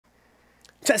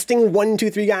Testing 1, 2,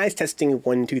 3, guys. Testing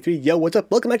 1, 2, 3. Yo, what's up?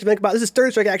 Welcome back to Vencabot. This is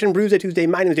Third Strike Action, Bruise-day Tuesday.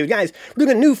 My name is David. Guys, we're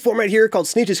doing a new format here called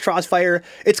Sneeches Crossfire.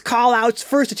 It's call-outs,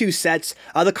 first of two sets.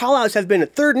 The call-outs have been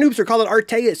Third Noobster called out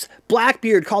Artayes,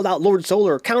 Blackbeard called out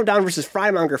LordSouler, Countdown versus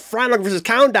FryMonger, FryMonger versus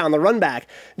Countdown, the runback,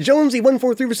 Jonesy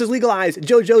 143 versus Legalize,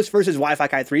 giogiost versus WiFi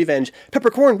Kai Threevenge,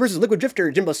 Peppercorn versus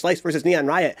LiquidDrifter, Jimbo Slice versus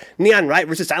neonriot, neonriot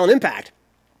versus SilentImpact,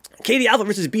 KD Alpha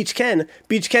versus Beach Ken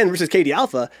versus KD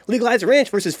Alpha, Legalize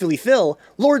Ranch versus Philly Phil,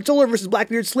 LordSouler versus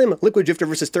Blackbeard Slim, LiquidDrifter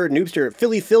versus Third Noobster,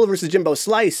 Philly Phil versus Jimbo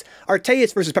Slice,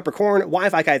 Artayes versus Peppercorn,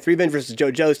 Wi-Fi Kai Threevenge versus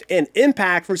giogiost, and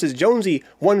Impact versus Jonesy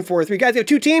 143. Guys, we have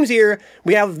two teams here.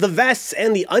 We have the vests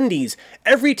and the undies.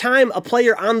 Every time a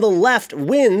player on the left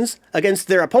wins against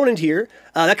their opponent here,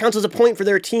 that counts as a point for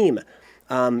their team.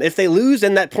 If they lose,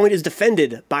 then that point is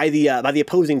defended by the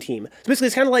opposing team. So basically,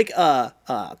 it's kind of like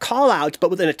call-outs, but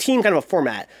within a team kind of a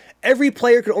format. Every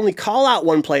player could only call out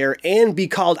one player and be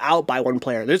called out by one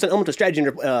player. There's an element of strategy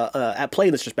at play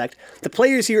in this respect. The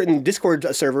players here in the Discord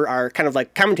server are kind of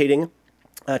like commentating,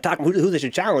 talking who they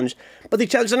should challenge. But the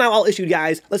challenges are now all issued,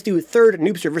 guys. Let's do Third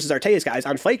Noobster versus Artayes, guys,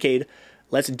 on Fightcade.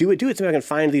 Let's do it. See if I can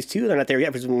find these two. They're not there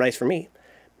yet, which is nice for me.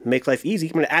 Make life easy.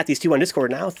 I'm going to add these two on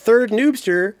Discord now. Third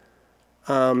Noobster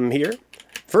here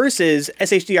versus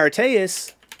SHD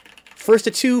Artayes. First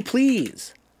to two,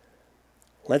 please.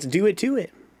 Let's do it to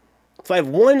it. So I have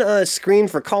one screen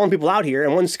for calling people out here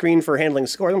and one screen for handling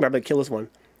score. I'm going to probably kill this one.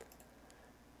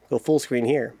 Go full screen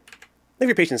here. Thank you for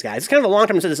your patience, guys. It's kind of a long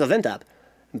time to set this event up,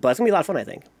 but it's going to be a lot of fun, I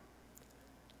think.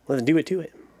 Let's do it to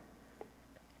it.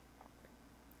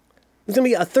 It's going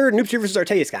to be a Third Noobster versus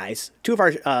Artayes, guys. Two of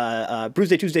our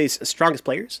Bruise-day Tuesday's strongest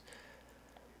players.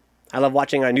 I love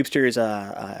watching our Noobster's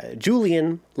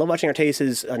Julian. Love watching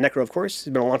Artayes' Necro, of course.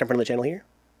 He's been a long time friend of the channel here.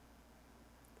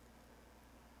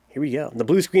 Here we go. The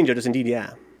blue screen, Joe, does indeed,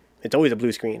 yeah. It's always a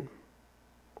blue screen.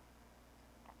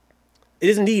 It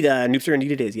is indeed, Noobster,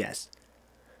 indeed it is, yes.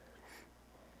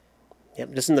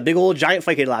 Yep, just in the big old giant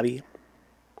Fightcade lobby.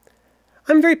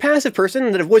 I'm a very passive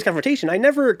person that avoids confrontation. I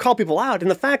never call people out,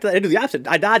 and the fact that I do the opposite,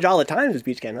 I dodge all the time this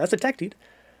Beach Ken. That's a tech, dude.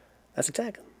 That's a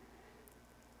tech.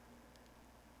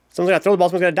 Someone's got to throw the ball,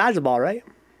 someone's got to dodge the ball, right?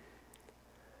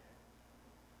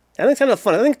 I think it's kind of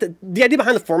fun. I think the idea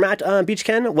behind the format, Beach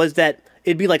Ken, was that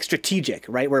it'd be like strategic,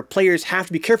 right? Where players have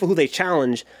to be careful who they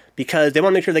challenge because they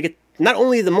want to make sure they get not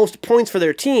only the most points for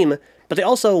their team, but they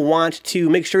also want to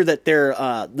make sure that their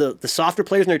the softer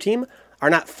players in their team are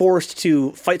not forced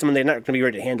to fight someone they're not going to be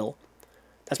ready to handle.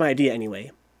 That's my idea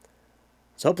anyway.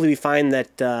 So hopefully we find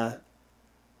that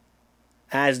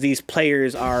as these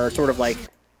players are sort of like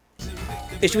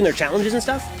issuing their challenges and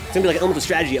stuff, it's going to be like an element of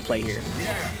strategy at play here.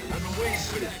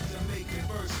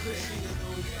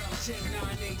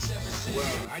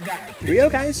 Here we go,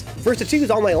 guys. First to two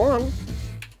is all night long.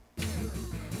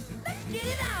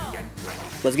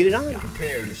 Let's get it on.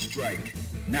 Prepare to strike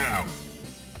now.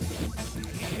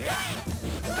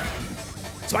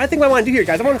 So I think what I want to do here,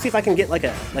 guys, I want to see if I can get like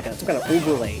some kind of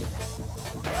overlay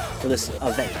for this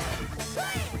event.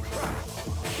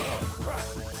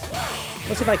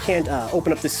 Let's see if I can't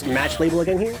open up this match label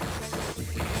again here.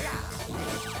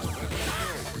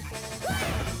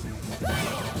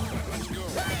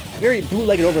 Very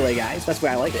blue-legged overlay, guys. That's the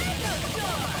way I like it.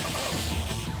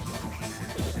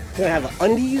 We're gonna have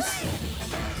undies,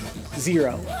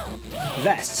 0.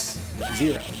 Vests,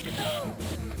 0.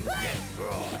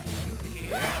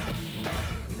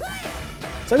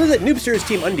 So I know that Noobster's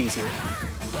team undies here.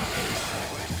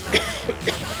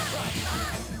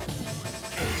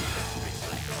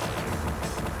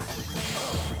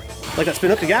 Like that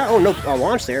spin up to guy. Oh no, a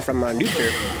launch there from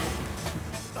Noobster.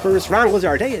 First round goes to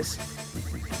Artayes.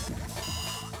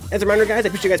 As a reminder, guys, I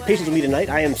appreciate you guys' patience with me tonight.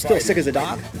 I am still sick as a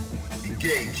dog.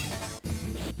 Engage.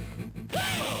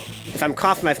 If I'm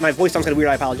coughing, my voice sounds kind of weird,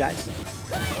 I apologize.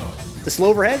 The slow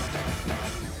overhead.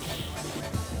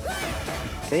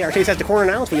 Okay, Artayes has the corner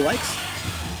now, that's what he likes.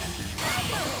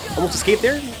 Almost escaped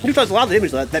there. Noobster does a lot of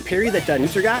damage, though. That parry that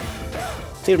Noobster got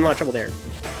saved him a lot of trouble there.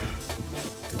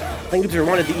 I think Noobster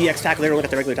wanted the EX tackle there and look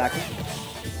at the regular tackle.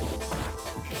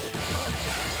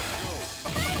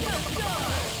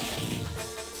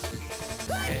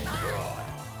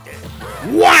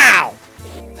 Wow!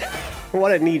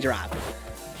 What a knee drop.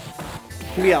 It's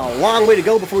gonna be a long way to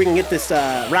go before we can get this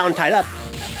round tied up.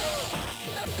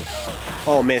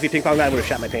 Oh man, if he ping-ponged that, I would have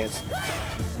shot my pants.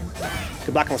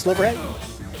 Good block on the slow overhead.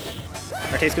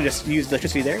 Artayes could just use the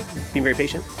electricity there, being very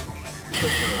patient.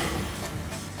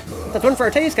 That's one for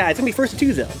Artayes, guys. It's gonna be first to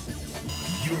two, though.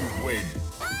 You win.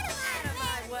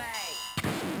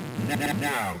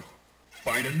 Now,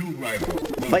 find a new rival.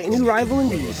 Fight a new rival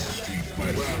indeed.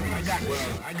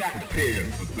 I got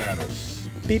prepared for battle.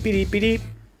 Beep beep beep beep.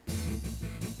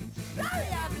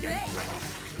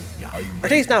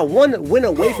 Artayes now 1 win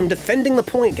away from defending the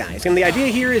point, guys. And the idea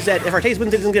here is that if Artayes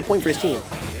wins, he doesn't get a point for his team.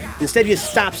 Instead, he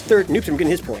just stops third noobs from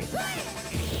getting his point.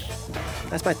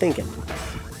 That's my thinking.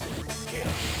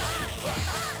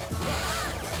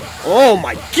 Oh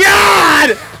my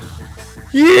god!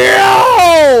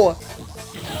 Yo!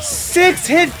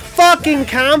 6-hit fucking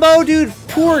combo, dude.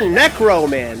 Poor Necro,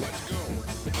 man.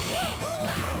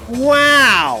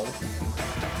 Wow.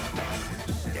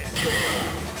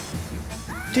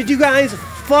 Did you guys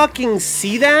fucking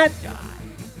see that?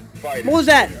 What was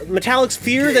that? Metallic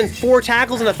Sphere, then 4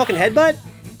 tackles and a fucking headbutt?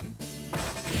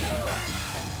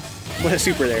 What a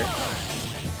super there.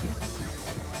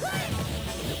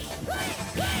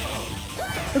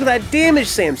 Look at that damage,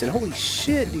 Samson. Holy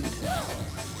shit, dude.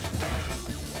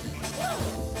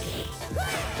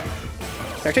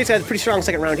 Artayes had a pretty strong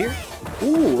second round here.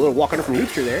 Ooh, a little walk under from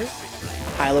Noobster there.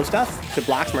 High-low stuff. Good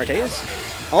blocks from Artayes.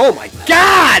 Oh my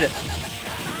god!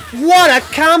 What a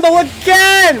combo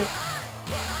again!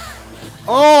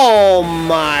 Oh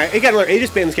my. He got another Aegis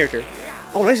band in this character.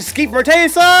 Oh, nice escape from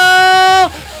Artayes.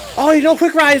 Oh, you know,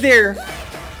 quick rise there.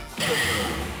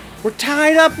 We're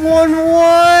tied up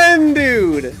 1-1,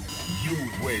 dude. You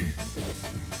win.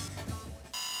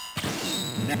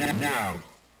 Now,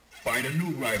 find a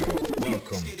new rival.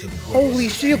 Welcome to the world. Holy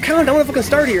shit, count down. What if I can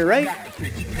start here, right?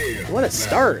 What a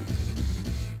start.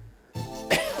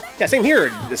 Yeah, same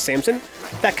here, Samson.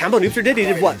 That combo Noobster did, he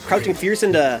did what? Crouching Fierce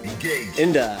into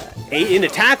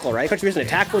tackle, right? Crouching Fierce into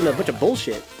tackle and a bunch of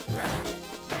bullshit.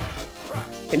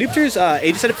 And Noobster's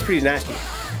Aegis setup's pretty nasty.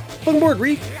 Fucking board,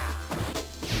 Reek.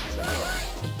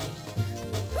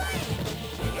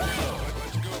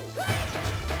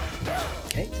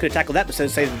 Okay, could have tackled that, but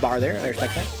saves the bar there. I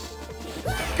respect that.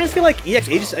 I kind of feel like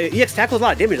EX tackles a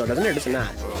lot of damage though, doesn't it? Or does it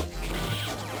not?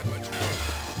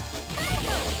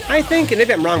 I think, and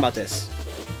maybe I'm wrong about this,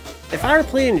 if I were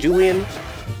playing Julian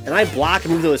and I block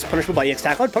and move that was punishable by EX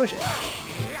tackle, I'd punish it.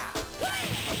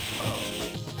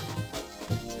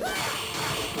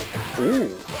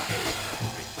 Ooh.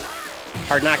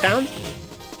 Hard knockdown.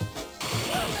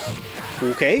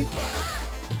 Okay.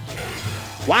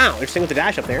 Wow, interesting with the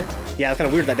dash up there. Yeah, that's kind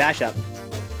of weird, that dash up.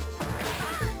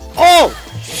 Oh,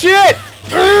 shit!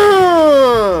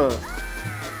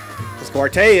 Let's go,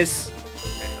 Artayes.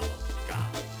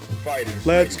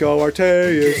 Let's go,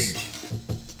 Artayes.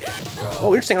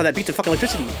 Oh, interesting how that beats the fucking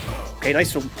electricity. Okay,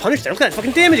 nice little punish there. Look at that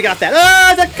fucking damage you got off that.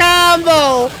 Oh, it's a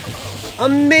combo!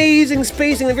 Amazing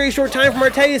spacing in a very short time from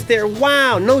Artayes there.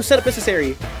 Wow, no setup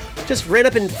necessary. Just ran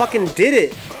up and fucking did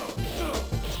it.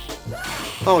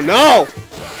 Oh no!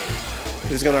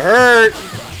 This is gonna hurt.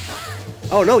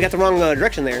 Oh no, we got the wrong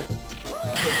direction there.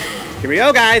 Here we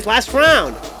go, guys. Last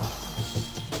round.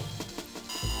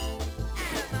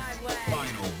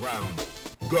 Final round.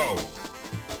 Go.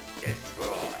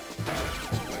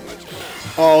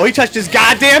 Oh, he touched his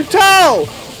goddamn toe!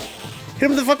 Hit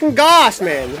him with the fucking goss,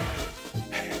 man.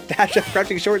 Dash up,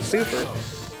 crouching short super.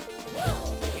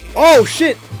 Oh,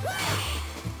 shit!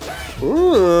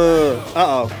 Ooh.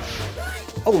 Uh-oh.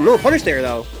 Oh, no punish there,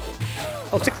 though.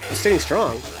 Oh, it's staying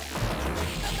strong.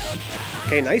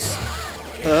 Okay, nice.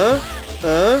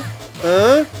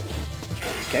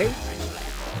 Okay.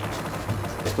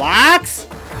 Nice blocks!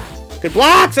 Good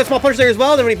blocks! That's small punch there as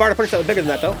well. Then when he barred a punch that was bigger than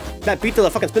that, though. That beat to the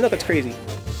fucking spin up, that's crazy.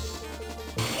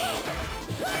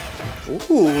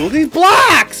 Ooh, look at these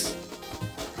blocks!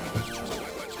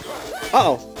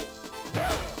 Uh-oh.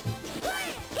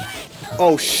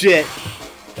 Oh, shit.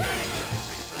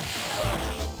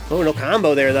 Oh, no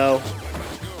combo there, though.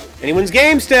 Anyone's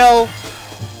game still.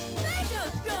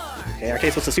 Okay,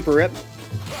 Artayes wants a super rip.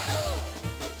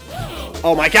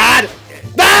 Oh, my God!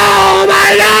 Oh,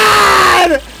 my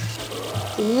God!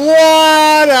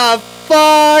 What a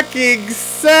fucking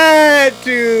set,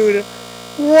 dude!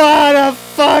 What a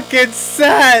fucking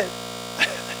set!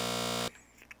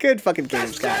 Good fucking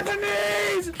games, guys.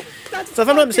 So if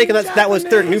I'm not mistaken, that was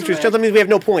third noob truth. That means we have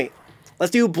no point.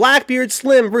 Let's do Blackbeard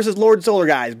Slim versus LordSouler,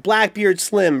 guys. Blackbeard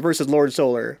Slim versus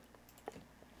LordSouler.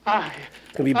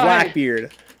 It's gonna be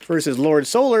Blackbeard versus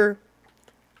LordSouler.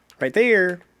 Right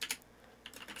there.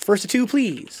 First of two,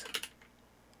 please.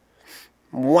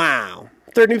 Wow.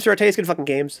 Third noobs for Artayes, good fucking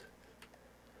games.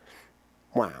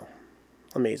 Wow.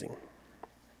 Amazing.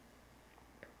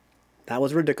 That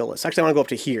was ridiculous. Actually, I want to go up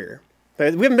to here. We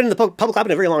haven't been in the public lobby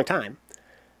in a very long time.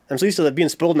 I'm so used to being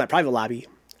spoiled in that private lobby.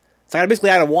 So I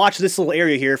gotta watch this little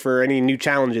area here for any new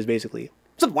challenges, basically.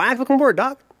 What's up, whack? Welcome aboard,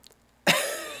 Doc.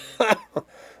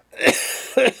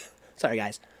 Sorry,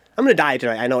 guys. I'm gonna die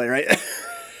tonight. I know it, right?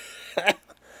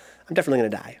 I'm definitely gonna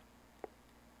die.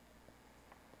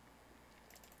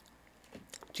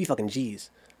 Gee fucking G's.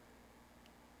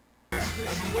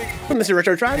 Mr.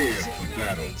 Retro Tribe?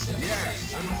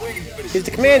 Is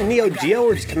the command Neo Geo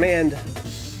or is command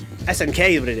SNK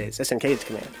is what it is? SNK is the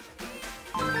command.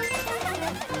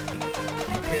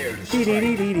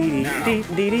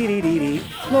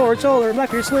 LordSouler,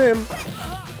 Blackbeard Slim.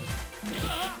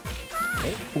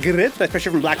 Okay. Grip, nice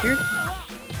pressure from Blackbeard.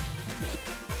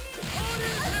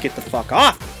 Get the fuck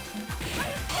off!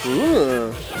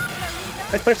 Ooh.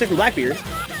 Nice pressure from Blackbeard.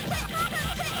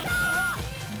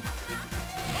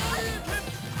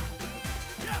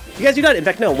 You guys do not, in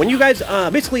fact, no. When you guys,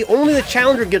 basically, only the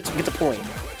challenger gets a point.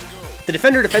 The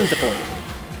defender defends the point.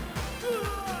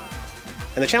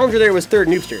 And the challenger there was third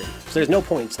Noobster, so there's no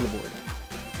points on the board.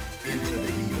 Into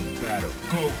the heat of battle.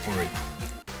 Go for it.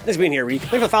 Thanks for being here, Reek.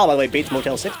 Thanks for the follow, by the way, Bates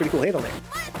Motel 6. Pretty cool handle there.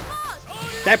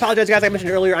 I apologize, guys. Like I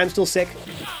mentioned earlier, I'm still sick.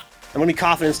 I'm going to be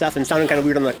coughing and stuff and sounding kind of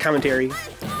weird on the commentary.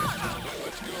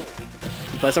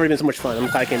 But it's already been so much fun. I'm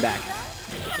glad I came back.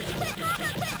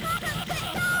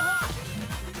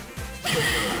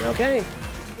 Okay.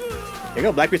 There you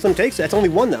go. Blackbeard Slim takes it. That's only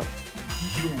one, though.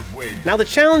 Now, the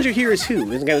challenger here is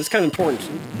who? Again, it's kind of important.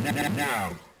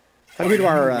 Now. How do we do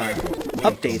our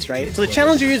updates, right? So the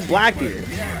challenger is Blackbeard.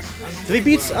 So if he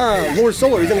beats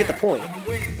LordSouler, he's going to get the point.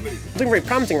 It's looking very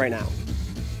promising right now.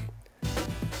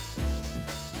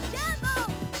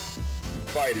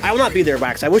 I will not be there,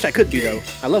 Wax. I wish I could be, though.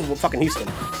 I love fucking Houston.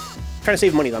 I'm trying to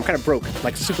save money, though. I'm kind of broke.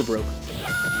 Like, super broke.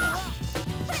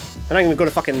 I'm not even going to go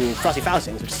to fucking Frosty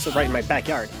Faustings, which is right in my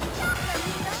backyard.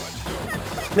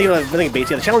 I think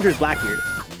Bates. Yeah, the challenger is Blackbeard.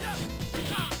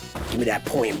 Give me that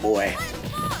point, boy.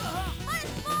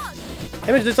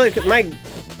 I mean, just like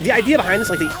the idea behind this,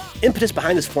 like the impetus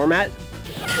behind this format,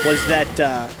 was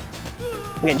that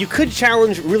again, you could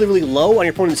challenge really, really low on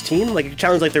your opponent's team, like you could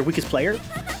challenge like their weakest player,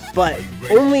 but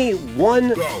only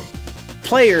one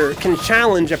player can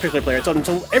challenge a particular player. So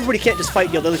everybody can't just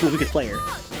fight the other team's weakest player,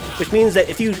 which means that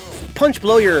if you punch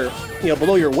below your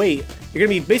weight, you're gonna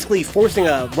be basically forcing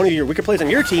one of your weaker players on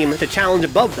your team to challenge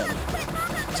above them.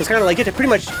 So it's kind of like you have to pretty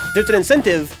much, there's an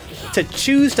incentive to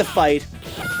choose to fight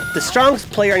the strongest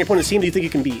player on your opponent's team that you think you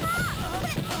can beat.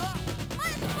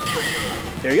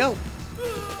 There you go.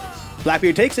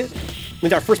 Blackbeard takes it.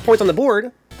 Means our first points on the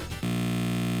board.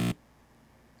 And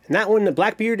that one, the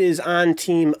Blackbeard is on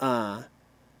team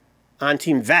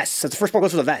Vests. So the first point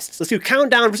goes for the Vests. Let's do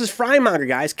Countdown versus FryMonger,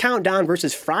 guys. Countdown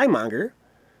versus FryMonger.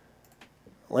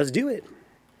 Let's do it.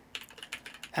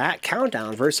 At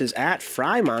Countdown versus at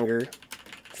FryMonger.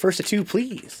 First to two,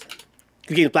 please.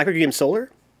 Good game, Blackbeard. Good game,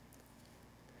 Solar.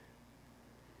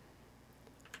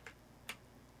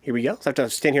 Here we go. So I have to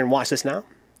stand here and watch this now.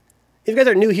 If you guys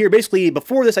are new here, basically,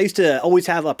 before this, I used to always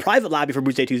have a private lobby for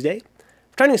Bruise-day Tuesday.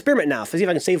 I'm trying to experiment now to see if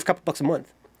I can save a couple bucks a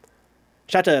month.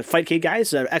 Shout out to Fightcade, guys.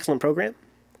 It's an excellent program.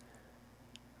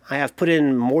 I have put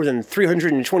in more than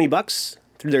 320 bucks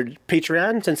through their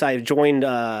Patreon since I joined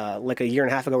like a year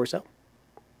and a half ago or so.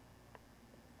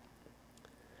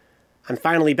 I'm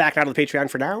finally back out of the Patreon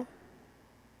for now.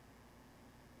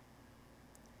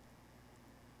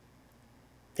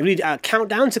 We need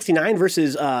Countdown 69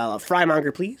 versus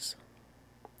FryMonger, please.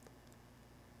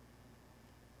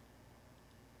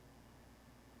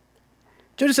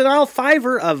 Judge said, I'll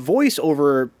Fiverr a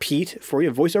voiceover Pete for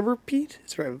you. Voiceover Pete?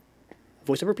 Is there a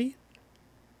voiceover Pete?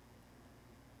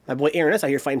 My boy Aaron S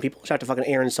out here fighting people. Shout out to fucking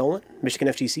Aaron Solon, Michigan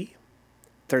FGC.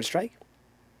 Third strike.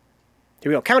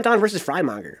 Here we go. Countdown versus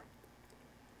FryMonger.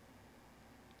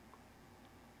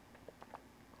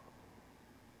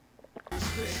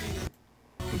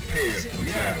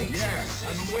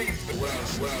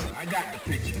 I got the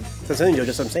picture. That's something, Joe.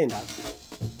 Just what I'm saying, Doc.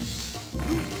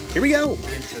 Here we go.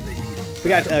 We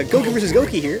got Goki versus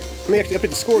Goki here. Let me actually update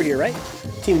the score here, right?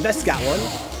 Team Vest got one.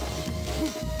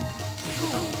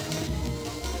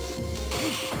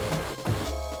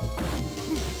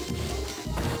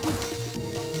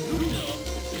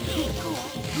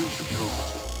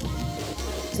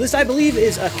 So this, I believe,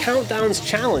 is a Countdown's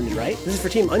challenge, right? This is for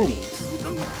Team Undies.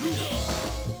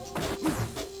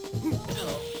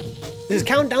 This is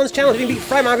Countdown's challenge. You can beat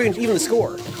FryMonger and even the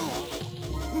score.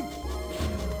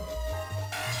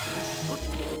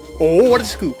 Oh, what a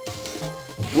scoop.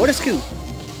 What a scoop.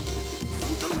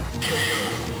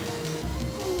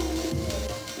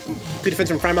 Good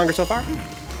defense from FryMonger so far.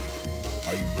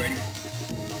 Are you ready?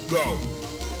 Go.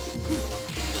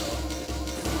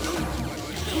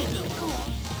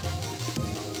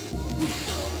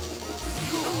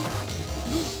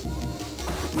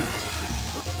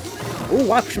 Oh,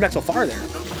 wow, pushing back so far there.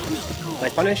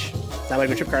 Nice punish. That might have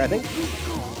been a trip card, I think.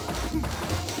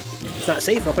 It's not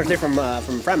safe. I'll punish there from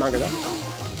FryMonger though.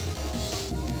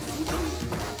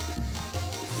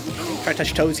 Try to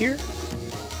touch toes here.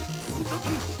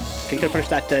 Okay, you gotta punish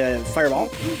that fireball.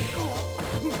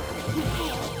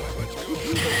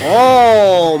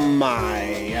 Oh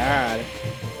my god.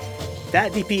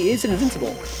 That DP is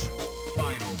invincible.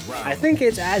 I think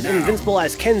it's as invincible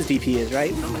as Ken's DP is,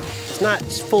 right? It's not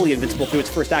fully invincible through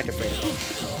its first active frame.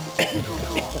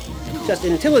 Just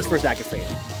until its first active frame.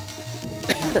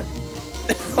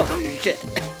 Oh shit.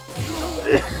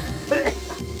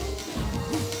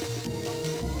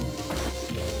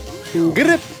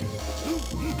 Grip.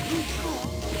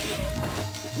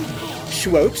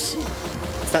 Schwopes.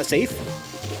 It's not safe.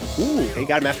 Ooh, okay,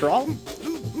 got him after all.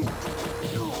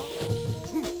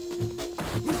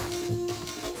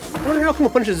 I wonder how Kuma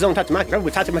punishes his own Tatsumaki. Probably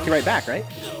with Tatsumaki right back, right?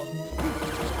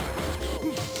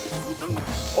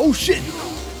 Oh shit!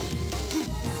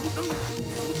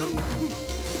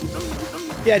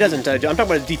 Yeah, it doesn't. I'm talking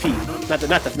about his DP, not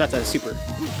the super.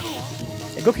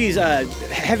 Yeah, Goki's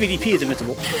heavy DP is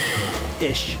invincible,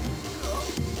 ish,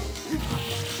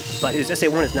 but his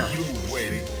SA1 is not.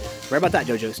 Right about that,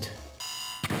 giogiost.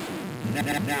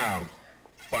 Now,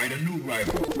 find a new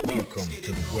rival. Welcome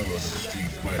to the world of the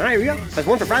street fighter. All right, here we go. That's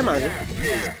one for FryMonger.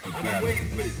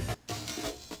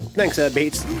 Thanks,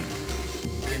 Bates.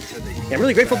 Yeah, I'm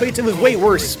really grateful, Bates. It was way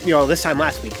worse, you know, this time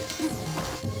last week.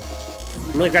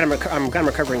 I'm really glad I'm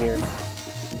recovering here.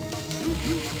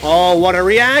 Oh, what a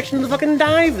reaction to the fucking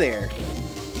dive there.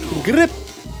 Grip.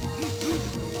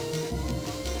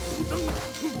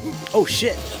 Oh,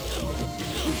 shit.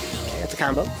 Okay, that's a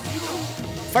combo.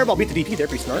 Fireball beat the DP there,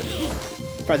 pretty smart.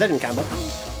 Surprised that didn't combo.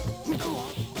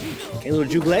 Okay, a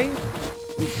little jugle.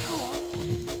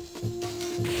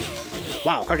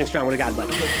 Wow, crouching strong would have got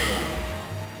butt.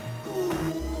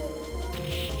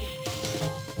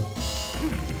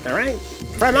 Alright.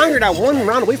 FryMonger now one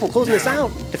round away from closing this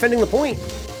out, defending the point.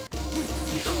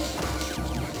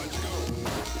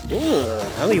 Ooh, I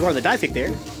don't think you wanted the dive kick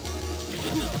there.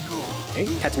 Okay,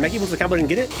 Tatsumaki moves the combo, didn't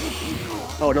get it.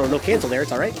 Oh no, no cancel there,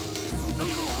 it's alright.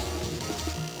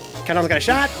 Countdown's got a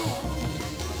shot.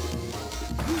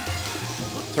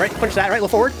 That's right, punch that, right, low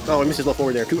forward. Oh, I missed his low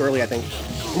forward there, too early, I think.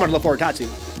 Come on, low forward Tatsu.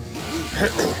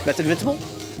 That's invincible?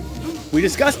 We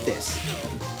discussed this.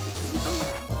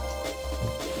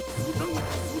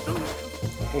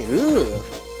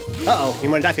 Uh-oh, he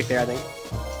wanted a dive kick there, I think.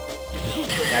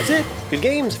 That's it. Good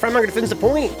games. FryMonger defends the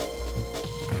point.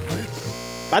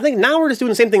 But I think now we're just doing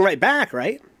the same thing right back,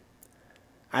 right?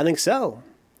 I think so.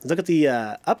 Let's look at the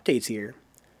updates here.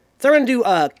 So we're going to do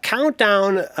a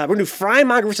countdown. We're going to do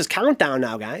FryMonger versus Countdown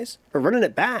now, guys. We're running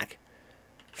it back.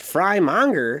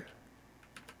 FryMonger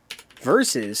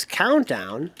versus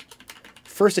Countdown.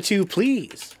 First to two,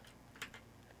 please.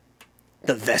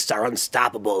 The vests are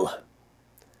unstoppable.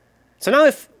 So now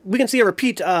if we can see a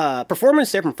repeat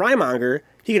performance there from FryMonger,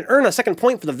 he can earn a second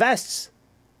point for the vests.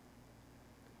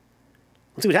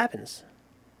 Let's see what happens.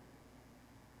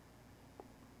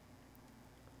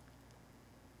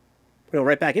 We'll go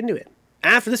right back into it.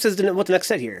 After this is what's the next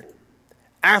set here.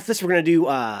 After this, we're going to do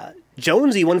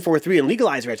Jonesy 143 and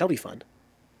Legalize Rights. That'll be fun.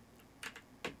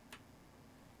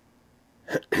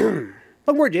 One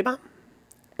more, J-Bomb.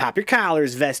 Pop your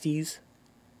collars, vesties.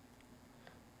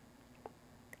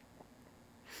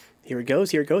 Here it goes,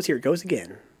 here it goes, here it goes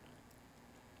again.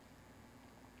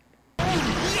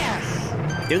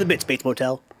 Yes! Give the bits, Bates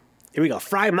Motel. Here we go.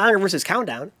 FryMonger versus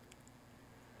Countdown.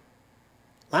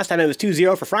 Last time it was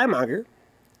 2-0 for FryMonger.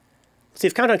 Let's see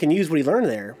if Countdown can use what he learned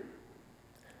there.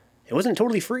 It wasn't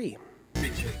totally free.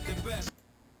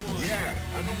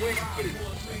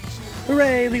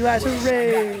 Hooray, Legalize,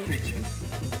 hooray! Into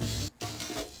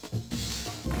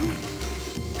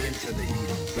the heat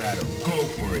of battle. Go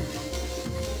for it.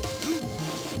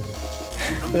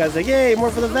 The guy's like, yay,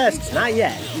 more for the vests. Not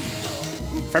yet.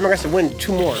 FryMonger has to win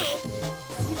 2 more.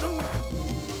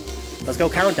 Let's go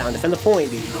Countdown. Defend the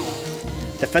point, dude.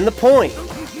 Defend the point.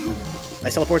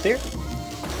 Nice teleport there.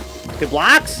 Good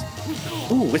blocks.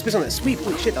 Ooh, Whispers on that sweep.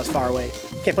 Holy shit, that was far away.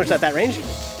 Can't punch that at that range.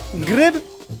 Grib.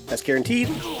 That's guaranteed.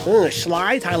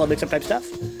 Slide. High-low mix-up type stuff.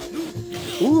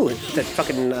 Ooh, that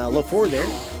fucking low forward there.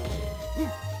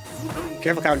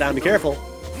 Careful, Countdown. Be careful.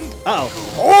 Uh-oh.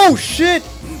 Oh, shit!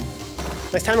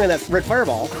 Nice timing on that red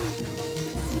fireball.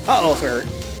 Uh-oh, it's hurt.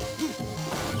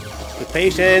 With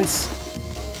patience.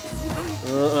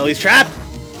 Uh-oh, he's trapped.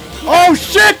 Oh,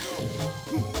 shit!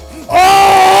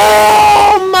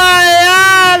 Oh, my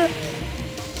God!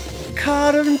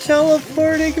 Caught him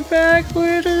teleporting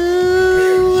backward.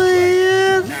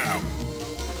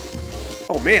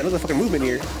 Oh, man, look at the fucking movement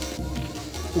here.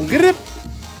 Grip.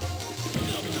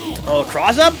 Oh,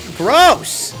 cross up?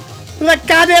 Gross! Look at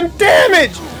that goddamn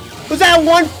damage! Was that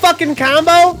one fucking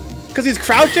combo? Because he's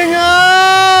crouching?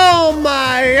 Oh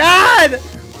my god!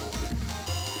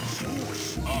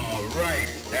 Alright,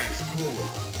 that's cool.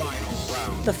 Final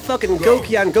round. The fucking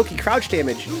Goki on Goki crouch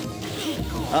damage.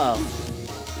 Uh-oh.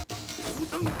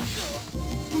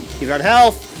 He's on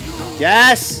health.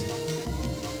 Yes!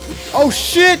 Oh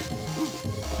shit!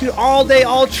 Dude, all day,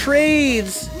 all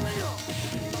trades!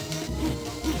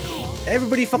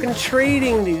 Everybody fucking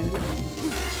trading, dude.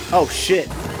 Oh shit.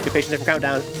 Be patient, different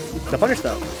countdown. The punish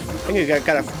though. I think you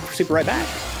gotta super right back.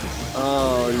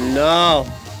 Oh no.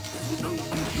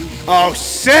 Oh,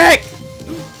 sick!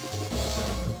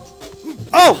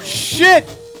 Oh shit!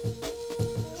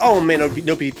 Oh man, no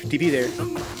DP there.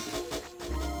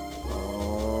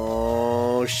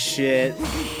 Oh shit.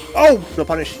 Oh! No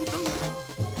punish.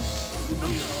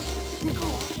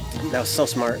 That was so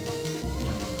smart.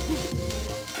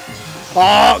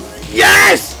 Oh!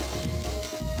 Yes!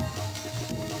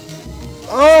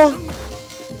 Oh!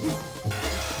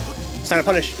 It's not a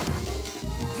punish.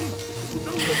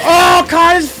 Oh,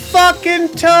 caught his fucking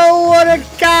toe! What a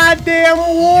goddamn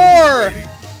war!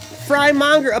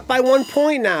 FryMonger up by 1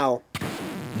 point now.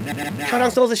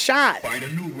 Countdown still has a shot. Find a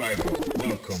new rival.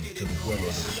 Welcome to the world of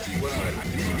the street fighter.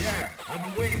 Yeah,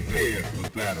 I'm waiting here for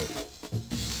battle.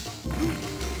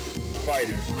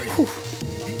 Fighters ready.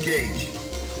 Engage.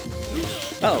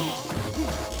 Oh.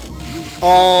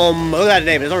 Look at that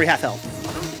damage. It's already half health.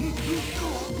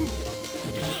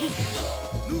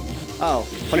 Oh,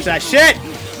 punish that shit!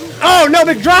 Oh, no,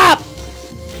 big drop!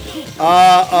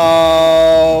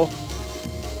 Uh-oh.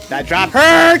 That drop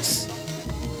hurts!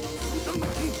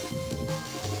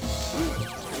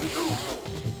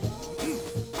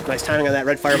 Nice timing on that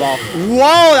red fireball.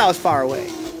 Whoa, that was far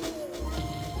away.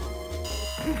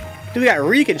 Dude, we got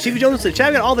Reek and Chief Jones to the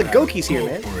chat. We got all the Gokis here,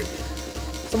 man.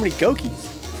 So many Gokis.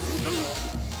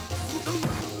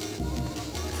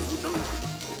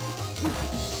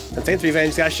 I'm saying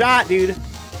Threevenge got a shot, dude.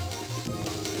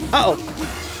 Uh-oh.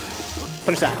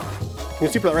 Punish that. You can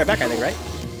super that right back, I think, right?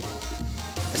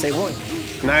 I say one.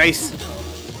 Nice.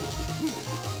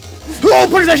 Oh,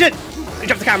 punish that shit! He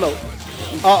dropped the combo.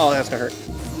 Uh-oh, that's gonna hurt.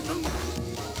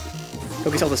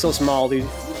 Goki's health is so small, dude.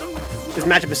 This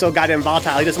matchup is so goddamn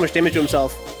volatile. He does so much damage to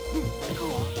himself.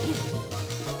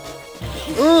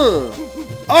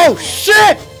 Oh,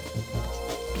 shit!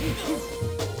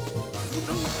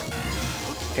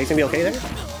 Okay, he's gonna be okay there?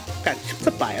 Got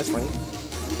clip by, that's funny.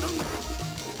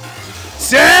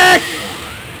 Sick!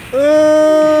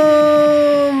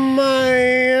 Oh my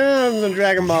god, some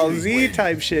Dragon Ball Z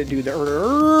type shit, dude. The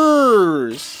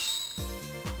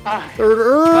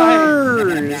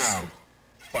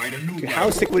Dude, how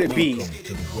sick would it be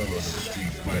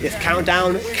if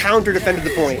Countdown counter-defended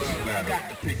the point?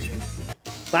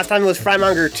 Last time it was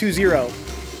FryMonger 2-0.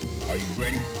 Are you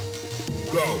ready?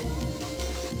 Go!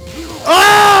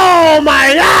 Oh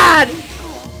my god!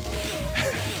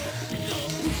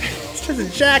 It's just a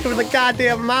jack with a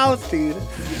goddamn mouth, dude.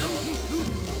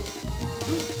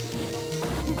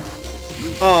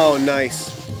 Oh, nice.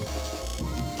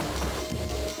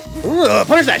 Ooh,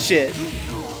 punish that shit!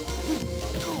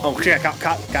 Oh shit, got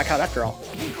caught after all.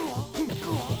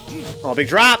 Oh, big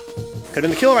drop! Could've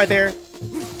been the kill right there.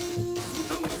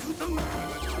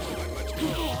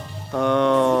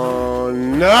 Oh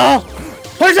no!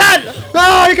 What's that?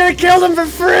 No, you're gonna kill them for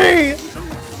free!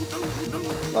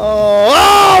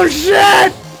 Oh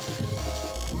shit!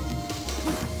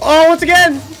 Oh, once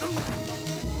again!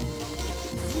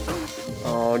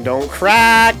 Oh, don't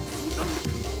crack!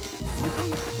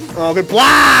 Oh, good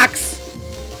blocks!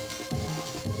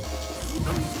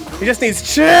 He just needs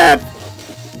chip!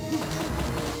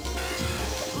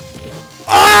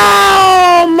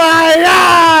 Oh my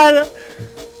god!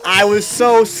 I was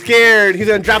so scared. He's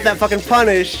gonna drop that fucking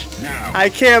punish. I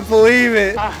can't believe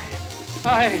it.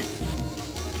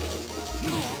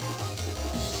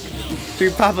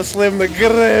 Dude, Papa Slim the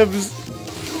gribs.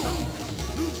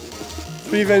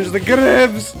 Threevenge the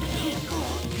gribs.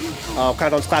 Oh,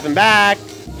 Countdown's clapping back.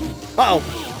 Uh-oh.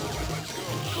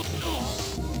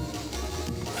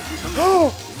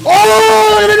 Oh,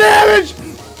 look at the damage!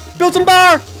 Built some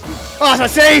bar! Oh, it's not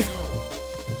safe!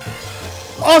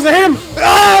 Oh, it's him!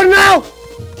 Oh, no!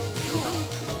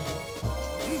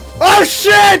 Oh,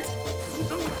 shit!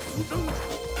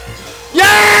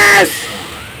 Yes!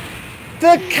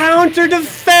 The counter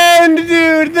defend,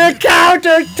 dude! The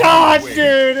counter taunt,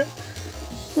 dude!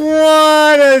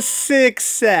 What a sick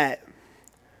set.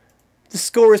 The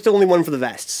score is still only 1 for the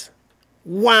vests.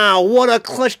 Wow, what a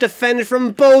clutch defend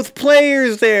from both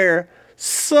players there!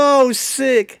 So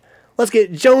sick!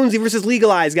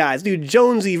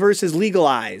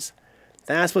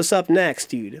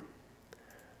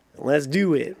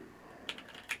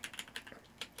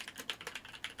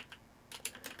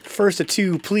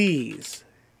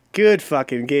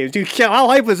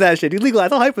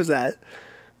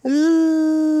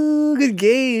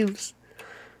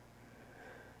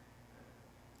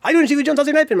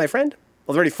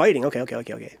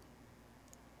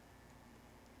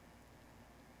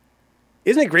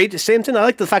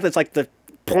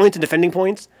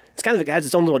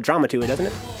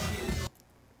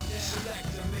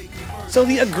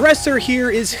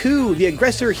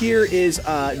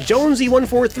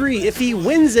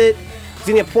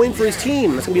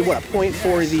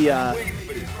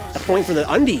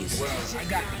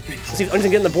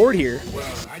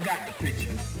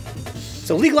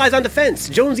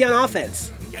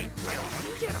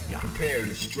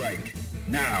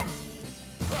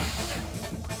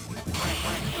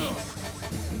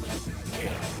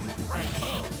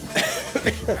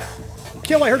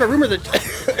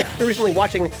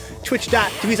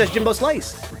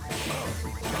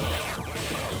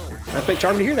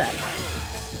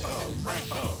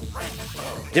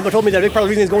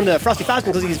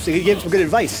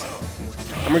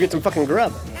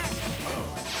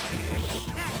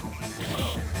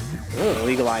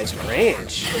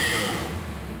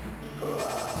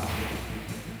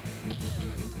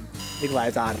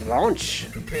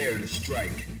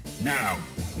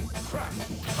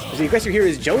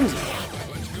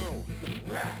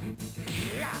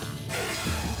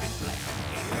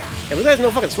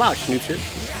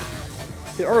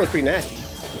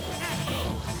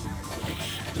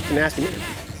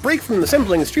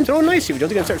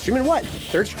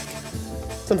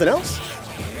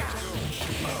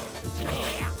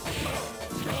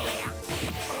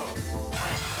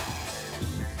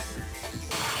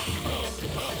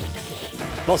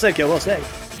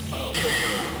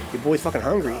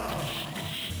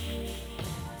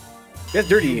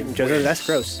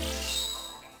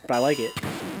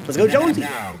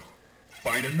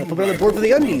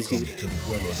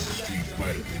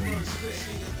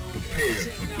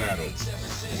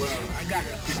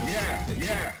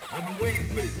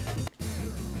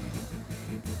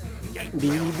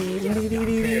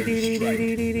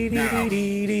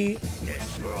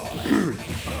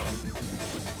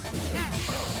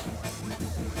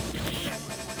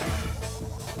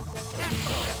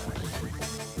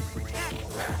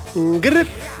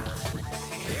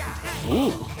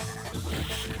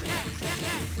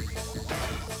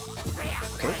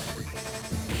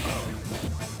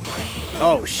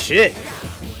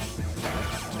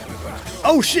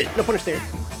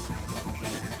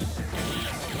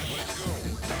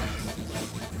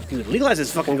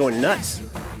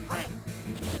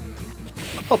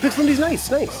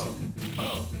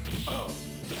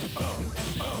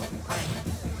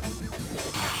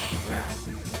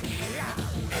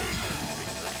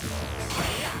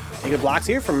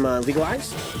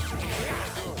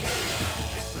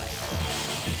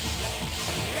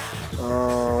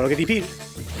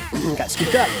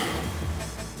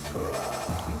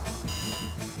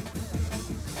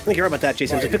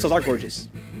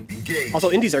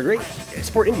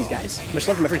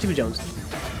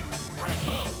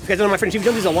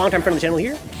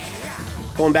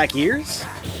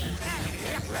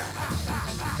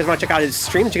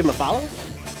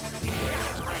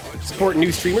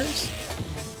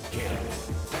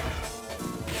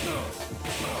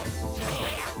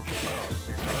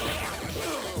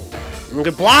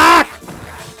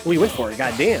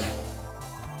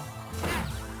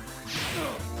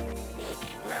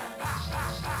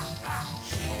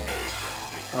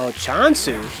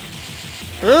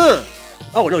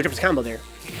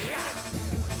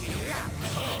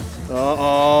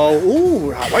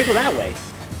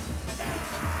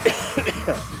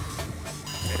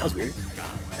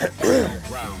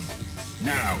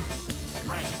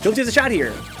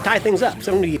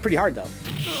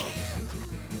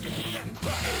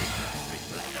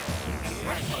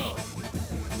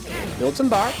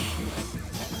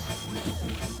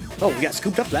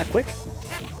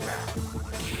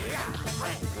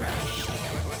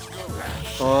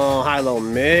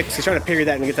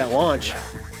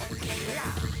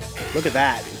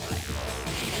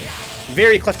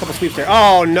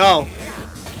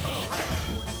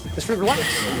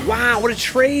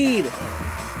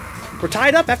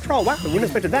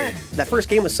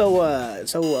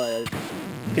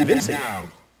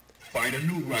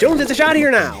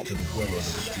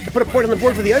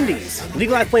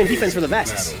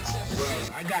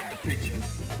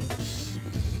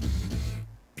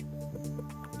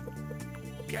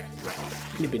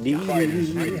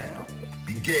 Fighters ready.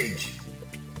 Engage.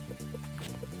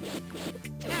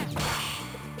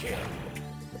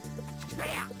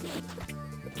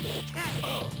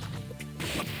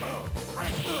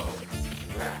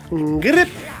 Grip.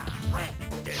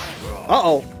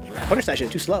 Uh-oh. Punish that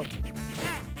shit too slow.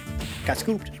 Got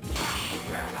scooped.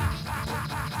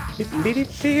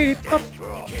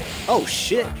 Oh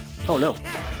shit. Oh no.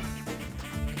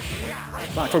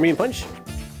 Wow, tornado punch.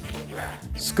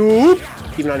 Scoop.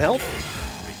 Even on health.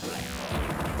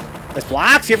 Nice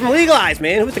blocks here from Legalize,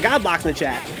 man. Who's the god blocks in the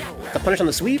chat? The punish on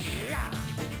the sweep.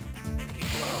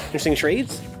 Interesting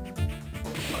trades.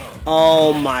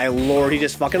 Oh my lord, he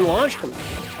just fucking launched him.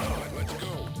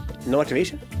 No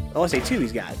activation? Oh, SA2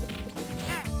 he's got.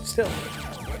 Still.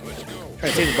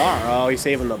 Trying to save the bar. Oh, he's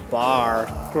saving the bar.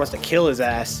 He wants to kill his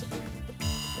ass.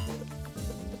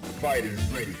 Fighters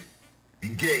ready.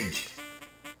 Engage.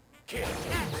 Okay.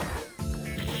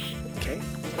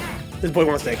 This boy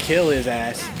wants to kill his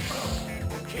ass.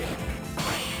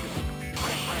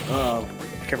 Oh,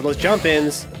 careful those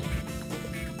jump-ins.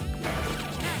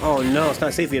 Oh no, it's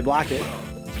not safe if he had blocked it.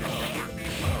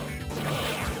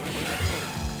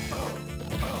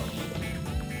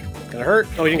 Gonna hurt.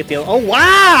 Oh, he didn't get the... Oh,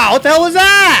 wow! What the hell was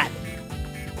that?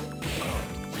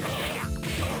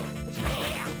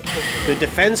 Good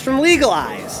defense from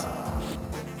Legalize.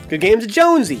 Good games of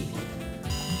Jonesy.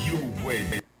 You win.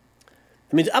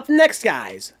 That means up next,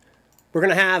 guys, we're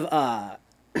gonna have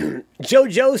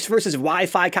giogiost versus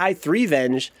Wi-Fi Kai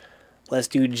Threevenge. Let's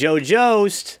do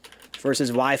giogiost versus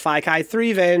Wi-Fi Kai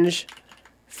Threevenge.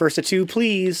 First of two,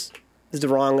 please. This is the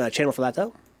wrong channel for that,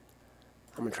 though.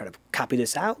 I'm gonna try to copy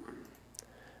this out.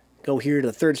 Go here to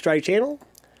the Third Strike channel.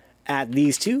 Add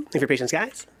these two. Thank you for your patience,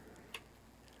 guys.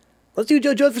 Let's do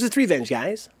giogiost versus Threevenge,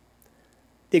 guys.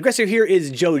 The aggressor here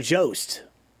is giogiost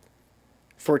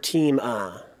for Team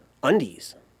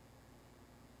Undies.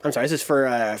 I'm sorry, this is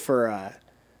for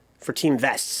Team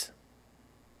Vests.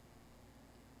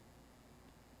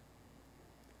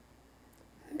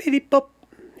 Here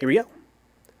we go.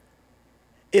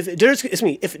 If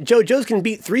giogiost can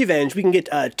beat Threevenge, we can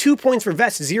get 2 points for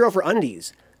Vests, 0 for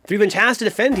Undies. Threevenge has to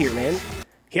defend here, man.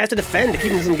 He has to defend to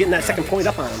keep him from getting that second point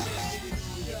up on him.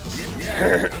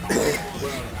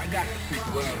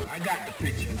 I got the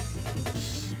picture.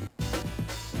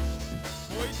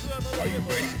 Are you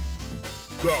ready?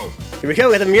 Go. Here we go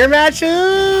with a mirror match.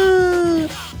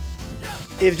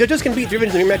 If giogiost can beat Threevenge in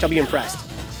the mirror match, I'll be impressed.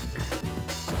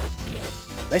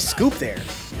 Nice scoop there.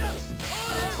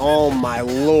 Oh my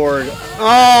lord.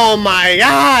 Oh my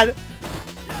god.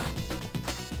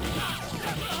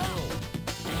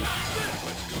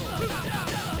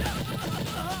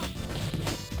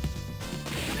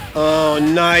 Oh,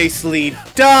 nicely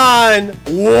done.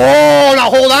 Whoa, now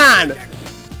hold on.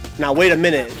 Now wait a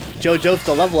minute. giogiost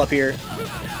to level up here.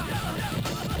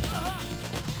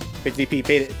 50p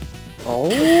paid it.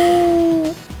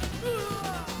 Oh.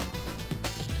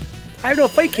 I have no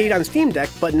Fightcade on Steam Deck,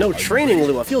 but no training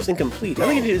Lua. Feels incomplete. I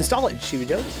think you need to install it,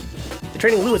 giogiost. The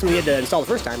training Lua is something you had to install the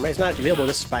first time, right? It's not available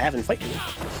just by having Fightcade.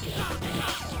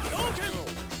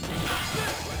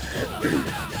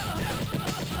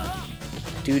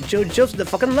 Dude, giogiost with the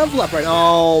fucking level up right now.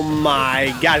 Oh my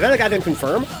god. Is that a goddamn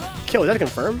confirm? Kill, is that a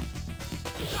confirm?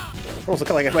 Almost looked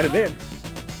like it might have been.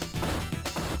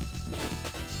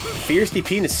 Fierce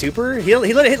DP into super? He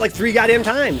let it hit like 3 goddamn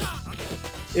times.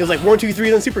 It was like 1, 2, 3,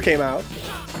 then super came out.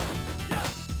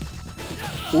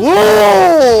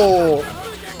 Whoa!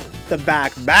 The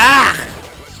back.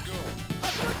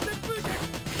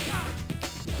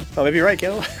 Oh, maybe you're right,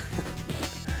 Kill.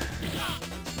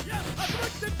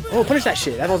 Oh, punish that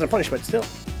shit. That wasn't a punish, but still.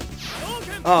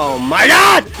 Oh my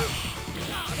god!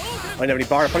 Oh, I never need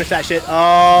bar to punish that shit.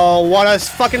 Oh, what a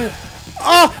fucking...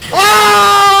 Oh!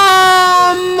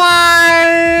 Oh my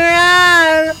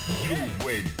god!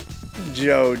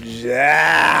 giogiost.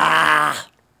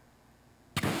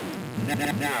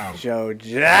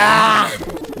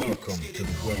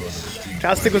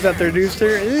 Caustic was that third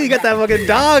booster. You got that fucking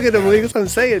dog in him, Lee. That's what I'm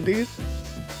saying, dude.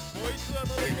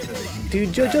 Dude,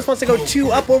 giogiost wants to go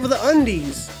 2 up over the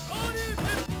Undies.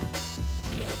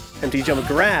 Empty jump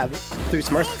grab. Through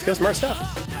smart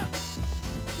stuff.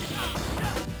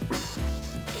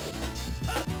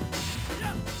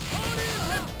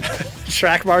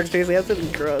 Track marks, Jason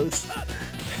Hansen. Gross.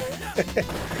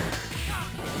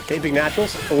 Okay, big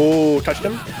naturals. Oh, touched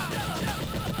him.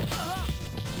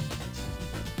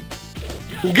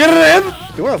 Get him!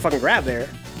 Dude, what a fucking grab there.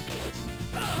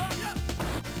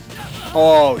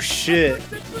 Oh shit.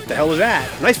 What the hell was that?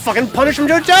 Nice fucking punish from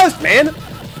giogiost, man!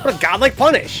 What a godlike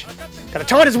punish. Got a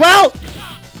taunt as well!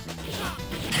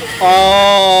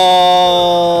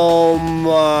 Oh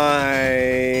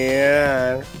my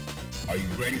god. Are you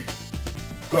ready?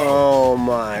 Oh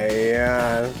my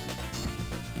god.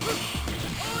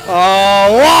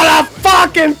 Oh, what a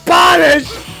fucking punish!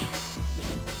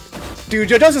 Dude,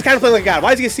 giogiost is kind of playing like a god. Why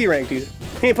does he get C rank, dude?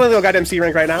 He ain't playing like a goddamn C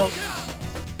rank right now.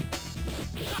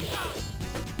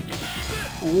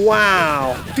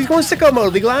 Wow. He's going sicko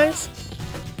mode, legalize.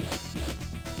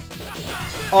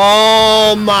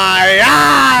 Oh my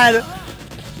god!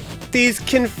 These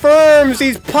confirms,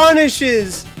 these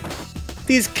punishes,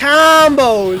 these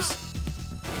combos.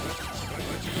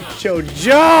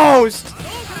 giogiost!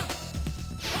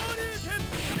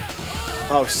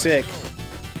 Oh, sick.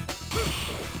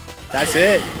 That's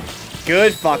it.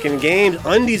 Good fucking games.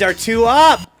 Undies are 2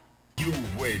 up. You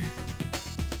win.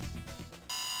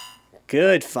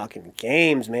 Good fucking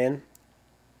games, man.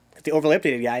 Got the overlay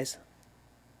updated, guys.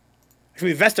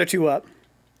 Actually, Vest are 2 up.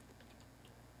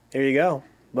 There you go.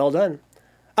 Well done.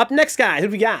 Up next, guys, who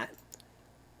do we got?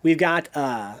 We've got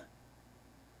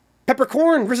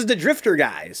Peppercorn versus the Drifter,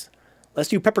 guys. Let's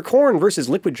do Peppercorn versus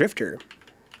LiquidDrifter.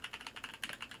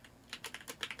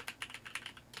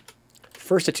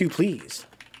 First to 2, please.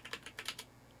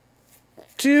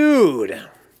 Dude.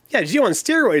 Yeah, Geo on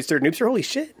steroids, third noobster. Holy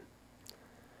shit.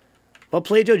 Well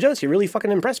played, giogiost. You really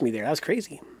fucking impressed me there. That was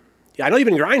crazy. Yeah, I know you've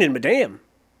been grinding, but damn.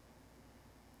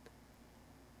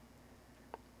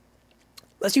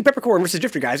 Let's do Peppercorn versus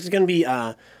Drifter, guys. It's going to be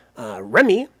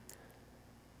Remy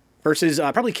versus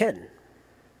probably Ken.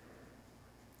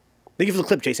 Thank you for the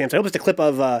clip, Chase Samson. I hope it's the clip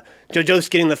of giogiost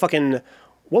getting the fucking...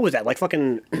 What was that? Like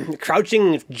fucking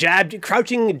crouching jab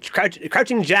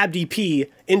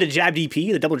DP into jab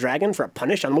DP, the double dragon for a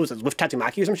punish on what was it, with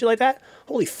Tatsumaki or some shit like that?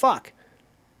 Holy fuck.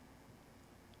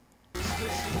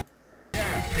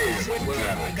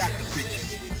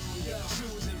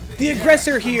 The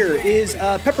aggressor here is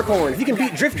Peppercorn. If you can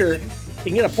beat Drifter, you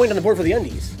can get a point on the board for the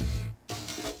undies.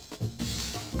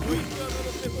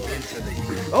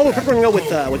 Oh, Peppercorn can go with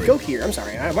Goku here. I'm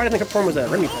sorry. Why did I think Peppercorn was a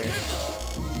Remy player?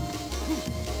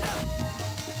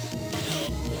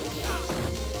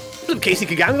 What's up, Casey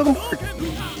Kagami? Welcome board.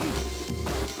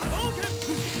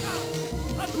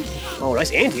 Oh,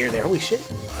 nice anti-air there. Holy shit.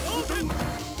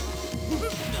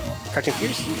 Crouching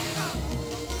Fierce.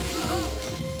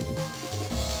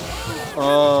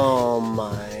 Oh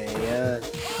my god.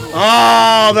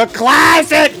 Oh, the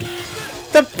classic!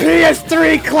 The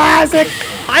PS3 classic!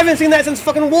 I haven't seen that since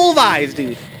fucking Wolf Eyes,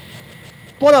 dude.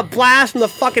 What a blast from the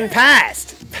fucking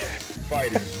past.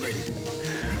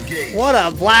 What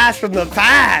a blast from the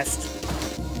past.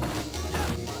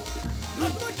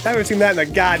 I haven't seen that in a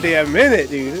goddamn minute,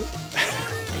 dude.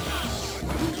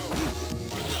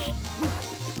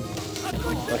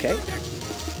 Okay.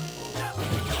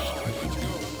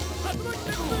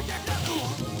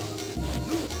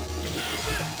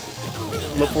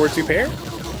 Look forward to pair.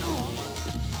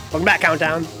 Welcome back,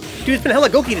 Countdown. Dude, it's been hella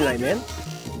Goki tonight, man.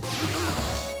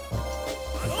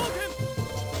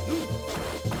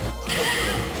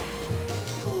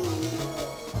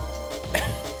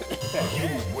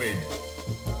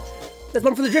 That's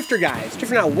one for the Drifter, guys.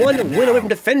 Drifter now 1 win away from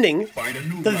defending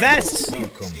the vests.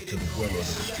 Welcome to the world of the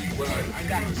street.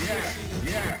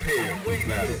 Prepare for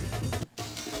battle.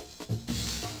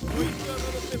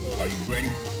 Are you ready?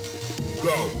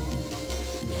 Go.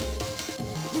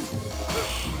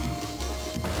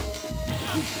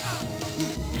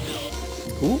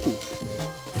 Ooh.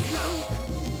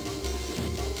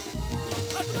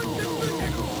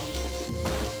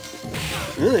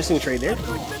 Interesting trade there.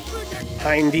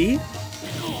 Hindy.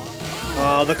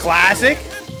 Oh, the classic.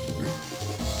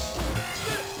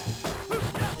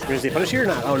 Is he punish here or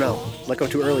not? Oh no. Let go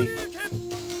too early.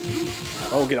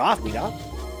 Oh, get off me, dog.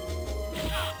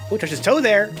 Oh, touch his toe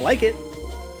there. Like it.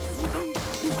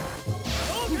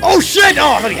 Oh shit!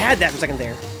 Oh, I thought he had that for a second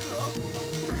there.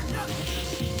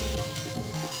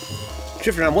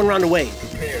 Drifter, I'm 1 round away.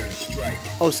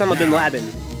 Osama bin Laden.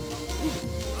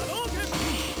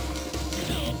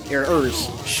 Here,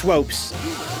 Schwopes.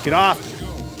 Get off.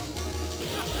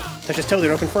 Touch his toe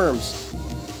there, no confirms.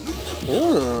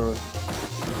 Ooh.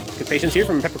 Good patience here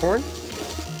from Peppercorn.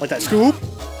 Like that scoop.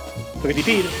 Look at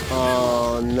DP'd.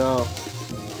 Oh no.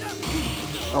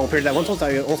 Oh, paired that once, almost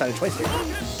had it twice here.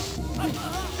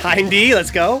 Hindy,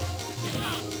 let's go.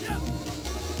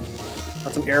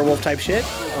 On some Airwolf type shit.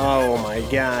 Oh my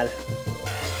god.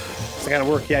 It's not gonna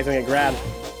work. Yeah, he's gonna get grabbed.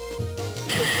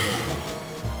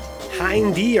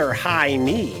 Hindy or high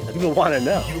knee? People want to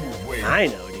know. I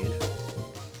know, dude.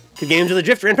 Good games with the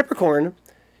Drifter and Peppercorn.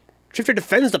 Drifter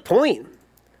defends the point.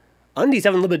 Undies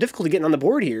having a little bit of difficulty getting on the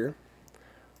board here.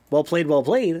 Well played, well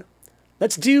played.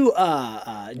 Let's do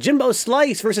Jimbo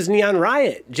Slice versus Neon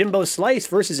Riot. Jimbo Slice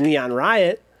versus Neon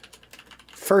Riot.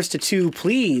 First to 2,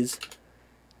 please.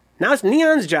 Now it's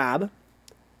Neon's job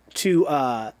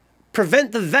to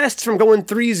prevent the vests from going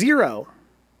 3-0.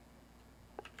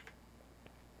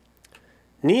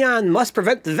 Neon must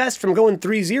prevent the vest from going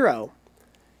 3-0.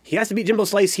 He has to beat Jimbo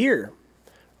Slice here.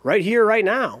 Right here, right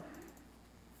now.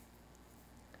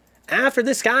 After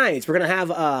this, guys, we're going to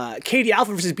have Katie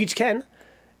Alpha versus Beach Ken.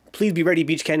 Please be ready,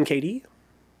 Beach Ken, Katie.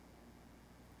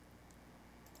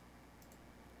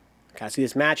 Gotta see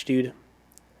this match, dude.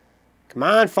 Come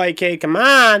on, Fightcade, come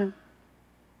on.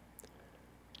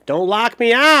 Don't lock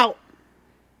me out.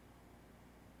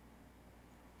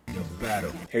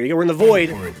 Here you go, we're in the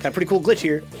void. Got a pretty cool glitch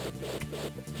here.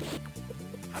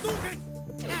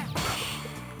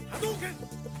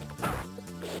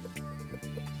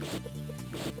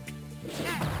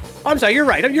 Oh, I'm sorry, you're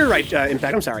right. You're right,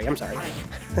 Impact. I'm sorry.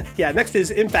 Yeah, next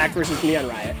is Impact versus Neon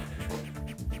Riot.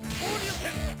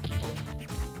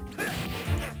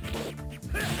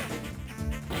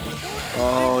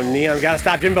 Oh, Neon's got to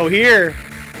stop Jimbo here.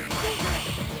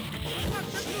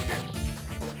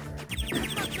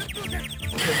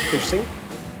 Interesting.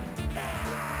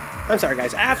 I'm sorry,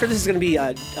 guys. After this is going to be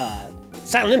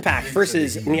SilentImpact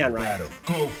versus Neon Riot.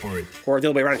 Go for it. Or the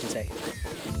other way around, I should say.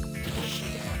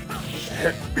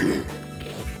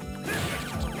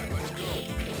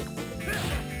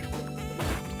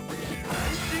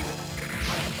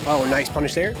 Oh, nice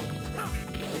punish there.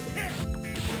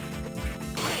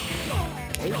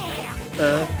 Okay.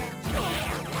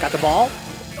 Got the ball.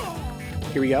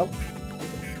 Here we go.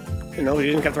 No, we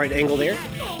didn't get the right angle there.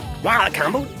 Wow, that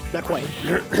combo? Not quite.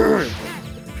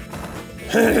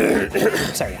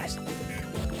 Sorry, guys.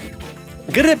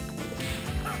 Get it.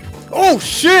 Oh,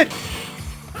 shit!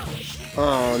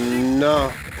 Oh,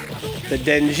 no. The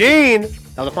Denjin.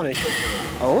 That was a punish.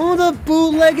 Oh, the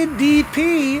bootlegged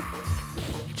DP.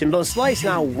 Jimbo Slice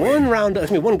now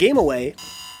one game away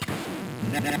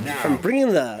from bringing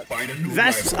the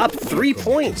vests up 3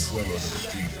 points.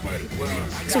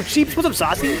 So Cheeps, what's up,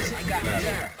 Saucy?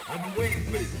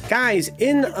 Guys,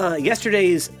 in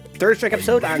yesterday's Third Strike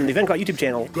episode on the Vencabot YouTube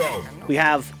channel, we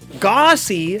have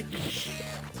Gauzy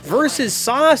versus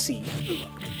Saucy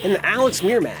in the Alex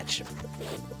Mir match.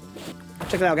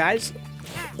 Check that out, guys.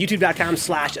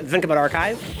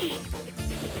 YouTube.com/VencabotArchive.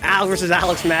 Al versus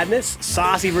Alex Madness.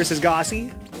 Saucy versus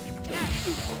Gauzy.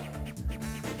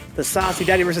 The Saucy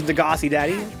Daddy versus the Gauzy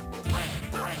Daddy.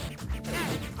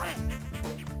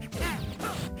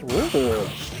 Ooh.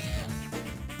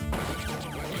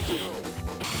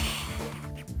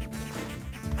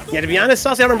 Yeah, to be honest,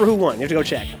 Saucy, I don't remember who won. You have to go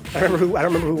check. I don't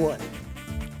remember who won.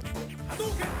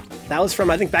 That was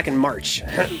from, I think, back in March.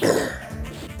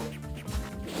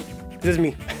 This is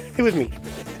me. It was me.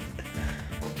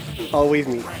 Always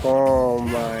me. Oh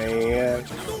my god.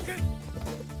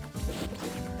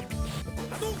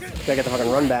 Gotta get the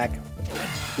fucking run back.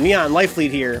 Neon life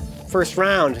lead here. First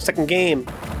round, second game.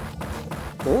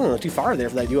 Oh, too far there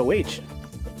for that UOH.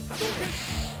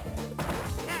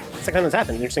 Second time that's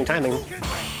happened. Interesting timing.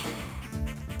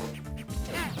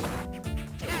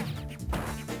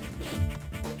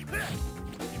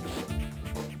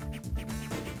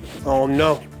 Oh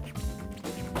no.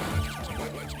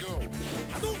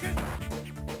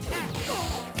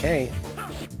 Okay.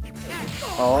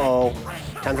 Uh-oh.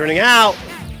 Time's running out.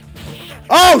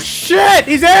 Oh shit!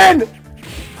 He's in!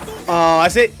 Oh,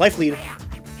 that's it. Life lead.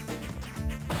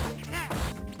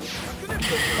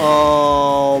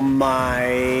 Oh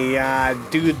my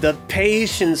god, dude, the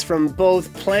patience from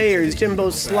both players. Jimbo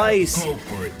Slice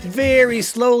very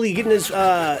slowly getting his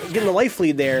getting the life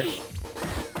lead there.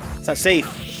 It's not safe.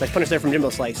 Nice punish there from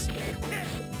Jimbo Slice.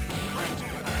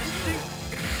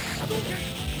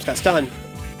 Just got stunned.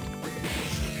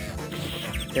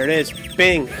 There it is.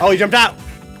 Bing. Oh, he jumped out.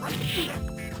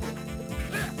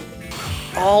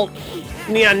 All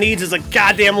Neon needs is a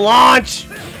goddamn launch.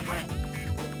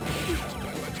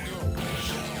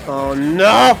 Oh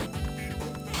no!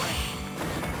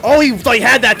 Oh, he thought he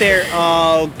had that there.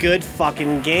 Oh, good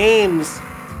fucking games.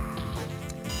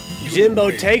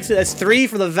 Jimbo takes it. That's 3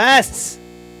 for the vests.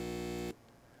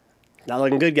 Not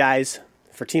looking good, guys,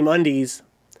 for Team Undies.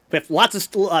 We have lots of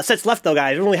sets left, though,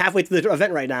 guys. We're only halfway through the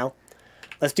event right now.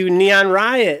 Let's do Neon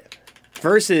Riot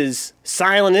versus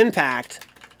SilentImpact.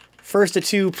 First to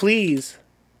 2, please.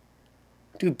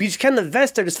 Dude, Beach Ken the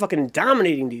Vest are just fucking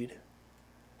dominating, dude.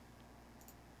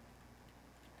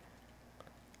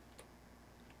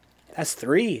 That's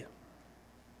 3. Here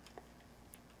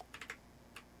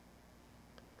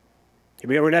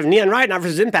we go. We're gonna have Neon Riot now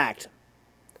versus Impact.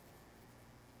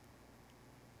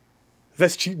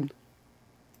 Vest cheating.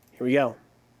 Here we go.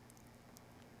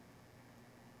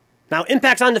 Now,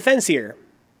 Impact's on defense here.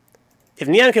 If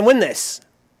Neon can win this,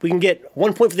 we can get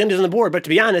 1 point for the unders on the board, but to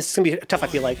be honest, it's going to be tough, I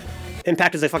feel like.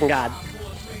 Impact is a fucking god.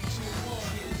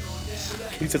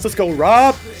 He says, let's go,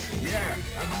 Rob!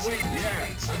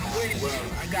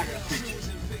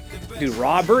 Dude,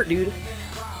 Robert, dude.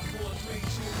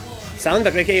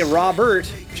 SilentImpact, aka Robert,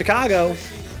 Chicago,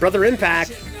 Brother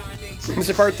Impact,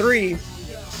 Mr. Part 3.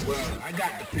 Well, I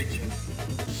got the picture.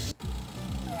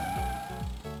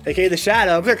 AKA The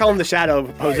Shadow. I'm gonna call him The Shadow,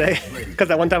 Jose. Because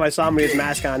that one time I saw him with his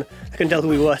mask on, I couldn't tell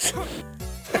who he was.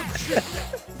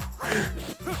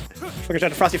 Fucking shot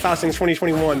to Frosty Faustings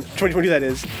 2021. 2022, that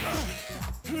is.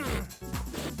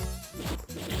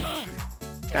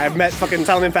 I met fucking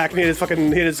SilentImpact and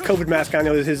he had his COVID mask on,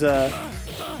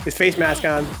 his face mask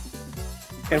on.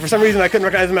 And for some reason I couldn't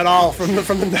recognize him at all from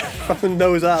the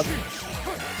nose up.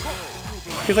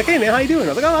 He was like, hey man, how you doing? I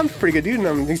was like, oh, I'm pretty good, dude.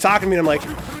 And he's talking to me and I'm like,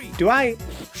 do I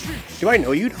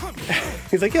know you?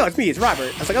 He's like, yo, it's me, it's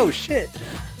Robert. I was like, oh shit.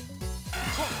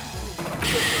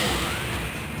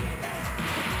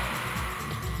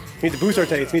 Needs a boost,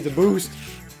 Artayes. Needs a boost.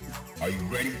 Are you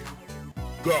ready?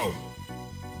 Go.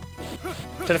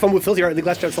 Try to fumble with Phil. You're the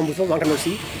glass try to fumble with Phil. Long time no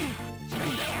see.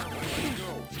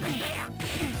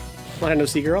 Long time no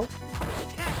see, girl.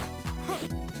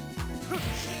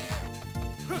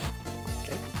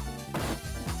 Okay.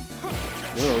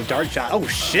 Ooh, dart shot. Oh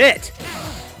shit!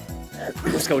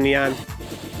 Let's go, Neon.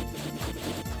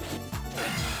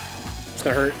 It's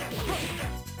gonna hurt.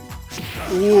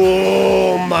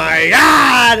 Oh my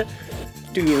god!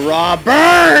 Dude,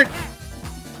 Robert!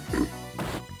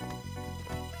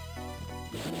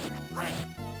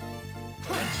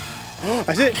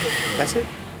 That's it. That's it.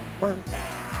 Wow.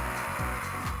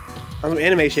 On some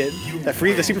anime shit.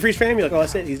 The super freeze frame, you're like, oh,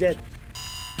 that's it. He's dead.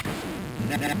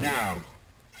 Now,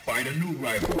 find a new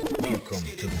rival. Welcome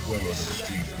to the world of the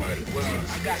Street Fighter. Well,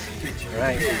 I got the picture. All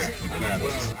right.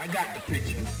 Well, I got the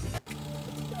picture.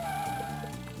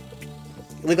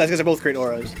 Look, guys are both great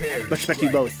auras. Much respect to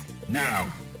you both.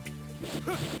 Now.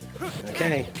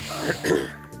 Okay.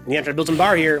 Neon trying to build some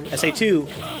bar here. SA2.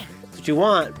 That's what you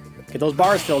want. Get those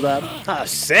bars filled up. Ah,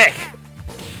 sick.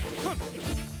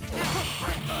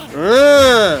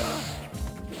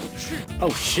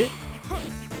 Oh shit.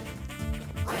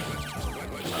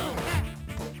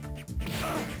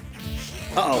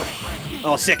 Uh-oh.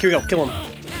 Oh, sick. Here we go. Kill him.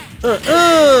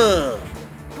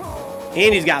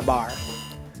 And he's got bar.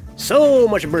 So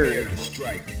much bird.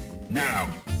 Strike. Now.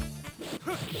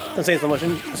 I'm saying so much.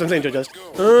 I'm saying just.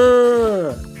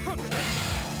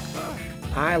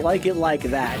 I like it like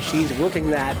that. She's working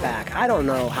that back. I don't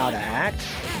know how to act.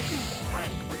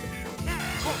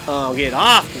 Oh, get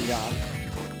off me, dog.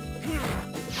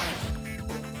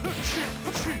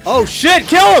 Oh shit,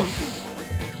 kill him!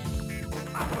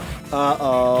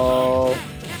 Uh-oh.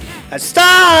 That's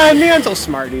time! Neon's so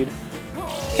smart, dude.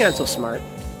 Neon's so smart.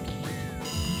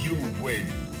 You win.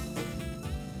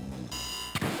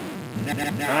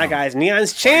 Alright, guys.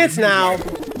 Neon's chance now.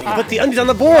 Put the undies on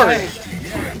the board.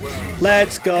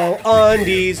 Let's go,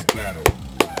 undies.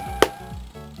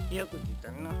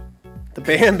 The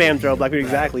Bam Bam throw, Blackbeard,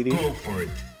 exactly, dude. Go for it.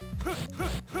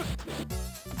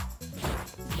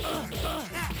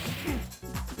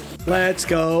 Let's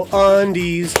go,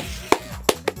 undies.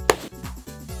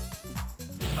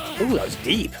 Ooh, that was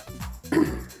deep.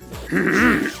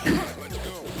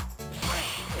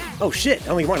 Oh shit, I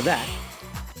only wanted that.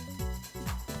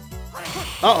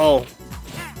 Uh-oh.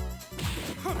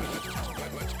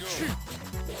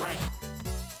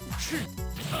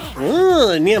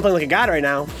 Neon playing like a god right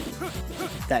now.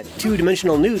 That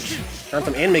two-dimensional nooch on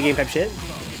some anime game type shit.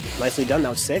 Nicely done, that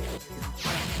was sick.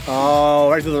 Oh,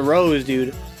 right through the rose,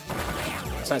 dude.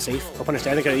 That's not safe. I'll punish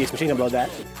that. I think I could use machine gun blow that.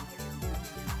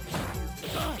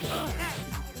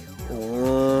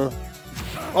 Oh,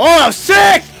 that was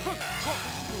sick!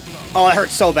 Oh, that hurt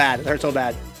so bad. That hurt so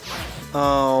bad.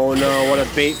 Oh no, what a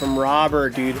bait from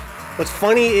Robert, dude. What's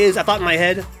funny is, I thought in my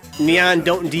head, Neon,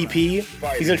 don't DP.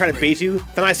 He's gonna try to bait you.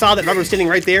 Then I saw that Robert was standing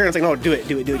right there, and I was like, no, do it,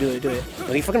 do it, do it, do it, do it.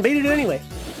 And he fucking baited it anyway.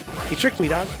 He tricked me,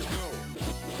 dog.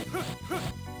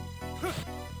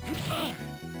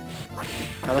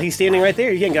 Now he's standing right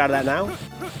there. You can't get out of that now.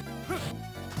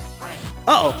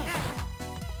 Uh-oh.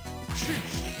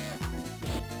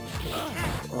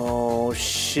 Oh,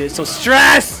 shit. So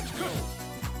stressed!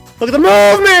 Look at the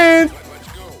movement!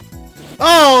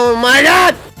 Oh, my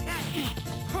God!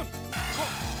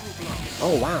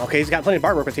 Oh, wow. Okay, he's got plenty of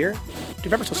bar work with here.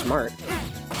 Dude, Robert's so smart.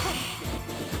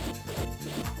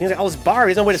 He's like, all this bar, he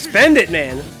has no way to spend it,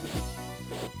 man.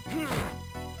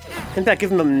 Impact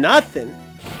giving him nothing.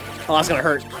 Oh, that's gonna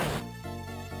hurt.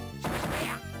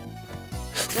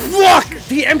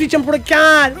 The empty jump would have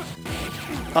gone!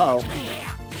 Uh-oh.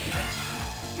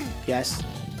 Yes.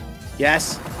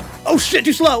 Yes. Oh shit,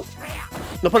 too slow!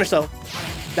 No punish though.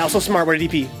 That was so smart, where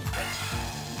did DP?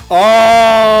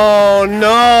 Oh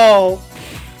no!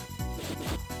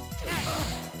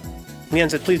 Neon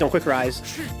said, please don't quick rise.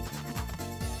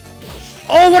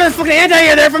 Oh, what a fucking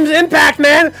anti-air there from his impact,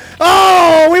 man!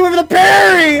 Oh, we went for the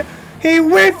parry! He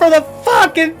went for the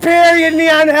fucking parry and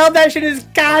Neon held that shit in his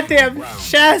goddamn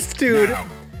chest, dude!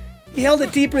 He held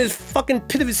it deep in his fucking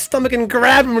pit of his stomach and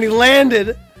grabbed him when he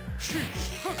landed.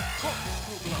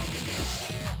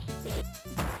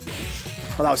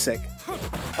 Oh, that was sick.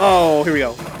 Oh, here we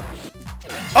go.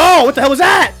 Oh, what the hell was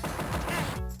that?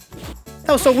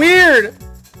 That was so weird!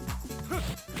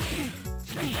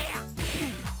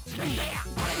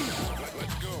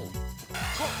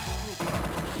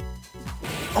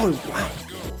 Oh, wow.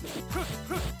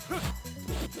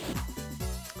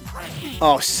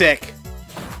 Oh, sick.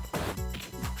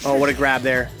 Oh, what a grab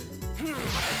there.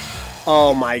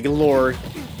 Oh, my lord.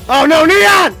 Oh, no,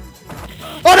 Neon!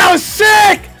 Oh, that was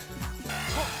sick!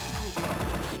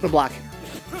 What a block.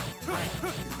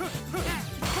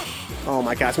 Oh,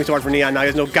 my god. It's going to be so hard for Neon now. He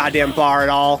has no goddamn bar at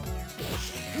all.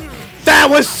 That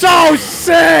was so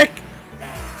sick!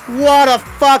 What a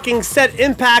fucking set.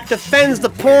 Impact defends the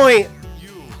point.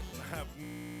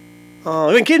 Oh,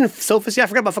 I've been kidding, Sophus. Yeah, I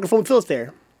forgot about fucking Phone Boot Phyllis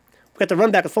there. We got the run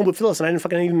back with Phone Boot Phyllis, and I didn't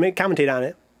fucking even commentate on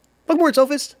it. Welcome aboard,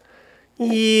 Sophus.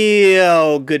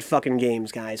 Yo, good fucking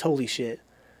games, guys. Holy shit.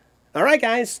 All right,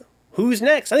 guys. Who's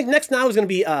next? I think next now is going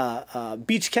to be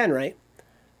Beach Ken, right?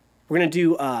 We're going to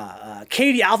do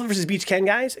KD Alpha versus Beach Ken,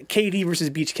 guys. KD versus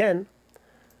Beach Ken.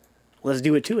 Let's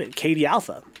do it to it. KD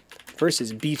Alpha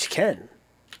versus Beach Ken.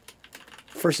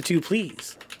 First of two,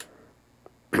 please.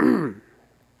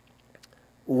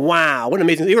 Wow, what an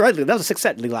amazing... You were right, that was a sick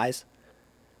set, Legal Eyes.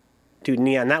 Dude,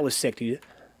 Neon, that was sick, dude.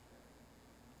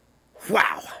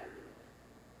 Wow.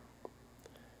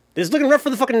 This is looking rough for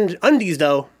the fucking undies,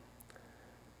 though.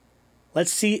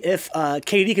 Let's see if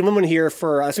KD can win one here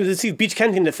for... let's see if Beach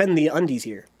Ken can defend the undies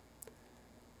here.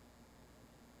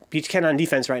 Beach Ken on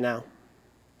defense right now.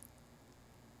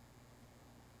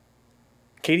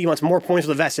 KD wants more points for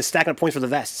the vests, just stacking up points for the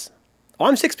vests. Oh,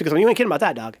 I'm 6 because you ain't kidding about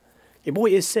that, dog. Your boy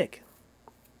is sick.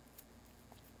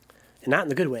 And not in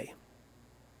the good way.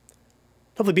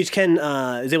 Hopefully Beach Ken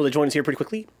is able to join us here pretty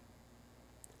quickly.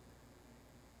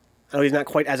 I know he's not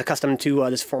quite as accustomed to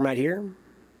this format here.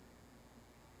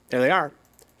 There they are.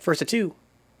 First of two.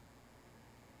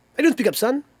 How you doing, Speak Up,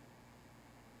 son?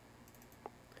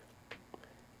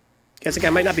 Guess the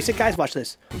guy might not be sick, guys. Watch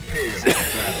this.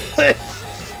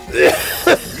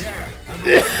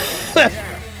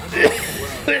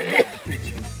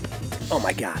 Oh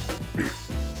my god.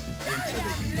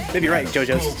 Maybe you're right,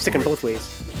 JoJo's sticking both ways.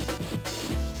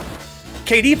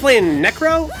 KD playing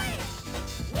Necro?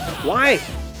 Why?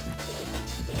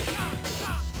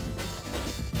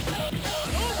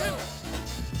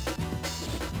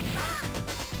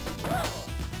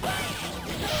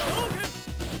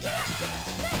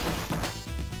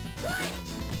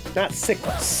 Not sick,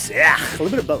 but sick. A little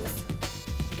bit of both.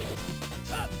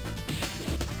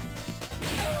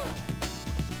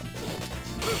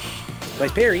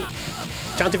 Nice parry.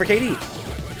 Chauncey for KD.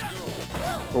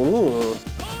 Ooh.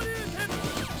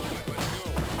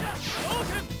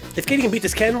 If KD can beat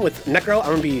this Ken with Necro, I'm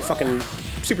gonna be fucking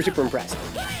super, super impressed.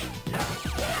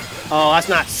 Oh, that's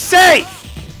not safe!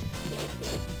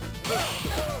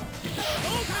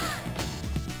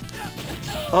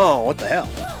 Oh, what the hell?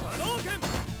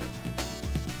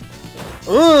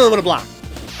 Ooh, what a block.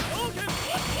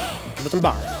 With some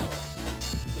bar.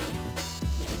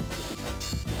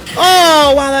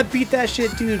 Oh, wow, that beat that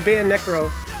shit, dude. Ban Necro.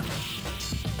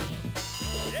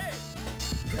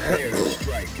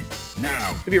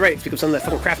 You'd be right, speak of some of that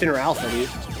fucking craft inner alpha, dude.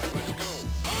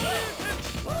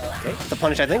 Okay, the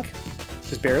punish, I think.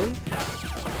 Just barely.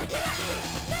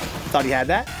 Thought he had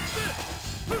that.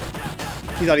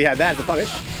 He thought he had that, the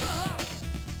punish.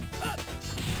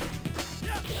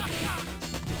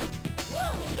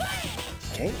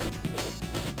 Okay.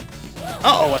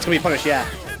 Uh-oh, what's gonna be punished? Yeah.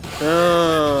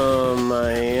 Oh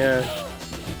my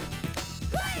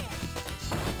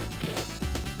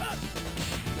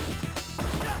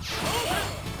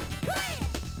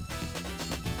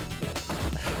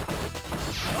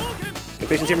Good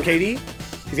patience here from KD.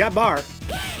 He's got bar.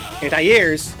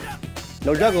 Anti-airs.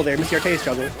 No juggle there. Mr. Artayes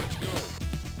juggle.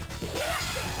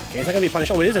 Okay, it's not gonna be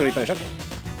punished. Oh, it is gonna be punished. Okay.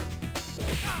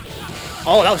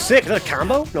 Oh, that was sick. Is that a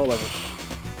combo? No, it wasn't.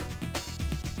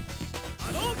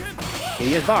 Okay,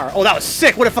 he has bar. Oh, that was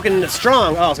sick. What a fucking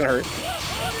strong. Oh, it's gonna hurt.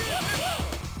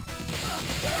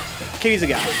 KD's the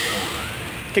guy.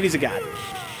 Kitty's a god.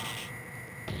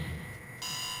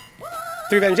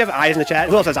 Threevenge, you have eyes in the chat?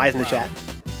 Who else has eyes in the chat?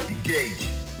 Engage.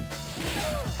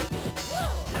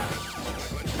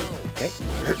 Okay.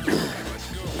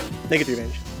 Make it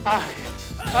Threevenge.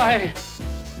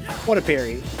 What a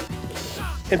parry.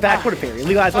 Impact, what a parry.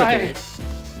 Legalize, what a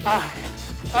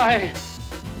parry.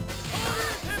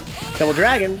 Double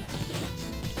Dragon.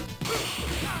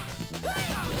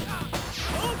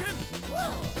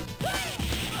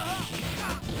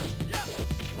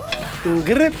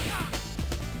 Grip.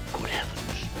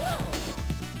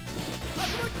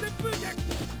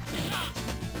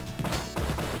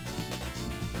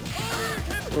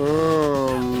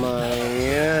 Oh my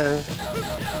god.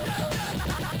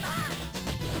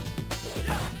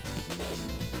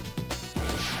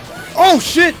 Oh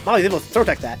shit! Oh, he's able to throw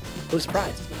attack that. I was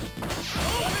surprised.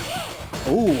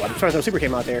 Ooh, I'm trying to throw super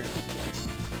came out there.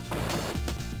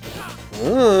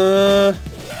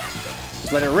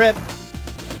 Just let it rip.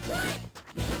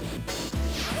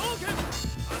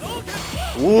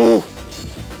 Ooh!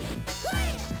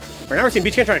 Right now we're seeing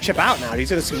Beach Ken trying to chip out now.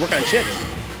 He's gonna work on chip.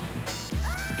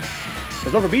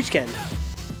 There's one for Beach Ken.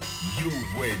 You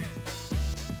win.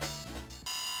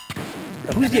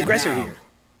 Now, who's the aggressor here?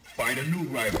 Find a new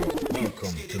rival. Welcome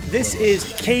to the This is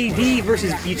KD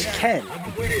versus Beach Ken.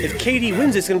 If KD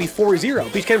wins, it's going to be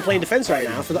 4-0. Beach Ken playing defense right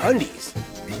now for the undies.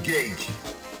 Engage.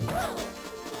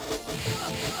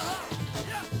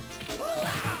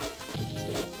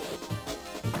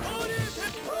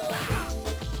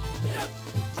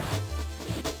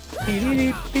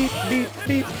 Beep, beep, beep,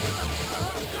 beep.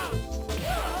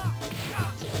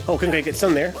 Oh, couldn't get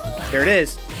some there. There it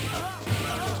is.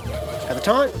 Have a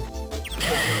taunt.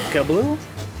 Kabloom.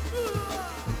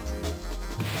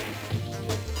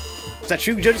 Is that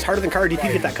true? Judge, it's harder than card DP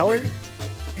to get that color?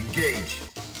 Engage.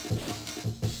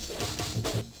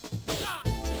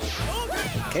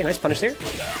 Okay, nice punish there.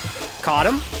 Caught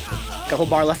him. Got a whole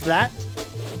bar left of that.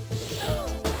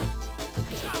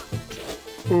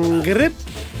 Grip.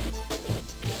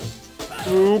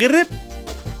 Grip.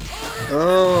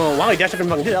 Oh, wow, he dashed up and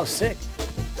fucking did. That was sick.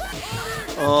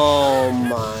 Oh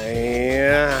my.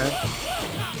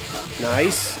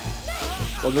 Nice.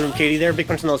 Well done from Katie there. Big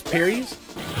punch on those parries.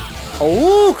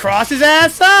 Oh, cross his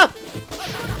ass up.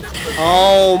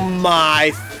 Oh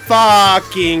my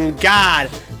fucking god.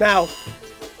 Now,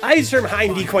 I use the term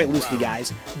hind D quite loosely,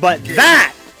 guys, but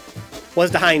that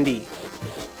was the hind D.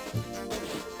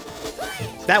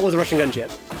 That was a Russian gun chip.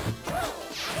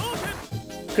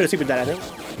 Could have supered that, I think.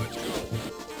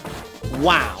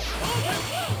 Wow.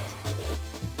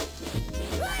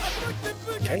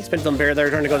 Okay, spins on Bear there,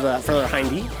 trying to go to the further hind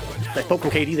D. Nice poke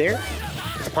from KD there.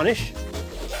 It's a punish.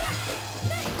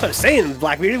 That's what I was saying,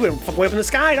 Blackbeard. He went fucking way up in the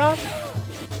sky, dog.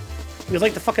 He was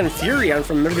like the fucking Fury on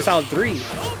from Metal Gear Solid 3. He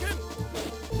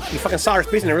fucking saw her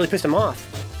space and it really pissed him off.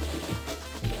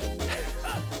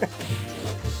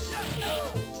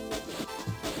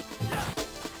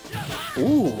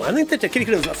 Ooh, I think that the kitty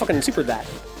could have fucking supered that.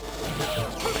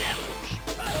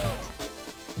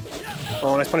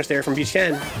 Oh, nice punish there from Beach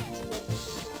Ken.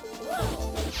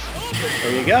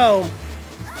 There you go.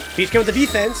 Beach Ken with the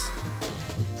defense.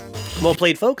 Well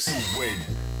played, folks.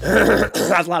 That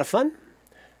was a lot of fun.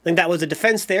 I think that was a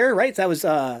defense there, right? That was,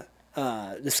 the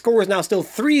score is now still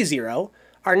 3-0.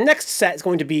 Our next set is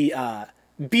going to be,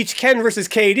 Beach Ken versus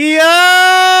KD.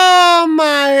 Oh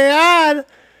my god!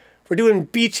 We're doing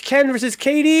Beach Ken versus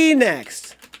KD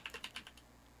next.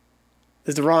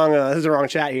 This is the wrong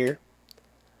chat here.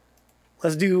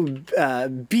 Let's do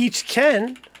Beach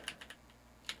Ken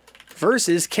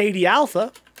versus KD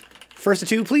Alpha. First of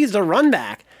two, please, the run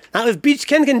back. Now, if Beach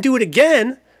Ken can do it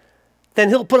again, then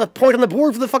he'll put a point on the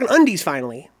board for the fucking undies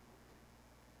finally.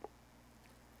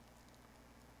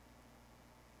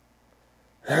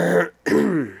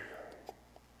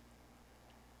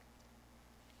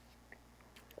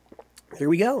 Here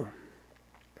we go.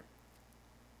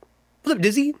 What's up,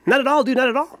 Dizzy? Not at all, dude, not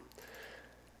at all.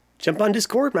 Jump on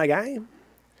Discord, my guy.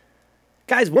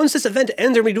 Guys, once this event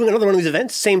ends, we're going to be doing another one of these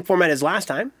events. Same format as last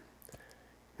time.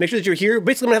 Make sure that you're here.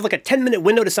 Basically, I'm going to have like a 10-minute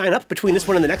window to sign up between this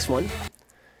one and the next one.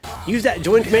 Use that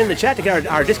join command in the chat to get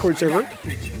our Discord server.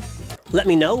 Let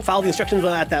me know. Follow the instructions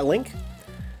at that link.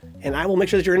 And I will make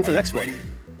sure that you're in for the next one.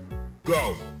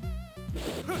 Go.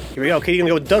 Here we go. Katie's going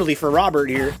to go with Dudley for Robert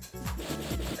here.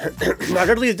 Now,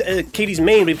 Dudley is Katie's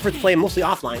main, but he prefers to play mostly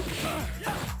offline.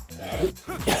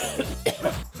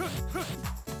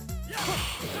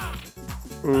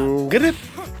 Get it.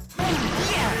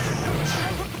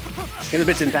 Get the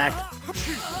bits impact.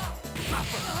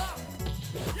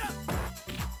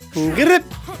 Get it.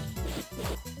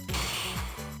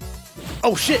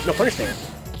 Oh shit! No punish there.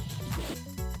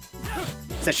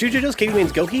 Is that giogiost? KB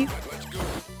means Goki?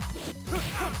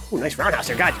 Ooh, nice roundhouse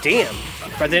there. God damn.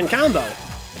 President combo.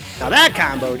 Now that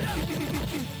comboed.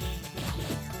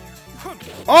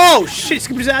 Oh, shit.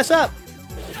 Scooped his ass up.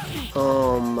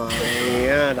 Oh, my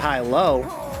God. High-low.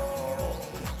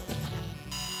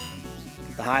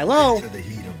 The high-low.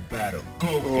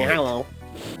 Yeah, high-low.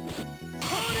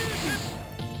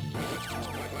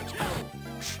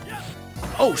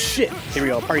 Oh, shit. Here we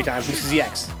go. Party time. This is the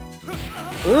X.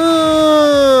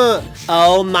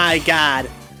 Oh, my God.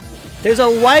 There's a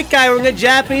white guy wearing a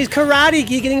Japanese karate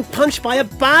gi getting punched by a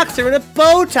boxer in a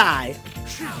bow tie.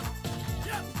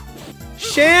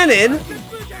 Shannon?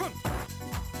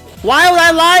 Why would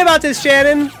I lie about this,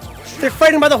 Shannon? They're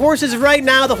fighting by the horses right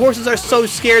now. The horses are so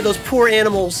scared. Those poor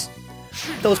animals.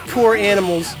 Those poor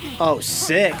animals. Oh,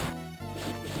 sick.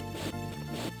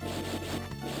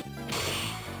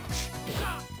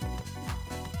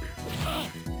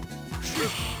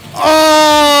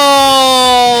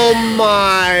 Oh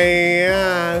my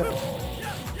God.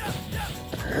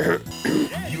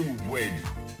 You win.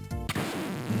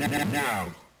 Now,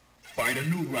 find a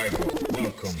new rival.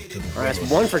 Welcome to the Alright, that's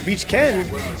one for Beach Ken.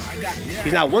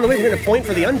 He's now one away from getting a point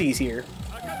for the undies here.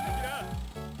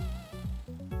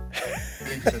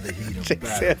 Into the heat of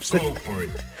battle. Go for it.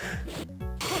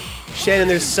 Shannon,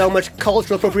 there's so much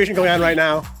cultural appropriation going on right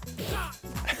now.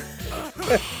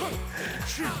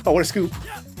 Oh, what a scoop.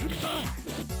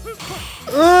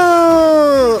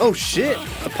 Oh shit,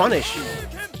 the punish.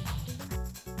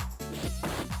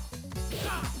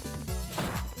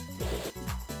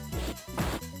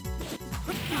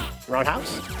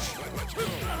 Roundhouse.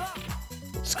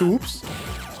 Scoops.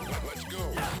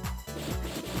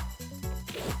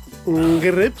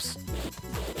 Grips.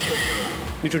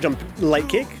 Neutral jump light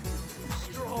kick.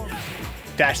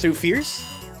 Dash through fierce.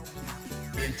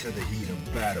 Into the heat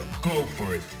of battle. Go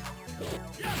for it.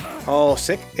 Oh,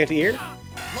 sick. Anti-air.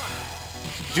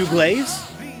 Jew Glaze.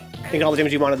 Think all the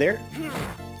damage you wanted there.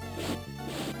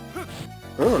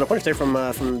 Oh, no punish there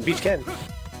from Beach Ken.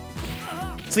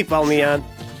 Sleep well, Neon.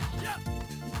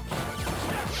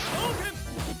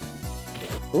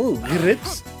 Ooh,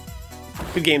 grips.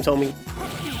 Good games, homie.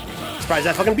 Surprised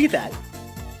I fucking beat that.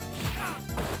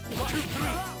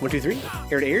 1, 2, 3.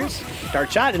 Air to ears.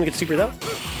 Dart shot. Didn't get super though.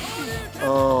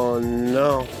 Oh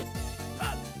no.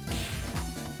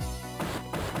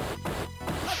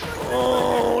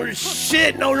 Oh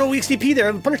shit! No weak CP there.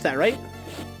 I would punish that, right?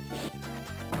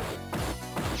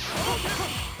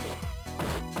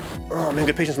 Oh man,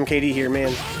 good patience from KD here,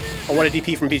 man. Oh, what a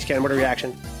DP from Beach Ken. What a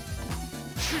reaction.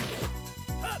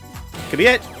 Could be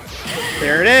it.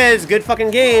 There it is. Good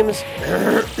fucking games.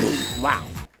 Wow.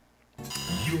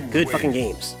 Good fucking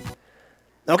games.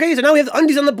 Okay, so now we have the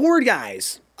undies on the board,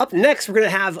 guys. Up next, we're gonna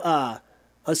have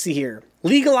let's see here.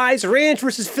 Legalized Ranch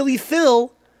versus Philly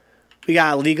Phil. We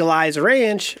got Legalized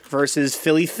Ranch versus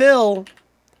Philly Phil.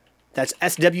 That's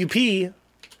SWP.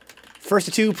 First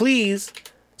to 2, please.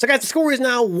 So guys, the score is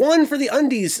now 1 for the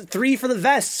undies, 3 for the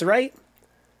vests, right?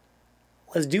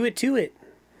 Let's do it to it.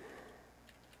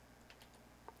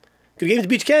 Good games,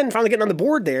 Beach Ken. Finally getting on the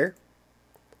board there.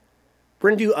 We're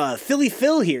going to do Philly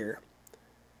Phil here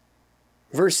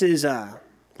versus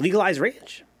Legalized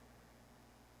Ranch.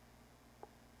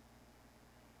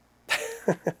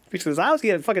 Beach Wazowski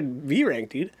had a fucking V rank,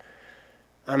 dude.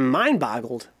 I'm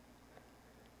mind-boggled.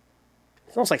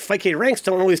 It's almost like Fightcade ranks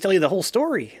don't always tell you the whole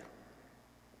story.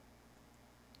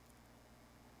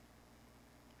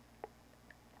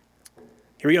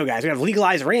 Here we go, guys. We have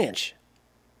Legalized Ranch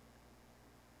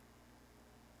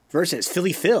versus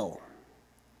Philly Phil.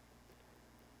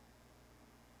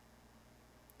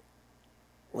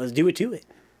 Let's do it to it.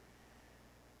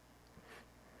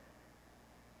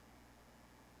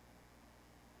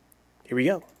 Here we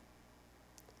go.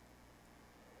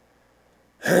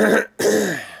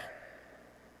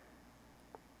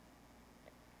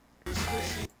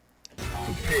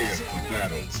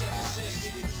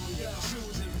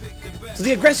 So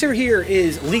the aggressor here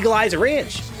is Legalize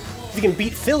Ranch. If he can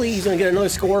beat Philly, he's going to get another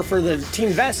score for the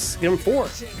team vests. Get him 4.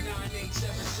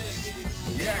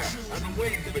 Yeah, I've been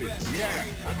waiting for this. Yeah,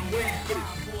 I've been waiting for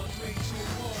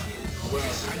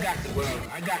this. Well,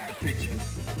 I got the picture.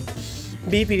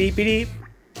 Beepy deepy deep.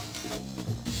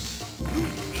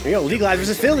 Here we go, Legalize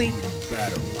versus Philly.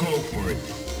 Battle. Go for it.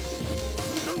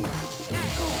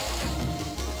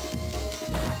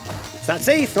 It's not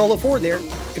safe. No low forward there.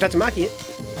 Good Tatsumaki it.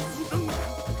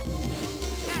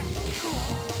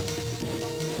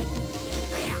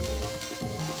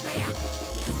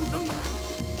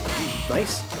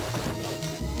 Nice.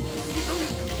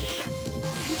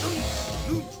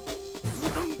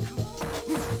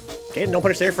 Okay, no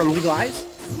punish there from Legalize.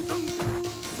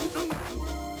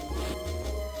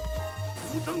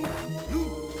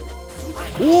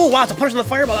 Ooh, wow, it's a punch on the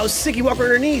fireball. That was sick. He walked right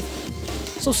underneath.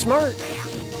 So smart.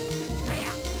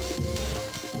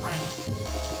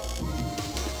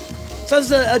 So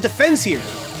that's a defense here.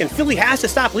 And Philly has to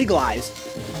stop Legalize.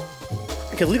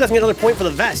 Because Legalize can get another point for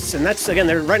the vests. And that's, again,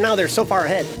 right now they're so far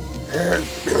ahead.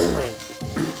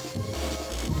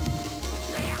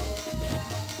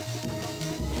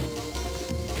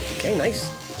 Okay, nice.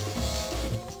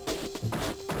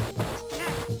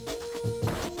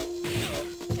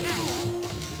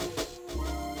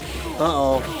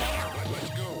 Uh-oh.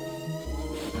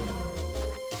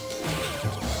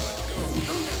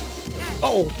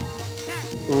 Uh-oh.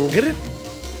 Get it?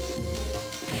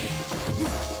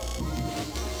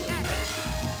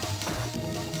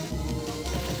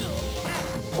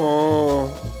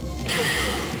 Oh.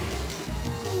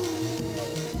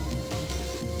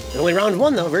 Only round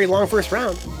one, though. Very long first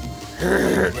round.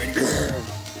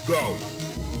 Go.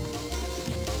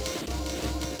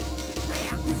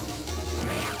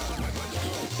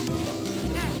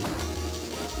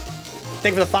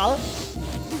 Thank you for the follow.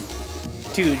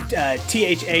 To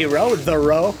THA Row, The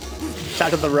Row.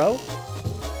 Shout out to The Row.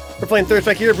 We're playing third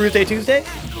spec here, Bruise-day Tuesday.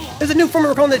 There's a new format,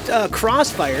 we're calling it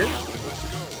Crossfire.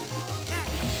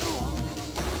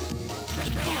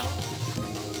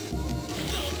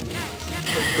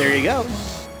 There you go.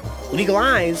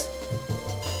 Legalize.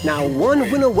 Now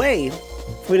one win away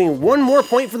from getting one more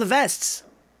point for the vests.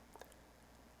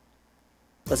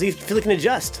 Let's see if Philly can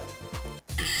adjust.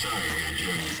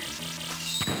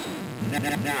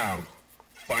 Now,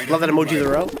 Love that emoji of the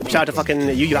row. Shout out to fucking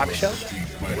Yu Yu Hakusho,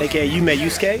 aka Yume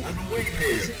Yusuke.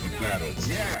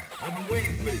 Yeah, I've been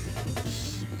waiting for this.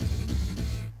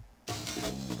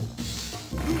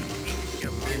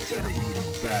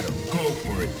 Battle. Go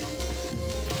for it.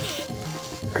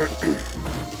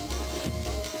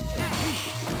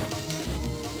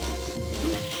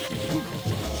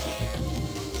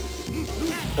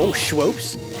 Oh,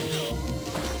 Schwopes.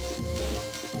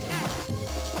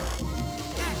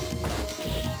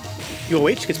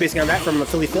 UOH gets spacing on that from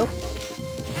Philly Phil.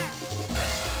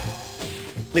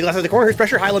 Legal left of the corner, here's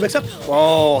pressure, high-low mix-up.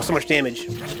 Oh, so much damage.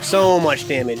 So much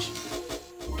damage.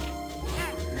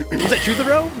 Was that Truth the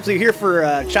Row? So you're here for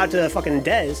shout out to fucking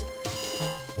Dez.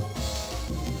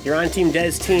 You're on Team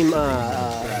Dez, Team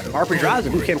Harper Draws,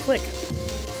 and Bootcamp Click.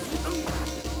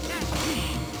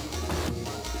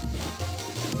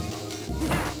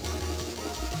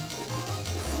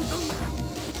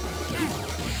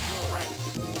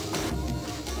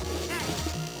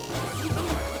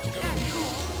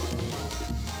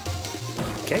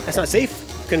 Okay, that's not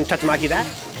safe. Couldn't Tatsumaki that.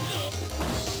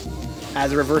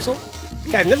 As a reversal.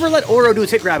 Guys, never let Oro do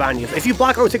his hit grab on you. If you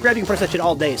block Oro's hit grab, you can press that shit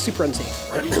all day. It's super unsafe.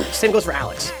 Same goes for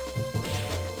Alex.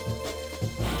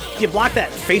 If you block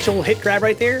that facial hit grab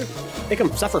right there, make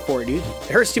him suffer for it, dude.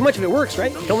 It hurts too much if it works,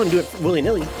 right? Don't let him do it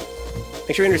willy-nilly.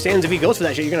 Make sure he understands if he goes for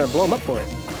that shit, you're gonna blow him up for it.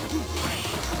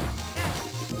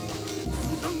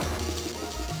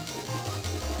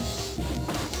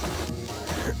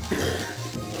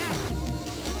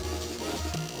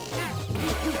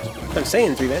 That's what I'm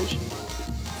saying, Threevenge.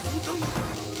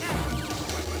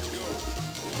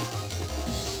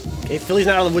 Okay, Philly's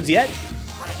not out of the woods yet.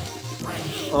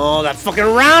 Oh, that fucking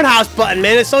roundhouse button,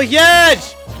 man, it's so huge!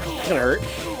 It's gonna hurt.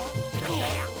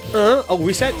 Oh,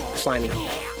 reset? Slimy.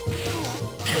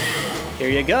 Here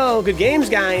you go. Good games,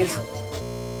 guys.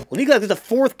 Legal gets the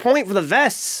 4th point for the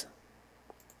vests.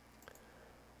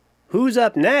 Who's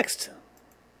up next?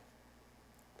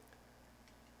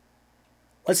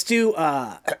 Let's do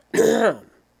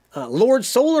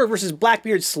LordSouler versus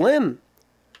Blackbeard Slim.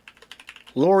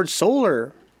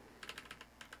 LordSouler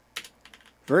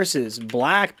versus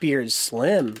Blackbeard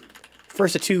Slim.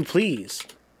 First of 2, please.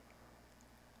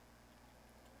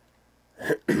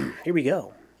 Here we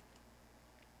go.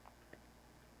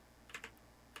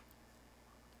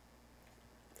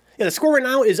 Yeah, the score right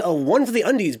now is a 1 for the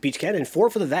undies, Beach Cat, and 4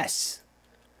 for the vests.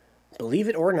 Believe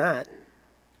it or not.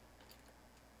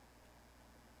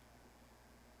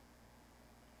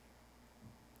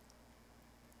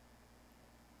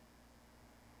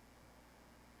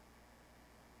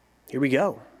 Here we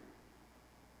go.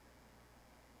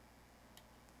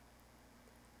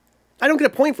 I don't get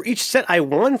a point for each set I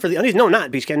won for the undies. No, not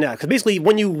Beach Cat, no. Because basically,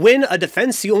 when you win a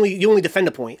defense, you only defend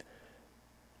a point.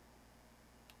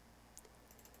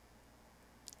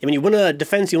 And when you win a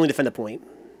defense, you only defend a point.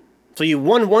 So you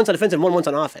won once on defense and won once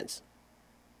on offense.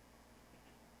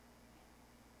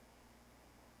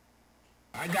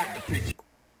 I got the picture.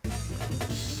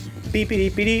 Beep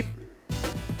beep beep beep.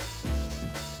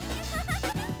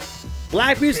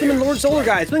 Blackbeard Slim and LordSouler,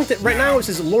 guys. I think that right now this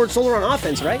is LordSouler on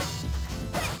offense, right?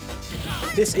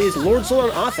 This is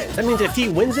LordSouler on offense. That means that if he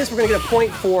wins this, we're gonna get a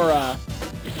point for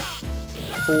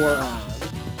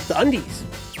the undies.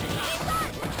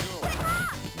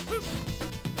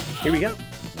 Here we go.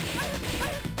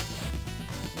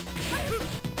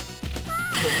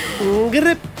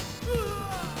 Grip.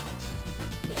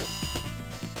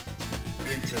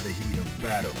 Into the heat of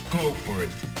battle. Go for it.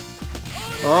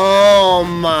 Oh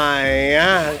my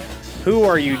god. Who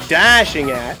are you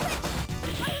dashing at?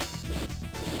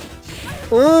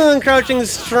 Crouching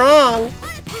strong.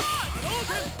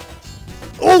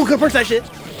 Oh, good punch that shit.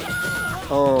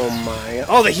 Oh my.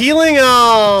 Oh, the healing.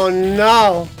 Oh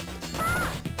no.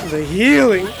 The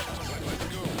healing.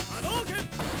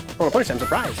 Oh, punch time.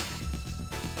 Surprise.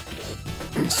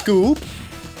 Scoop.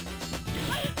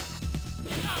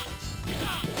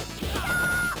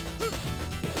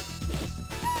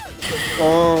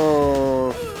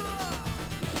 Oh.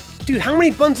 Dude, how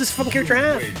many buttons does this fucking character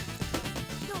have?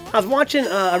 I was watching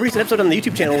a recent episode on the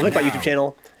YouTube channel, the Vencabot YouTube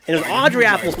channel, and it was Audrey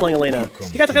Apples playing Elena.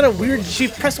 She got the kind of weird, she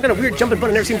pressed some kind of weird jumping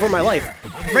button I've never seen before in my life.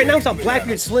 Right now I saw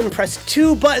Blackbeard Slim press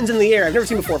 2 buttons in the air I've never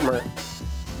seen before from her.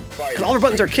 Because all her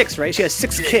buttons are kicks, right? She has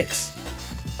 6 kicks.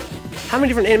 How many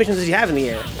different animations does she have in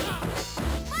the air?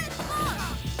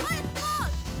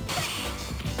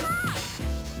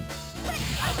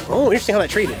 Oh, interesting how that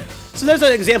traded. So there's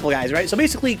an example, guys, right? So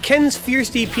basically, Ken's Fierce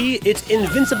DP, it's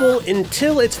invincible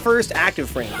until its first active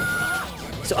frame.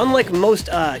 So unlike most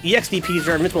EX DPs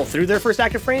that are invincible through their first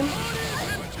active frame,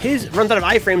 his runs out of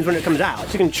iframes when it comes out.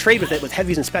 So you can trade with it with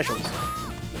heavies and specials.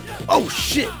 Oh,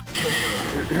 shit!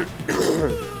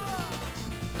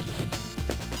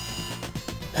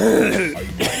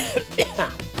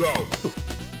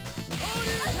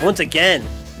 Once again,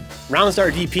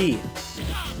 Roundstar DP.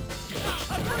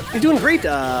 He's doing great,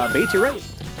 Bates, you're right.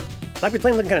 Blackbeard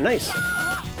playing looking kind of nice.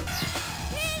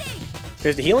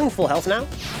 There's the healing, full health now.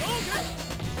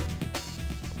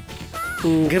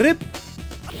 Grip.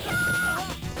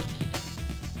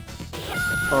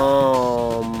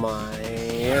 Oh my.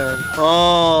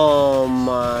 Oh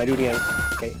my. Do it again.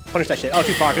 Okay, punish that shit. Oh,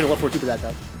 too far. I could have left forward 2 for that,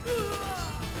 though.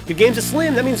 Good games to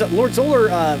Slim. That means that LordSouler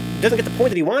doesn't get the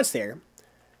point that he wants there.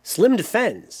 Slim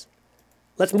defends.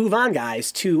 Let's move on,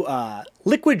 guys, to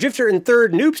LiquidDrifter and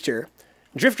third Noobster.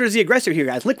 Drifter is the aggressor here,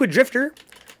 guys. LiquidDrifter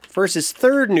versus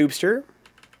third Noobster.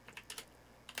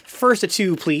 First to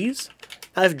 2, please.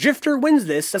 Now, if Drifter wins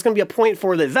this, that's going to be a point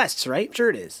for the vests, right?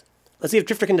 Sure it is. Let's see if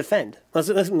Drifter can defend. Let's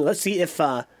see if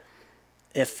third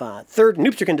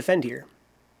Noobster can defend here.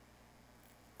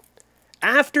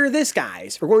 After this,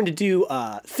 guys, we're going to do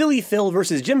Philly Phil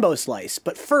versus Jimbo Slice.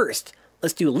 But first,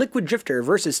 let's do LiquidDrifter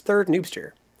versus third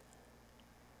Noobster.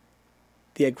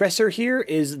 The aggressor here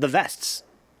is the vests.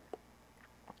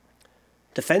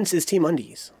 Defense is Team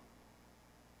Undies.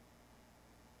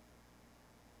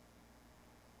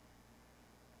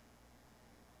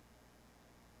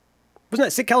 Wasn't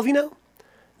that sick, Calvino?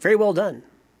 Very well done.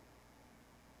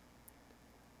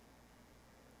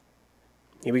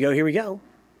 Here we go, here we go.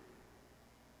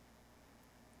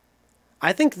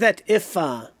 I think that if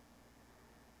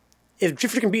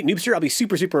Drifter can beat Noobster, I'll be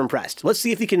super, super impressed. Let's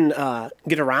see if he can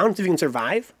get around, see if he can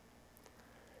survive.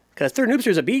 Because third Noobster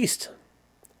is a beast.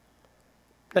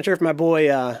 Not sure if my boy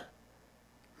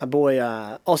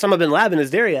Osama Bin Laden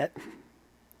is there yet.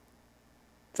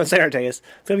 From SHD Artayes. It's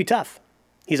going to be tough.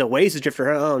 He's a ways to Drifter.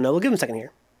 Oh, no, we'll give him a second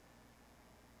here.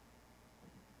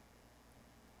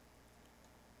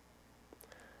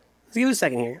 Let's give it a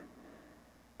second here.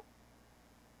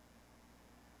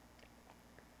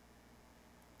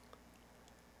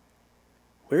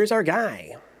 Where's our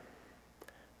guy?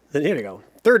 There we go.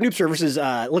 Third Noobster versus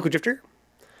LiquidDrifter.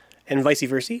 And vice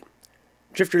versa.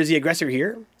 Drifter is the aggressor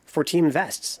here for Team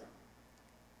Vests.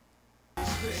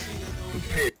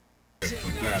 Prepare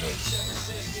for battle.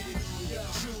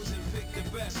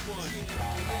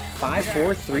 5,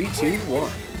 4, 3, 2,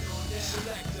 1.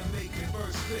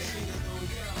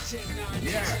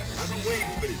 Yeah, I've been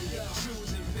waiting for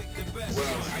this.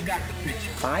 Well, I got the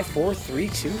picture. 5, 4, 3,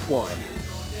 2, 1.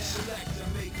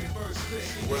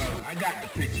 Well, I got the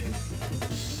picture.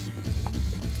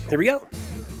 There we go.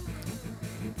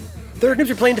 Third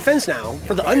Noobster playing defense now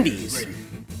for the Undies. Ready.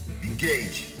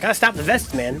 Engage. Gotta stop the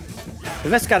Vests, man. The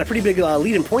Vests got a pretty big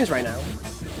lead in points right now.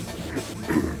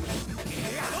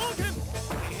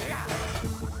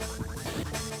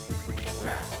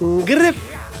 Grip.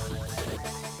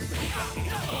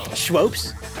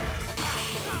 Schwopes.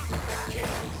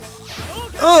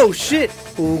 Oh, shit.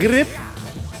 Grip.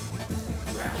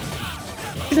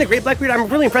 Isn't it great, Blackbeard? I'm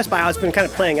really impressed by how it's been kind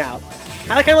of playing out.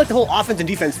 I kind of like the whole offense and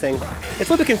defense thing. It's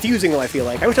a little bit confusing, though, I feel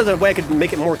like. I wish there was a way I could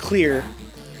make it more clear,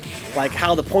 like,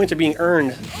 how the points are being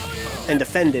earned and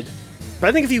defended. But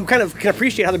I think if you kind of can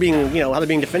appreciate how they're being, how they're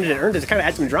being defended and earned, it kind of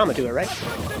adds some drama to it, right?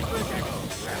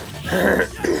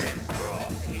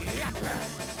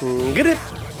 Get it.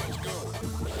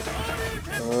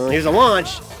 Here's a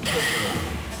launch.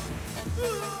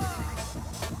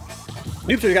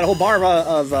 Noobster's got a whole bar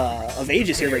of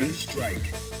Aegis here ready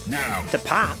to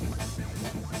pop.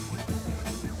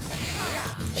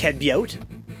 Giogiost.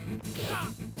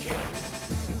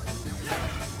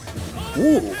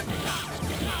 Ooh.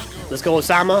 Let's go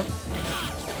Osama.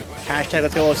 Hashtag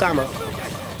let's go Osama.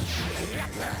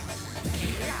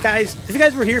 Guys, if you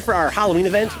guys were here for our Halloween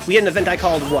event, we had an event I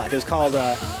called what? It was called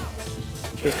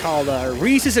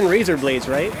Reese's and Razor Blades,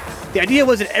 right? The idea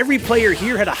was that every player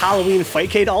here had a Halloween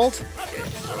Fightcade alt.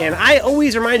 And I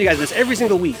always remind you guys of this every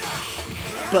single week.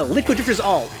 But LiquidDrifter's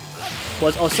alt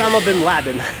was Osama bin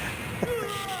Laden.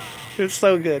 It's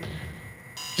so good.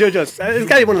 giogiost, it's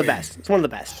gotta be one of the best. It's one of the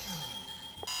best.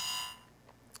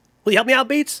 Will you help me out,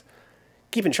 Beats?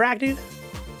 Keeping track, dude?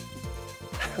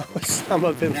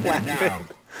 Osama bin Laden.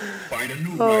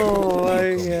 Oh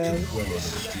my god.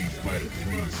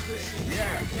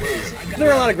 There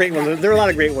are a lot of great ones. There are a lot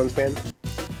of great ones, man.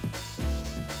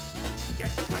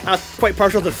 I was quite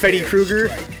partial to Freddy Krueger.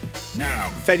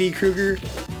 Freddy Krueger.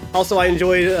 Also, I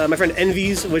enjoyed my friend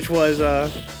Envy's, which was the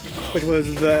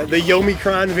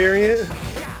Yomicron variant.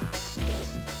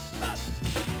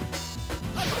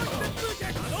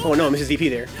 Oh no, I missed his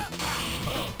DP there.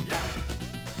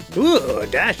 Ooh,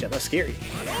 dash up. That's scary.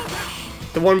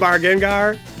 The 1-bar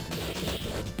Gengar.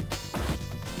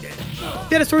 If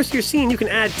you add a source to your scene, you can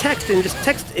add text and just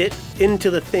text it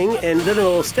into the thing, and then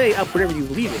it'll stay up whenever you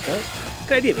leave it, huh?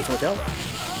 Good idea, Base Motel.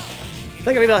 I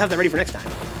think maybe I'll have that ready for next time.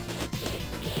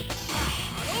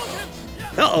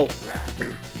 Uh-oh.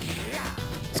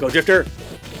 Let's go, Drifter.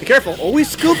 Be careful. Oh, we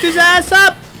scooped his ass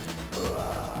up!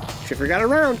 Drifter got a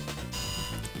round.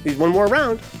 Needs one more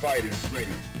round.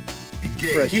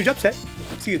 For a huge upset.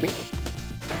 Excuse me.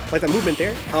 Like that movement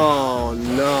there. Oh,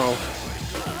 no.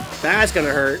 That's gonna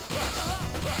hurt.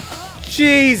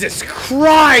 Jesus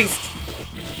Christ!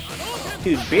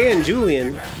 Dude, ban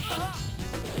Julian.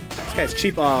 This guy's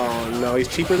cheap. Oh, no. He's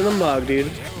cheaper than a mug,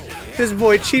 dude. This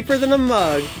boy cheaper than a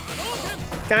mug.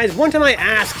 Guys, one time I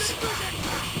asked...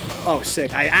 Oh,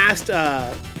 sick. I asked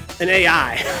an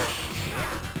AI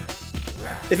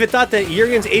if it thought that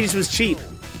Urian's Aegis was cheap.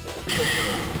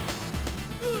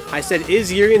 I said,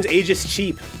 is Urian's Aegis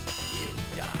cheap?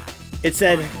 It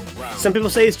said, some people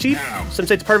say it's cheap, some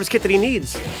say it's part of his kit that he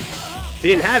needs. If he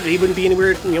didn't have it, he wouldn't be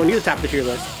anywhere, near the top of the tier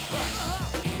list.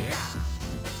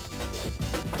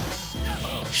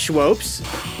 Schwopes.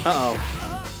 Uh-oh.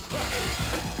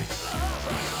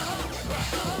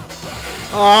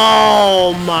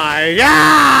 Oh my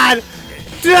god!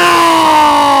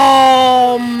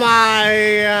 Oh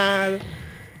my god!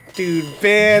 Dude,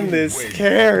 ban this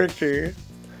character.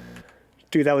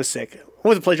 Dude, that was sick. What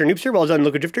was a pleasure, Noobster. Well done,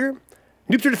 LiquidDrifter.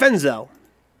 Noobster defends, though.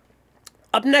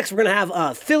 Up next, we're going to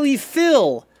have Philly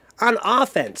Phil on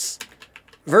offense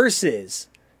versus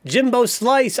Jimbo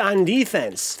Slice on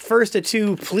defense. First to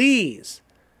two, please.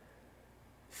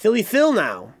 Philly Phil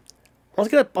now. Let's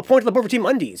get a point on the board for Team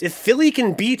Undies. If Philly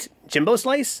can beat Jimbo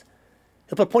Slice,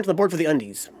 he'll put a point on the board for the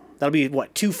Undies. That'll be,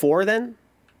 what, 2-4 then?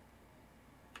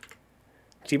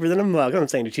 Cheaper than a mug. I'm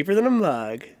saying cheaper than a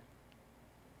mug.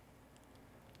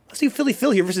 Let's do Philly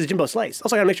Phil here versus Jimbo Slice.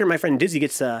 Also, I gotta make sure my friend Dizzy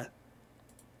gets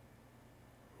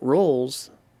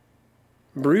rolls,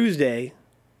 Bruise-day,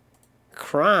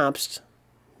 Crops,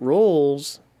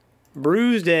 rolls,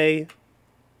 Bruise-day. Here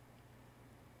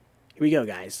we go,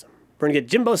 guys. We're gonna get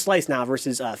Jimbo Slice now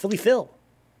versus Philly Phil.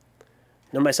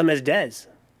 Known by some as Dez.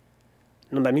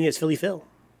 Known by me as Philly Phil.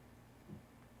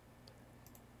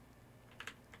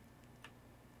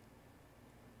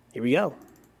 Here we go.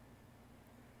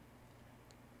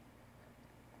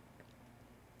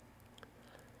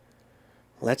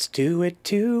 Let's do it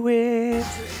to it.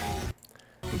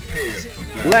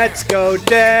 Let's go,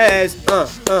 Dez.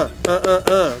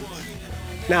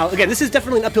 Now, again, this is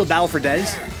definitely an uphill battle for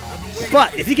Dez.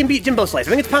 But if he can beat Jimbo Slice,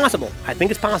 I think it's possible. I think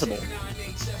it's possible.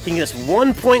 He can get us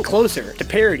 1 point closer to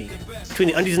parity between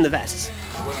the undies and the vests.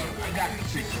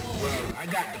 I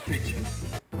got the picture.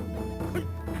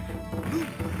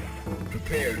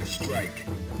 Prepare to strike.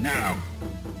 Now.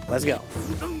 Let's go.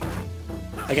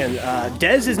 Again,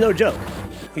 Dez is no joke.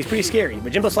 He's pretty scary,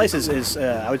 but Jimbo Slice is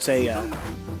I would say,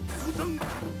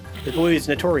 the boy is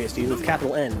notorious, dude, with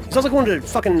capital N. He's also going to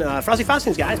fucking Frosty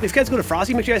Fostings, guys. If you guys go to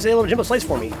Frosty, make sure you guys say a little Jimbo Slice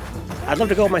for me. I'd love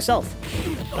to go myself.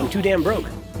 I'm too damn broke.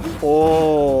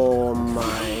 Oh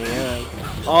my god.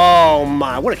 Oh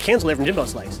my, what a cancel there from Jimbo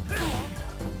Slice.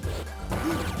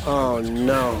 Oh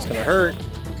no, it's gonna hurt.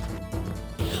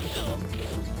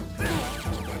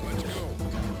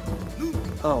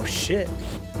 Oh shit.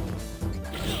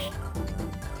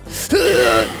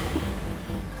 I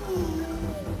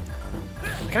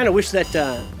kind of wish that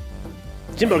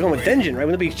Jimbo would go with Denjin, right?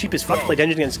 Wouldn't it be cheap as fuck to play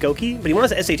Denjin against Goki? But he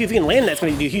wants the SA2. If he can land that, it's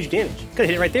going to do huge damage. Could have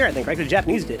hit it right there, I think, right? Could have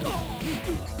Japanese did.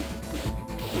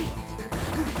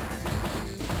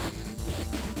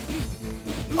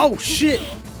 Oh shit!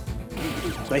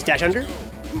 Nice dash under.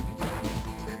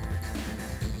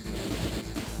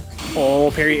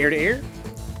 Oh, parry air to air.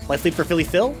 Life leap for Philly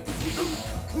Phil.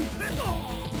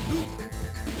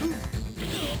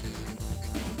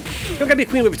 You don't gotta be a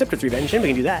Queen of Receptor Threevenge. Anybody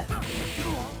can do that.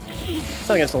 It's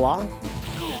not against the law.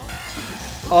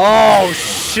 Oh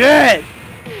shit!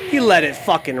 He let it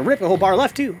fucking rip. A whole bar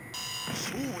left too.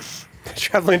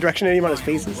 Traveling direction any amount of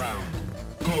spaces.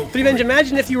 Threevenge,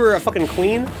 imagine if you were a fucking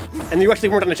queen and you actually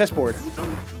weren't on the chessboard.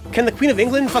 Can the Queen of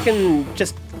England fucking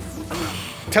just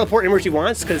teleport anywhere she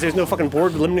wants because there's no fucking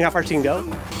board limiting how far she can go?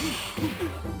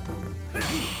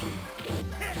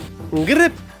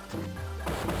 Grip!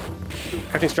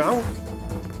 Crouching strong.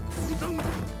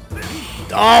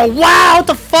 Oh wow! What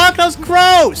the fuck? That was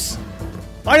gross!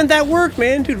 Why didn't that work,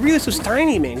 man? Dude, Rio's so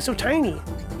tiny, man. He's so tiny.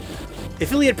 If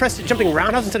Philly had pressed jumping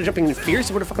roundhouse instead of jumping fierce,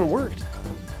 it would have fucking worked.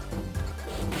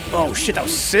 Oh shit, that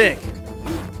was sick.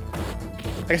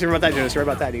 I guess you're right about that, Jonas. You're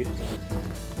right about that, dude.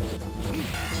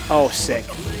 Oh, sick.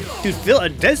 Dude,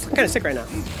 Dez kind of sick right now.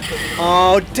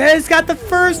 Oh, Dez got the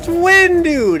first win,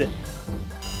 dude!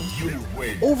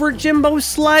 Over Jimbo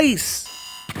Slice.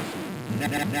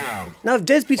 Now, if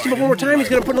Dez beats Jimbo one more time, he's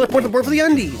gonna put another point on the board for the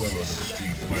undies.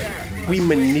 We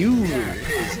maneuver.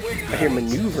 I hear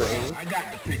maneuvering.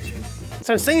 That's what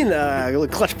I'm saying, little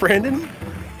clutch Brandon.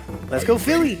 Let's go,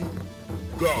 Philly.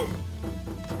 Go.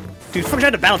 Dude, fucking tried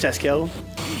to battle chest, yo.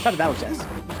 Tried to battle chest.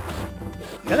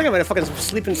 I think I might have fucking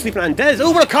sleeping on Dez.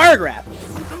 Oh, what a car grab!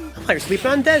 I'm like sleeping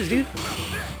on Dez, dude.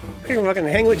 You're fucking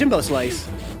hanging with Jimbo Slice.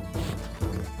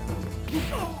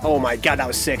 Oh my god, that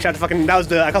was sick. Shout out to fucking, that was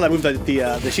the, I call that move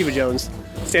the Shiva Jones.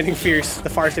 Standing fierce, the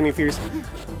far standing fierce.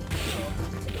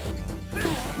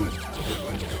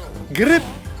 Grip!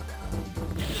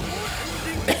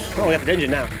 Oh, we got the Denjin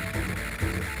now.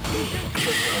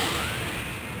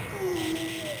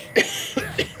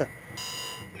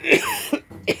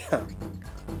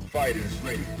 Fighters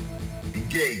ready.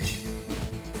 Engage.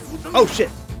 Oh shit!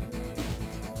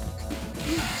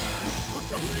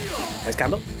 Nice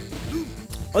combo.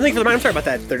 One thing for the mind, I'm sorry about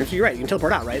that, Third. So you're right, you can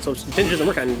teleport out, right? So Denjin doesn't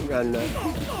work on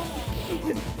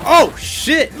oh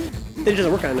shit! Denjin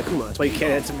doesn't work on Akuma. That's why you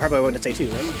can't. That's probably what I wanted to say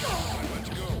too, right?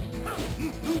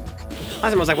 Last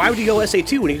time I was like, why would you go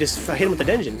SA2 when you just hit him with the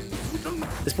Denjin?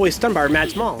 This boy's stun bar mad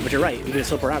small, but you're right. You can just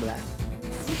teleport out of that.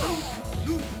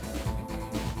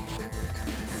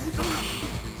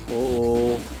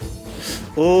 Oh.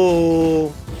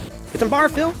 Oh. Get some bar,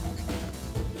 Phil.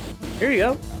 Here you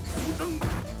go.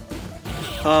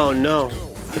 Oh no.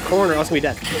 The corner, else gonna be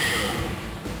dead.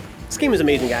 This game is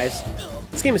amazing, guys.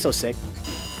 This game is so sick.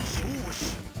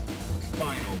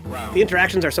 The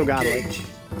interactions are so godlike.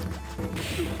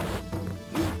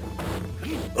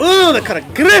 Oh, that kind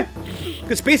of grip!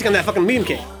 Good spacing on that fucking medium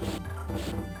kick.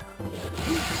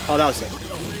 Oh, that was sick.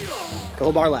 The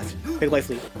whole bar left. Big life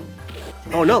lead.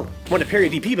 Oh no, I wanted to parry a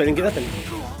DP, but I didn't get nothing.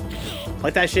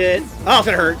 Like that shit. Oh, it's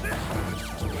gonna hurt.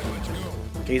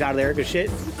 Okay, he's out of there. Good shit.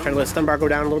 Trying to let stun bar go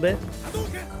down a little bit.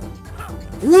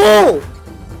 Whoa!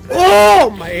 Oh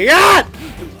my god!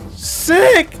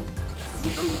 Sick!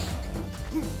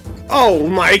 Oh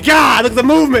my god! Look at the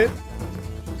movement!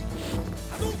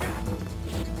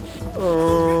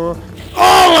 Oh,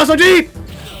 that's so deep!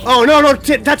 Oh no, no,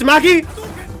 Tatsumaki!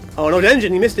 Oh no,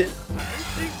 Denjin, he missed it.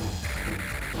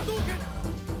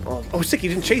 Oh, sick, he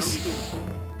didn't chase.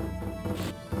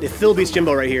 If Phil beats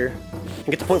Jimbo right here and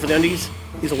gets the point for the undies,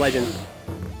 he's a legend.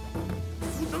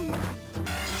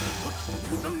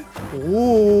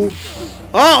 Ooh.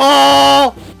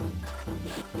 Uh-oh!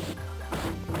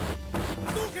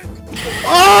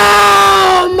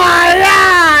 Oh my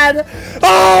god!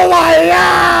 Oh my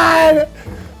god!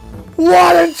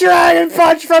 What a dragon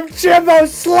punch from Jimbo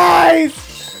Slice!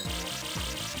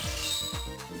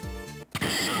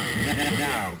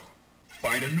 Now,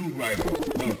 find a new rival.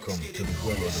 Welcome to the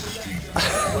world of the street.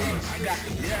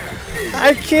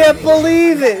 I can't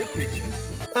believe it!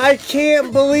 I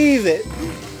can't believe it!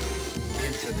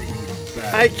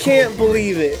 I can't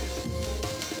believe it!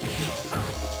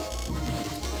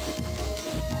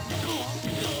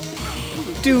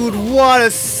 Dude, what a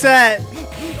set!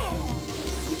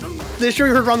 This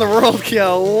sure around the world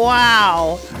kill.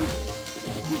 Wow!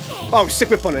 Oh,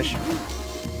 sick whip punish.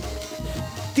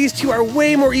 These two are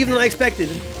way more even than I expected.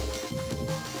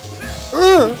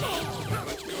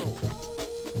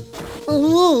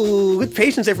 Ooh, good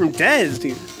patience there from Dez,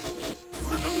 dude.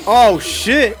 Oh,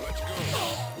 shit.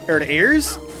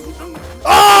 Artayes?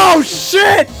 Oh,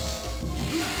 shit!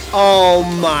 Oh,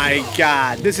 my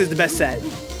God. This is the best set.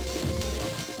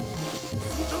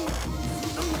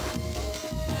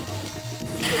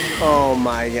 Oh,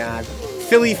 my God.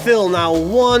 Philly Phil now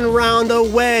 1 round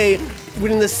away,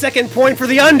 winning the 2nd point for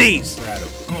the undies.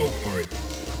 Go for it.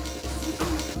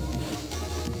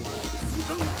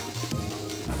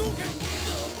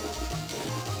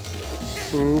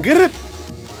 Grip.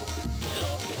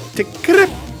 Tick grip.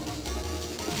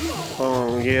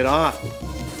 Oh, get off.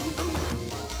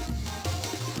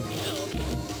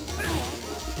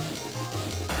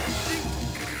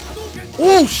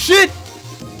 Oh, shit!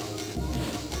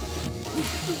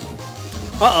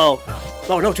 Uh-oh.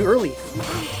 Oh, no, too early.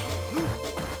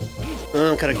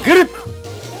 Gotta grip.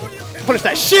 Punish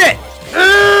that shit!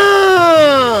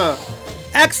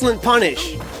 Excellent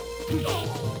punish.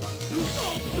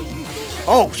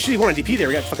 Oh, shit, he wanted DP there.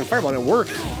 We got fucking fireball and it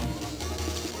worked.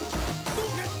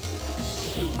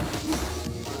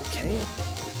 Okay.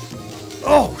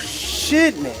 Oh,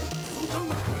 shit, man.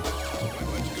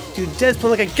 Dude, Dez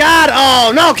playing like a god.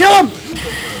 Oh, no, kill him!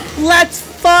 Let's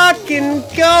fucking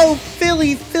go.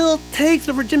 Philly Phil takes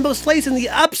over Jimbo Slice in the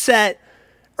upset,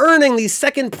 earning the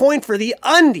 2nd point for the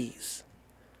undies.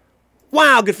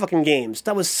 Wow, good fucking games.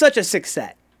 That was such a sick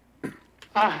set.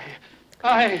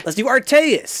 Let's do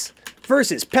Artayes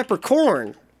versus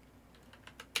Peppercorn.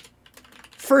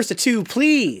 First to 2,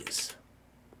 please.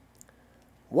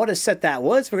 What a set that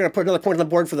was. We're going to put another point on the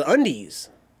board for the undies.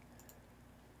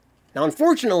 Now,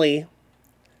 unfortunately,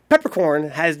 Peppercorn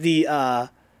has the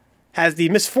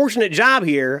misfortunate job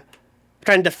here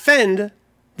trying to defend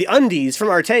the undies from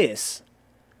Artayes.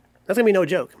 That's going to be no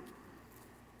joke.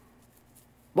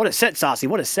 What a set, Saucy.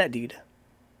 What a set, dude.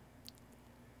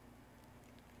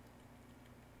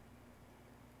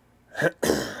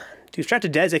 Dude, strapped to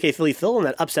Dez, aka Philly Phil, in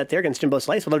that upset there against Jimbo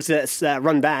Slice. We'd love to see that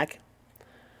run back.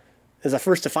 As a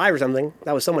 1st to 5 or something.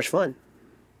 That was so much fun.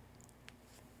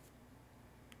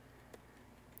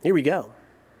 Here we go.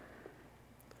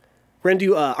 We're going to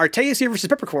do Artayes here versus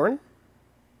Peppercorn.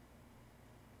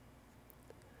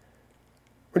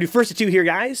 We're going to do first to 2 here,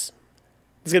 guys.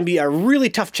 This is going to be a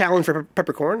really tough challenge for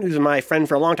Peppercorn, who's my friend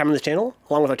for a long time on this channel,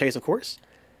 along with Artayes, of course.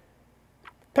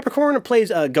 Peppercorn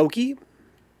plays Goki. I'm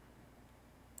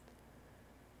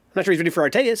not sure he's ready for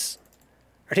Artayes.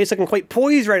 Artayes looking quite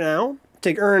poised right now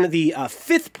to earn the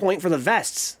 5th point for the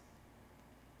vests.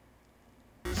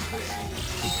 I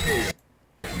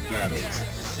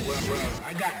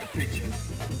got the picture.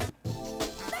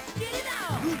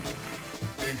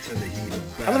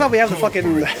 I love how we have the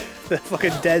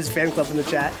fucking Dez fan club in the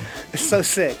chat. It's so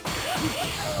sick.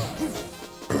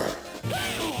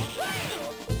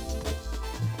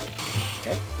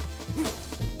 Okay.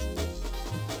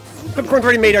 Peppercorn's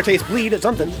already made Artayes bleed at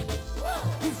something.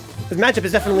 This matchup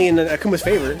is definitely in Akuma's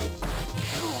favor.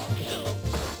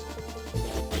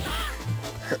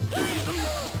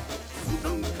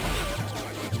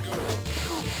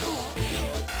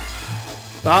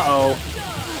 Uh-oh.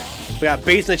 We got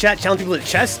base in the chat challenging people to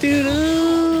chess, dude.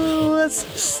 Ooh, that's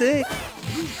sick.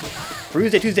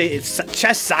 Bruise-day Tuesday, it's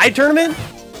chess side tournament?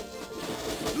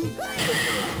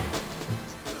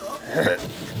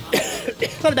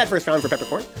 Not a bad first round for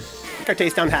Peppercorn.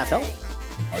 Artayes down half health.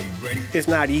 Are you ready? It's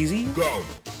not easy. Go.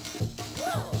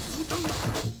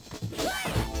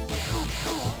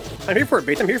 I'm here for it,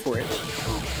 base. I'm here for it.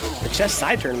 The chess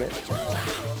side tournament.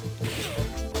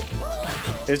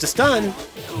 There's the stun.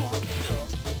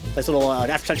 Nice little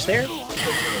after touch there.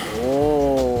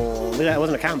 Oh, look at that. It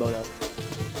wasn't a combo though.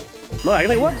 No, I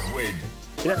think it was.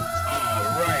 Yeah.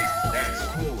 Alright, that's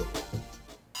cool.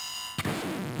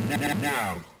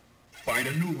 Now, find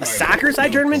a new A soccer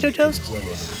side tournament,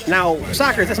 giogiost? Now,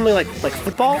 soccer, is that something like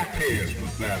football? Is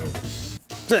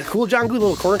that a cool John Good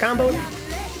little corner combo?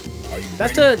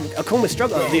 That's the Akuma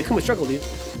struggle, dude.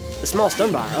 The small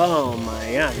stun bar. Oh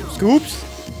my god. Scoops?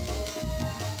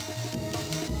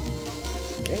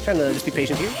 Okay, trying to just be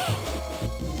patient here.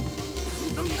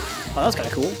 Oh, that was kind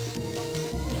of cool.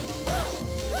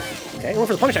 Okay, went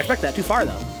for the punish. I expect that. Too far,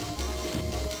 though.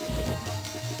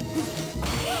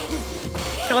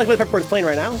 Kind of like the way Peppercorn's playing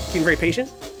right now. Being very patient.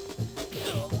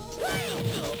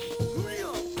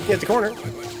 He has the corner.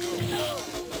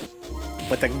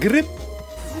 With the grip.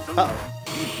 Uh-oh.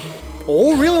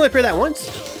 Oh, really? Only play that once?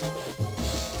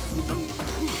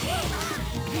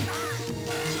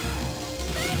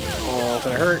 Oh, it's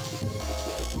gonna hurt.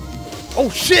 Oh,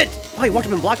 shit! Oh, he walked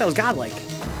up and blocked. That was godlike.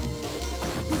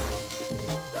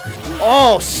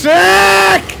 Oh,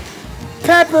 sick!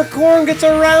 Peppercorn gets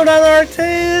around on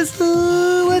Artayes.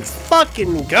 Let's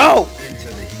fucking go.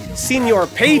 Senor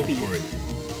Papy.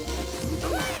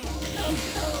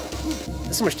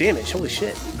 That's so much damage. Holy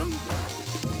shit.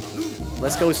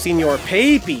 Let's go, Senor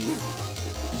Papy.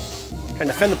 Trying to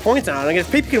defend the points now. I guess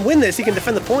if Papy can win this, he can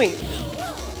defend the point.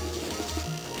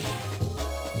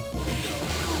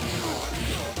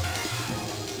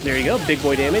 There you go. Big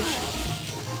boy damage.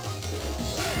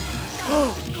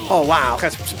 Oh, wow. I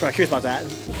was curious about that.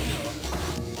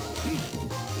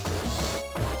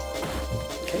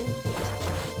 Okay.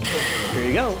 There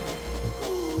you go.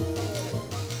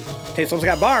 Taste almost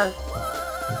got bar.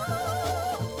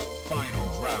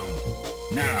 Final round.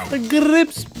 Now. The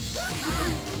grips.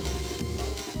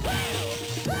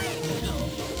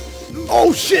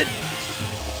 Oh, shit.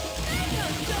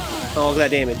 Oh, look at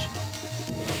that damage.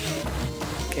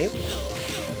 Okay.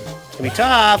 It's gonna be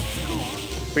tough.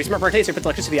 Pretty smart for Artayes to put the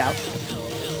electricity out.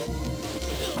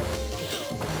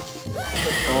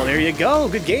 Oh, there you go.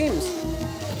 Good games.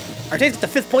 Artayes got the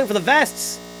 5th point for the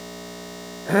vests.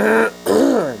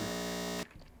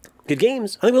 Good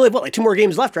games. I think we only have, what, like 2 more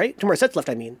games left, right? 2 more sets left,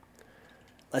 I mean.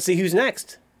 Let's see who's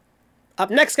next. Up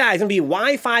next, guys, is going to be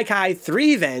WiFi Kai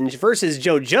Threevenge versus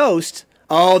giogiost.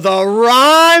 Oh, the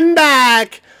run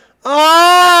back.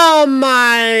 Oh,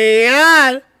 my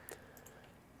God.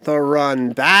 The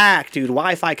run back, dude.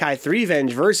 WiFi Kai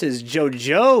Threevenge versus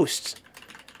giogiost.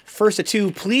 First of 2,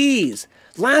 please.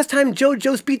 Last time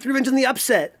giogiost beat Threevenge in the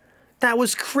upset. That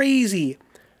was crazy.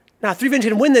 Now, Threevenge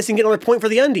can win this and get another point for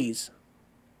the undies.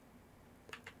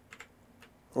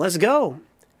 Let's go.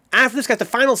 After this, got the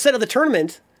final set of the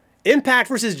tournament. Impact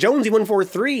versus Jonesy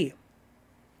 143.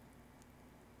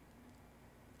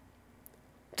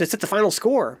 To set the final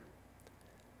score.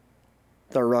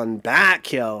 The run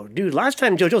back, yo. Dude, last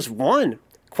time giogiost won.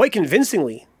 Quite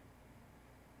convincingly.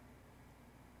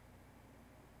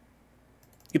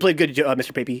 You played good,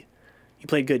 Mr. Papy. You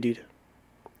played good, dude.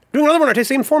 Doing another one, Artayes,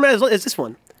 same format as this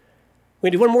one. We're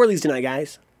going to do one more of these tonight,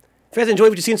 guys. If you guys enjoyed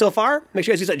what you've seen so far, make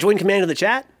sure you guys use that join command in the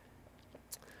chat.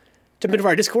 Jump into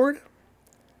our Discord.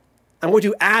 I'm going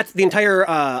to at the entire,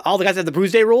 all the guys that have the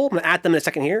Bruise-day role. I'm going to at them in a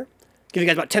second here. Give you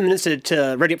guys about 10 minutes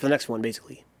to ready up for the next one,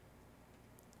 basically.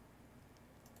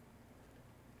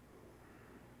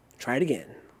 Try it again.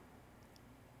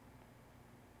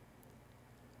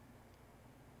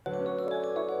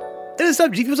 Hey, what's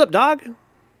up, GP? What's up, dog? Here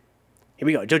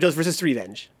we go. giogiost versus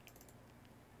Threevenge.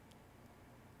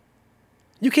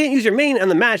 You can't use your main on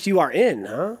the match you are in,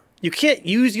 huh? You can't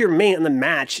use your main on the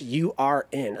match you are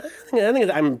in. I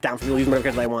think I'm down for using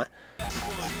whatever cards I want.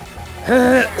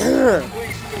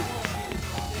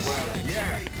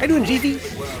 How you doing,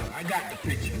 GV? Well, I got the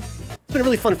picture. It's been a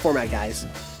really fun format, guys.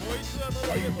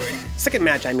 Are you ready? Second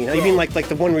match, I mean. You mean like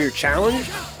the one where you're challenged?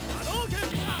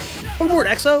 One more,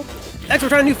 EXO. EXO, we're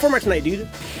trying a new format tonight, dude.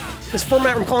 This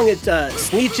format, I'm calling it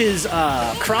Sneeches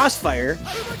Crossfire.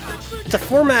 It's a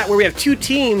format where we have 2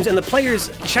 teams and the players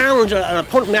challenge an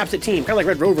opponent from the opposite team. Kind of like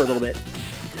Red Rover a little bit.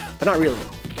 But not really.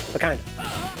 But kind of.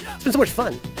 It's been so much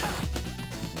fun.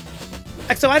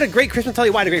 EXO, I had a great Christmas. I'll tell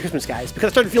you why I had a great Christmas, guys. Because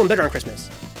I started feeling better on Christmas.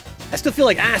 I still feel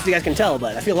like ass, you guys can tell,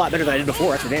 but I feel a lot better than I did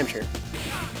before, that's for damn sure.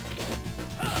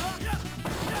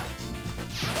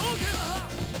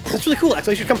 That's really cool, EXO.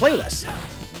 You should come play with us.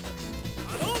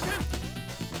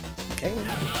 Okay.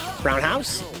 Brown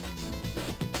house.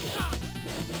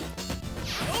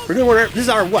 We're doing this is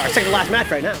our what? Our second to last match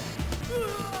right now.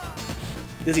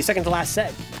 This is the second to last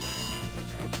set.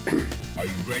 Are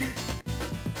you ready?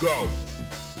 Go.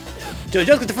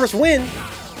 giogiost gets the first win.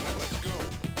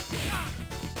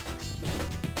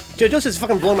 giogiost is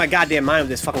fucking blowing my goddamn mind with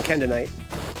this fucking Ken tonight.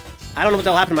 I don't know what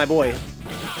the hell happened to my boy.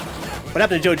 What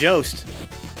happened to giogiost?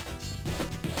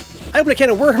 I opened a can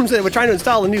of worms and we're trying to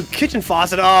install a new kitchen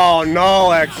faucet. Oh no,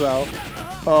 EXO.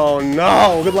 Oh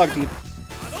no. Good luck, dude.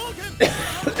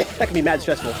 That can be mad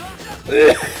stressful.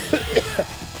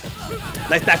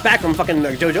 Nice back from fucking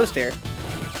giogiost there.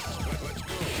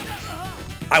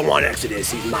 I want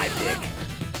Exodus, he's my pick.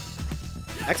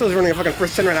 EXO's running a fucking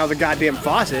first 10 right now with a goddamn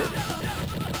faucet.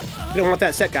 You don't want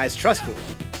that set, guys, trust me.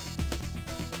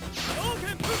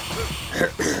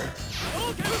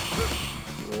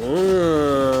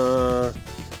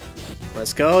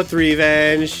 Let's go,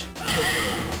 Threevenge.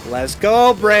 Let's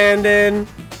go, Brandon.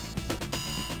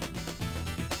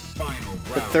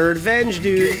 The third Venge,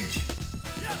 dude.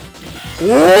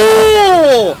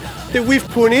 Whoa! The Whiff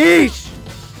Punish!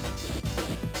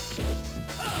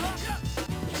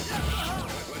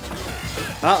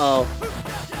 Uh-oh.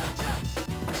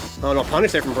 Oh, no,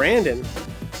 punish there from Brandon.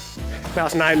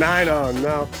 Mouse 9-9, oh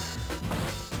no.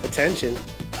 Attention.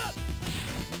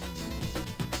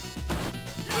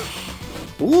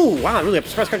 Ooh, wow, really, I'm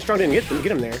surprised Strong didn't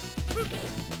get him there.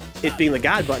 It being the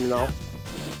God button and all.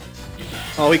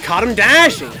 Oh, he caught him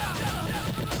dashing!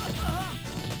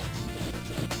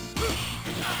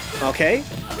 Okay.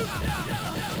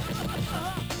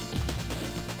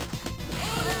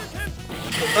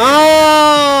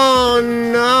 Oh,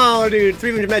 no, dude.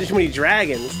 Threevenge imagine too many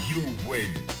dragons. You win.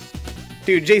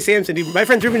 Dude, Jay Samson, dude, my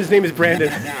friend Threevenge's name is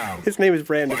Brandon. His name is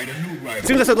Brandon. As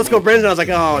soon as I said, let's go, Brandon, I was like,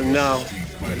 oh, no.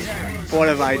 What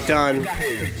have I done?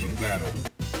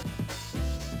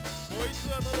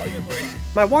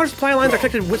 My water supply lines are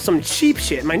connected with some cheap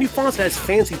shit. My new faucet has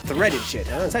fancy threaded shit.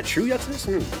 Is that true, Yuxus?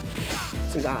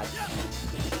 Seems odd.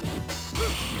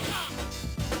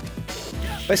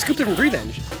 I scooped it from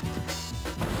Threevenge.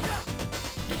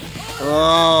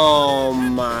 Oh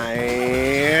my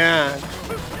god.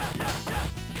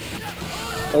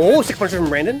 Oh, 6 punches from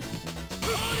Brandon.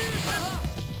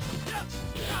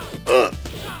 Ugh.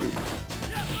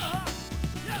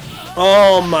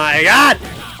 Oh my god!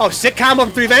 Oh, sick combo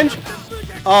from Threevenge?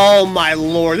 Oh my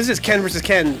lord, this is Ken versus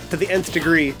Ken to the nth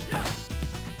degree.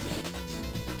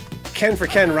 Ken for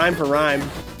Ken, rhyme for rhyme.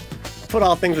 Put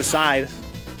all things aside.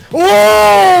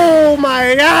 Oh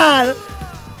my god!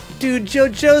 Dude,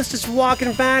 giogiost just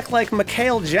walking back like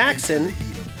Mikhail Jackson.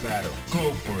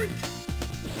 Go for it.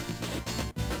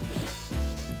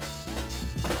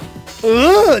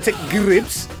 Ugh, take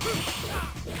grips.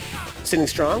 Sitting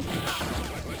strong.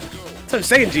 That's what I'm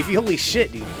saying, Jiffy. Holy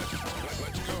shit, dude.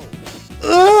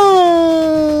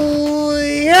 Oh,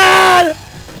 yeah!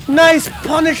 Nice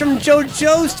punish from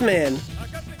giogiost, man.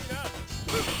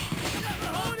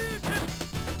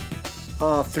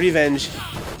 Oh, Threevenge.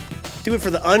 Do it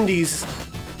for the undies.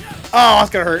 Oh, that's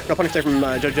gonna hurt. No punish there from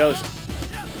giogiost.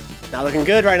 Not looking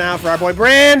good right now for our boy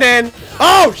Brandon.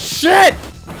 Oh, shit!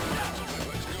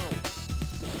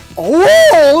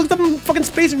 Oh, look at the fucking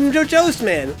space from giogiost,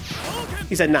 man.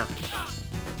 He said, nah.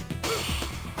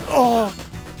 Oh.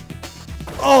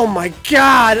 Oh my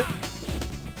god.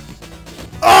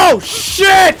 Oh,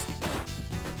 shit!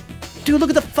 Dude, look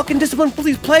at the fucking discipline of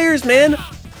these players, man.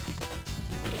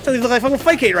 They look like fucking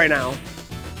Fightcade right now.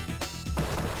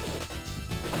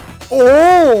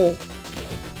 Oh!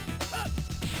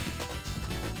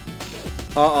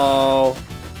 Uh-oh.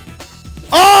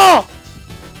 Oh!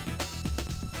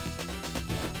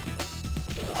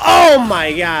 Oh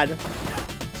my god.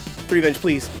 Threevenge,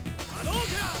 please.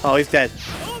 Oh, he's dead.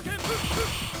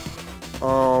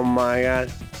 Oh my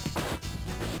god.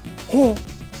 Oh!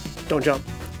 Don't jump.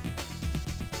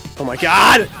 Oh my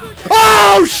god!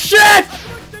 Oh shit!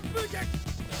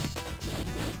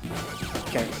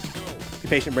 Okay. Be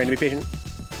patient, Brandon, be patient.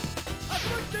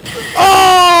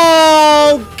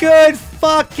 Oh! Good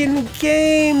fucking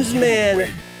games,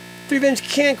 man! Threevenge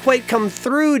can't quite come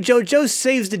through. giogiost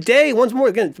saves the day. Once more,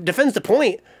 again, defends the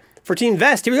point for Team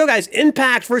Vest. Here we go, guys.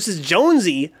 Impact versus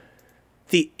Jonesy.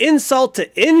 The insult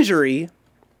to injury.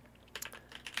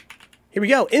 Here we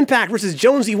go. Impact versus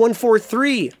Jonesy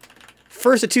 143.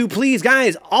 First of two, please,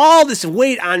 guys. All this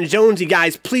weight on Jonesy,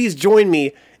 guys. Please join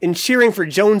me in cheering for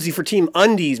Jonesy for Team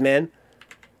Undies, man.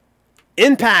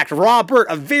 Impact, Robert,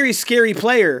 a very scary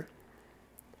player.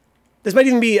 This might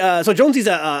even be, so Jonesy's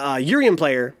a Urian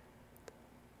player.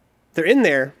 They're in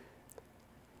there.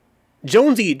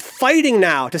 Jonesy fighting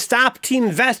now to stop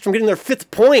Team Vest from getting their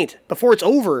 5th point before it's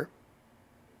over.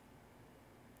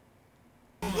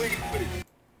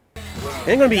 It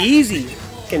ain't gonna be easy.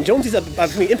 Again, Jonesy's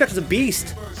Impact is a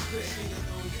beast.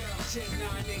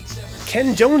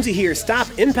 Can Jonesy here stop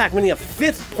Impact winning a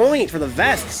 5th point for the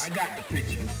Vests?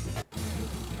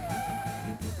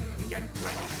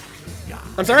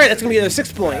 I'm sorry, that's gonna be their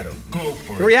 6th point.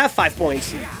 We already have 5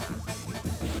 points.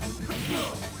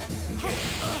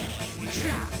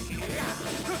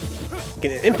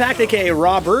 Get an Impact, aka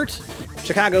Robert,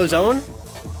 Chicago's own.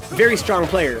 Very strong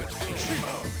player.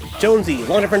 Jonesy,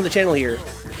 long-term friend of the channel here.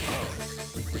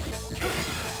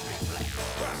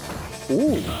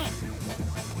 Ooh.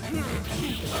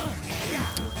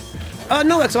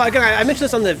 No, so again, I mentioned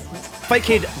this on the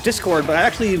Fightcade Discord, but I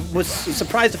actually was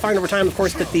surprised to find over time, of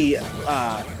course, that the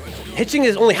hitching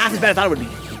is only half as bad as I thought it would be.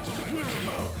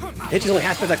 Hitching is only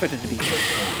half as bad as I expected it to be.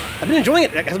 I've been enjoying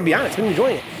it, I have to be honest, I've been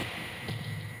enjoying it.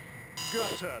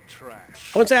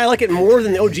 I wouldn't say I like it more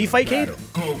than the OG Fightcade.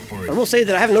 I will say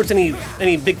that I haven't noticed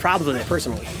any big problems with it,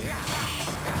 personally.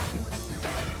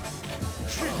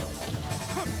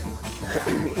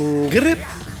 Grip.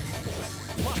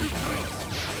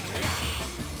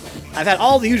 I've had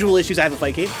all the usual issues I have with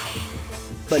Fightcade,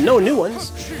 but no new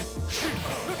ones.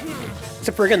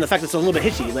 Except for, again, the fact that it's a little bit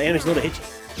hitchy. The animation's a little bit hitchy.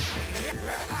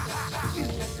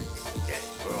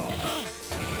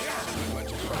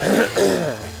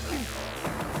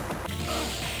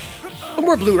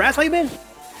 more, Blue Rats. How you been?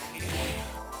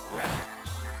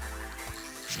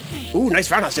 Ooh, nice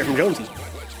roundhouse there from Jonesy.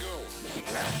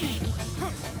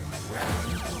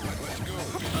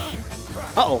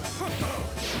 Uh-oh.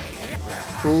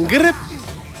 Grip.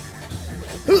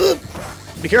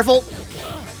 Be careful.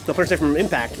 Don't punish from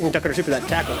impact. You can duck under super that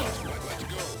tackle.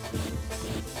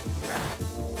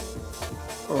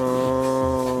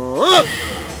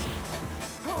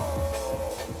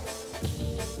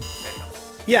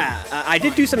 Yeah, I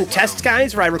did do some tests,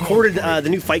 guys, where I recorded the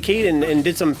new Fightcade and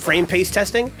did some frame pace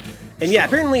testing. And yeah,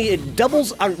 apparently it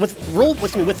doubles with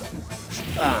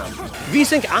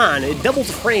VSync on. It doubles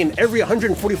the frame every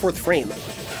 144th frame,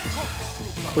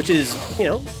 which is, you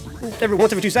know, once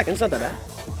every 2 seconds. Not that bad.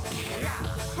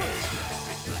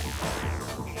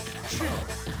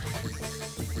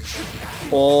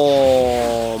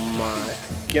 Oh my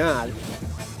god.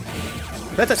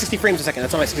 That's at 60 frames a second.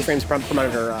 That's on my 60 frames per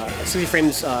monitor, 60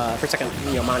 frames per second,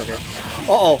 you know, monitor.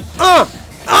 Uh-oh.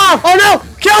 Oh no!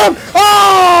 Kill him!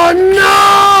 Oh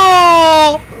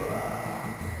no!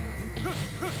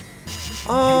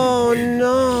 Oh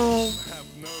no!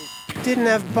 Didn't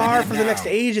have bar for the next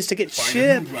ages to get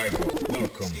chipped.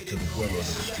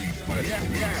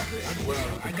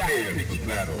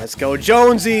 Let's go,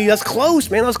 Jonesy. That's close,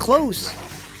 man. That was close.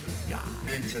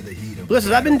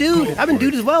 Listen, I've been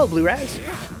dude as well, Blue Raz.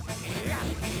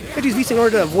 I use VSync in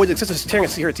order to avoid the excessive tearing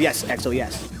of secrets. Yes, Exo,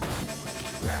 yes.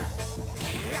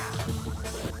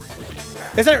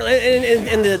 It's not,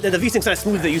 and the VSync's not as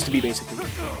smooth as it used to be, basically.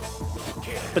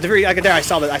 But the very there, I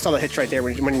saw the hits right there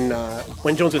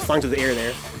when Jones was flying through the air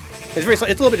there. It's a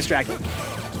little bit distracting.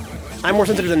 I'm more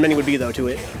sensitive than many would be though to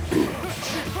it.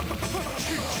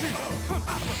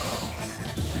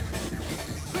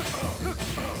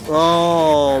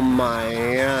 Oh my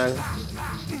god.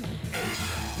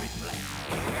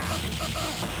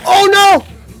 Oh no!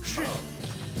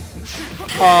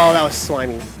 Oh, that was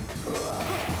slimy.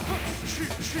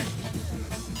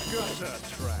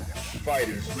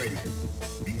 Fighters ready.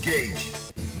 Engage.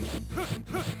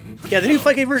 Yeah, the new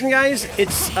Fightcade version, guys,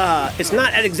 it's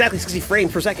not at exactly 60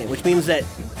 frames per second, which means that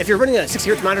if you're running a 60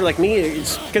 Hz monitor like me,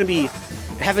 it's going to be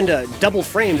having to double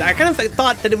frames. I kind of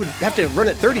thought that it would have to run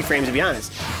at 30 frames, to be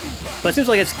honest. But it seems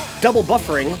like it's double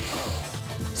buffering,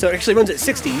 so it actually runs at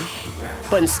 60,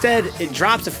 but instead it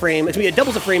drops a frame. It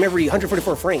doubles a frame every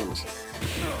 144 frames.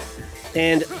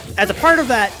 And as a part of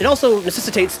that, it also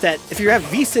necessitates that if you have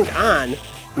VSync on,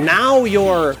 now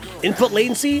your input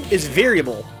latency is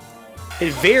variable.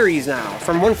 It varies now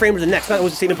from one frame to the next. Not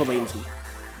always the same input latency.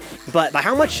 But by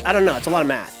how much? I don't know. It's a lot of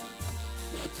math.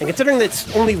 And considering that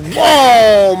it's only...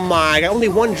 Oh my god! Only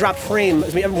one drop frame,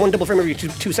 one double frame every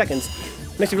 2 seconds,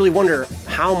 makes me really wonder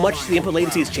how much the input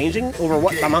latency is changing over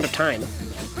what amount of time.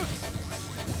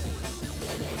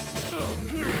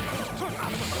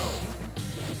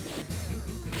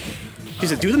 He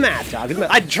said, do the math, dog.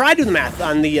 I tried doing the math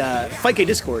on the Fightcade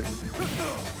Discord,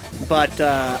 but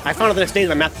I found out the next day that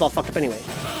my math was all fucked up anyway.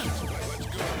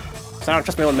 So I don't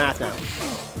trust my own math now.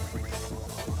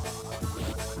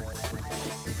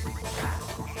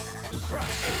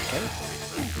 Okay.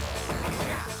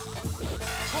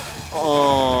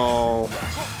 Oh,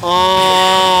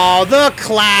 the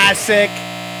classic.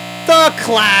 The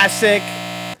classic.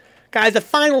 Guys, the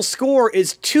final score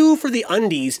is 2 for the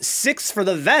undies, 6 for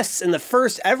the vests in the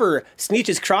first ever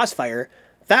Sneeches Crossfire.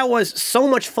 That was so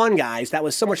much fun, guys. That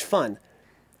was so much fun.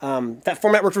 That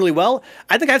format worked really well.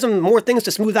 I think I have some more things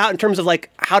to smooth out in terms of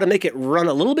like how to make it run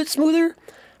a little bit smoother,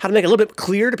 how to make it a little bit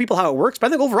clear to people how it works. But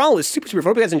I think overall it was super, super fun.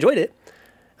 I hope you guys enjoyed it.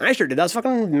 I sure did. That was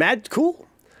fucking mad cool.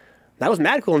 That was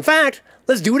mad cool. In fact,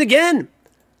 let's do it again.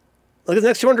 Look at the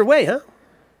next 200 way, huh?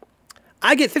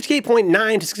 I get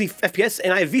 58.9 to 60 FPS,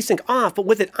 and I have VSync off, but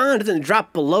with it on, it doesn't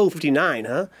drop below 59,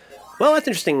 huh? Well, that's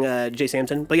interesting, Jay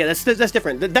Samson. But yeah, that's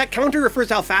different. That counter refers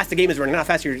to how fast the game is running, not how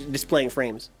fast you're displaying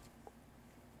frames.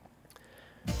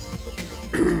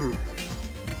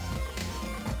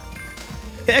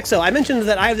 Exo, I mentioned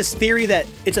that I have this theory that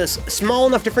it's a small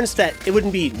enough difference that it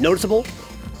wouldn't be noticeable,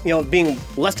 you know, being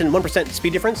less than 1%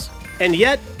 speed difference. And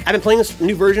yet, I've been playing this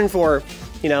new version for,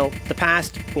 you know, the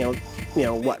past, you know,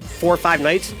 what, 4 or 5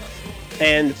 nights,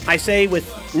 and I say with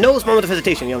no small amount of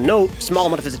hesitation, you know, no small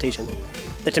amount of hesitation,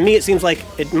 that to me it seems like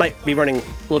it might be running a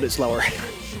little bit slower.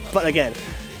 But again,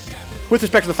 with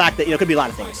respect to the fact that, you know, it could be a lot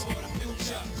of things.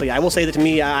 But yeah, I will say that to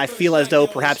me, I feel as though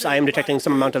perhaps I am detecting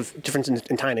some amount of difference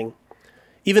in timing.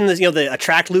 Even the, you know, the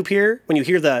attract loop here, when you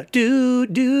hear the do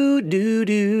do do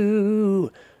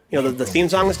do, you know, the theme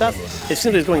song and stuff, it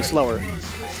seems like it's going slower.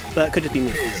 But it could just be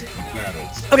me.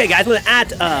 Okay, guys, I'm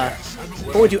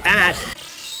going to add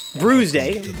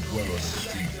Bruise-day.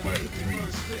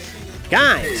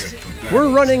 Guys, we're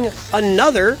running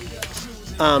another,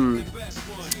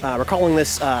 we're calling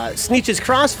this Sneeches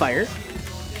Crossfire.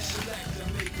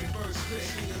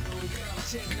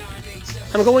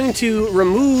 I'm going to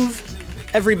remove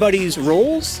everybody's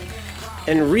roles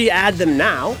and re-add them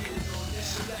now.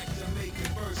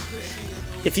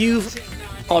 If you've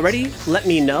already let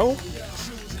me know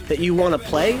that you want to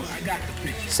play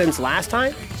since last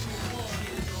time,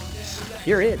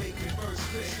 you're in.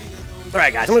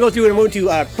 Alright guys, I'm going to go through and I'm going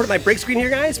to put up my break screen here,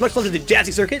 guys. Much love to the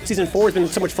Jazzy Circuit. Season 4 has been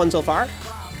so much fun so far.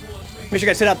 Make sure you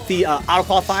guys set up the auto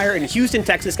qualifier in Houston,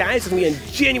 Texas, guys. It's going to be on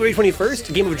January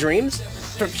 21st, Game of Dreams.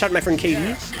 Shout out to my friend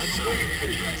KD.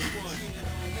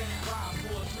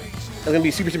 That's going to be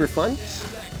super, super fun.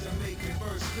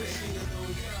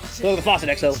 Look at the faucet,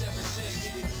 XO.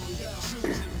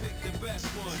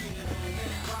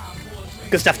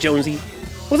 Good stuff, Jonesy.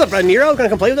 What's up, Nero? Gonna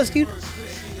come play with us, dude?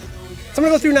 So I'm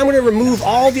gonna go through now. I'm gonna remove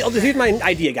all the. Here's my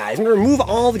idea, guys. I'm gonna remove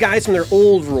all the guys from their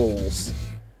old roles,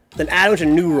 then add a bunch of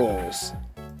new roles.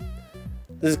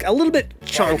 This is a little bit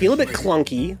chunky, a little bit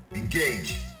clunky.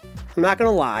 Engage. I'm not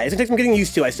gonna lie. It's gonna take some getting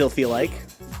used to. I still feel like,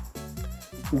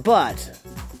 but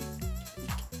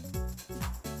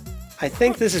I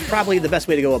think this is probably the best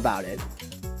way to go about it.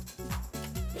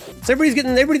 So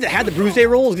everybody that had the Bruise-day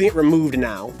role is getting it removed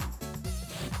now.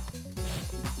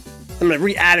 I'm gonna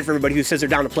re-add it for everybody who says they're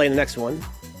down to play in the next one.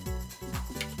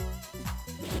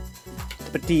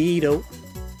 Petito.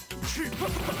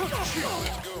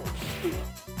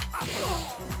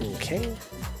 Okay.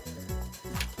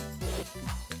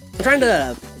 I'm trying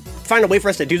to find a way for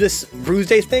us to do this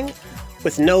Bruise-day thing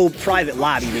with no private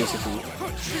lobby, basically.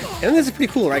 And this is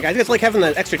pretty cool, right, guys? You guys like having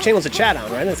the extra channels to chat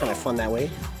on, right? That's kind of fun that way.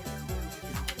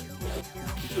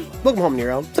 Welcome home,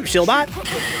 Nero. What's up,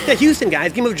 Shieldbot? Yeah, Houston,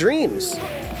 guys. Game of Dreams.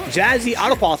 Jazzy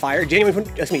auto qualifier, January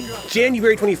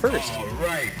 21st. All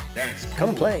right, that's cool.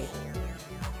 Come play.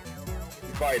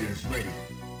 Fighters ready.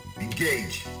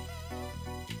 Engage.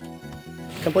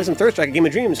 Come play some Third Strike, Game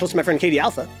of Dreams, hosted by my friend Katie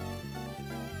Alpha.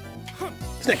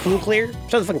 Isn't that cool, Clear?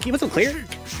 Shout out to fucking what's up, Clear?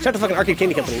 Shout out to fucking Arcade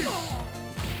Candy Company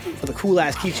for the cool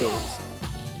ass keychains.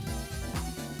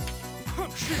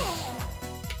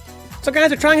 So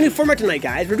guys, we're trying a new format tonight,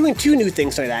 guys. We're doing two new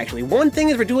things tonight, actually. One thing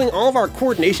is we're doing all of our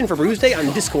coordination for Bruise-day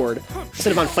on Discord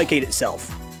instead of on Fightcade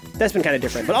itself. That's been kind of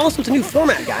different. But also, it's a new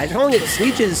format, guys. We're calling it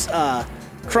Sneeches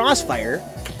Crossfire.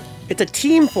 It's a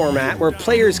team format where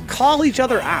players call each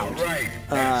other out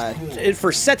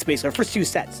for sets, basically, our first two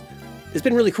sets. It's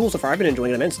been really cool so far. I've been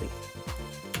enjoying it immensely.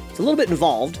 It's a little bit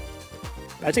involved,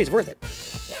 but I'd say it's worth it.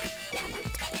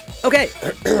 Okay.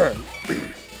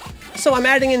 So I'm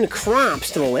adding in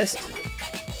Cromps to the list.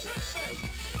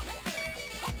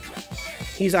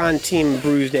 He's on Team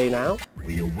Bruise-day now.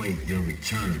 We await your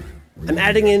return. I'm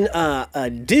adding in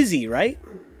Dizzy, right?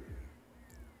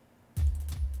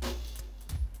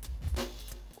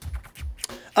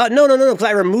 No, because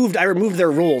I removed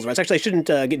their roles. Right? So actually, I shouldn't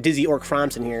get Dizzy or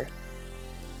Cromps in here.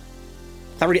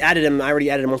 I already added him.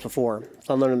 Once before,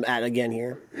 so I'm going to add again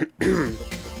here. We're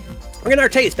getting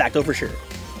Artayes back though for sure.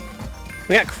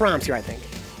 We got Cromps here, I think.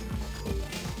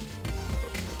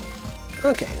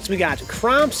 Okay, so we got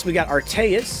Cromps, we got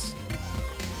Artayes.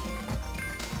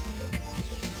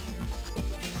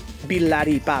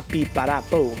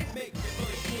 Be-la-di-ba-be-ba-da-bo.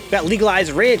 Got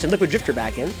Legalized Ranch and LiquidDrifter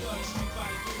back in.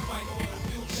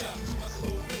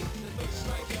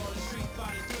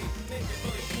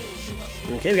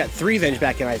 Okay, we got Threevenge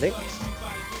back in, I think.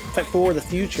 Fight for the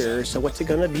future, so what's it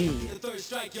gonna be?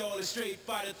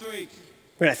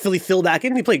 We got Philly Phil back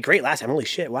in. He played great last time. Holy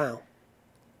shit, wow.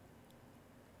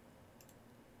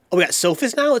 Oh, we got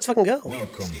Sophist now? Let's fucking go.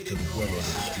 Welcome to the world of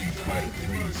Street Fighter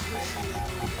 3.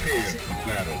 Prepare for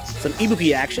battle. Some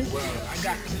Ibuki action. Well, I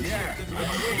got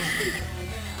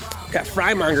Got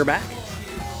FryMonger back.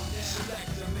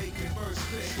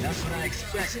 That's what I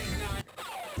expected.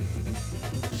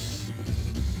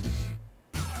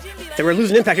 So we're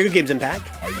losing Impact. Good games, Impact.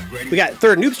 Are you ready? We got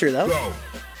third Noobster, though. Go.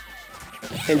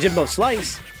 And Jimbo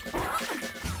Slice.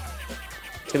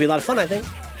 It's gonna be a lot of fun, I think.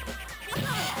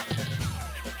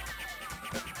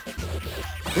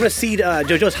 I'm gonna seed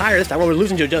JoJo's higher this time. Well, we're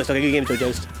losing JoJo's. Okay, good game,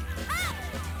 JoJo's.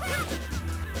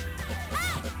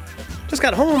 Just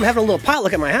got home having a little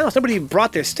potluck at my house. Nobody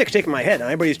brought their stick, shaking my head.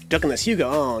 Everybody's ducking this Hugo.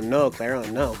 Oh no, Claire. Oh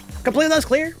no. Come play with us,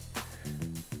 Claire.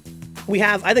 We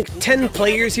have, I think, 10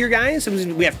 players here, guys. So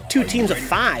we have 2 teams of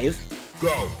 5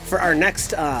 for our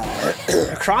next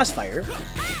Crossfire.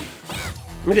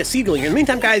 I'm gonna get seed going here. In the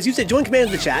meantime, guys, use the join command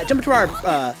in the chat. Jump into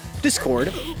our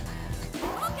Discord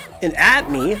and add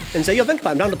me and say, yo,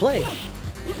 Vencabot, I'm down to play.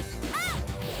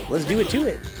 Let's do it to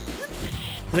it.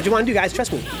 That's what you want to do, guys.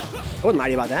 Trust me. I wouldn't lie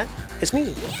to you about that. It's me.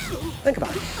 Think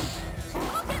about it.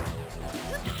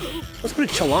 Let's put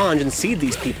a challenge and seed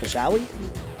these people, shall we?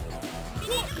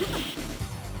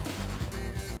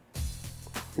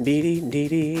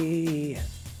 Dee-dee-dee-dee.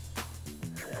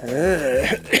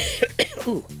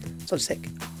 Ooh, so sick.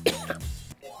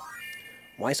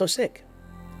 Why so sick?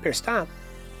 Better stop.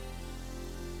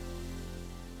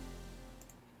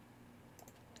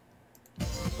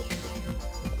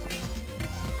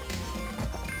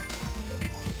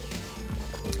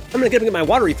 I'm gonna get my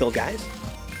water refilled, guys.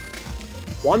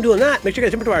 While I'm doing that, make sure you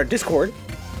guys jump into our Discord.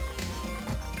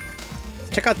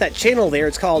 Check out that channel there.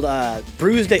 It's called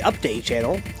Bruise-day Update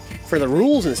channel for the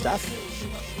rules and stuff.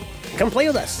 Come play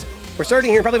with us. We're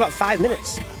starting here in probably about 5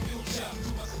 minutes.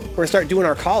 We're gonna start doing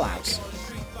our call-outs.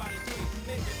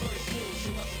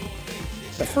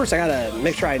 But first, I gotta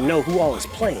make sure I know who all is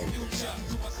playing.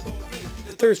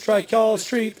 Third strike, y'all.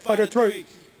 Street Fighter 3.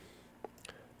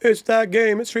 It's that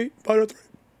game. It's Street Fighter 3.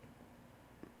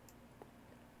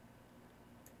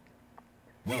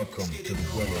 Welcome to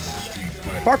the world of Street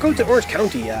Fighter. Barcode to Orange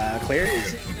County, Claire.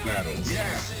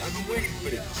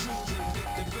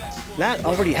 That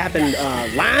already happened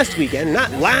last weekend.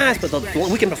 Not last, but the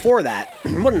weekend before that.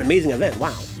 What an amazing event.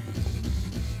 Wow.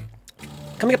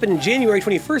 Coming up in January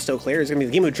 21st, though, Claire, is going to be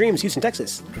the Game of Dreams, Houston,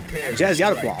 Texas. Jazzy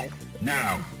Artayes.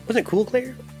 Now. Wasn't it cool,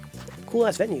 Claire?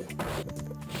 Cool-ass venue.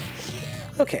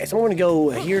 Okay, so I'm going to go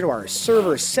here to our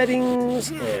server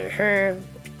settings.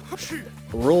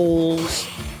 Roles.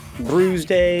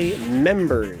 Bruise-day.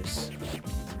 Members.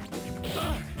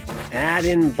 Add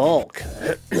in bulk.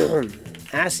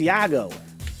 Asiago.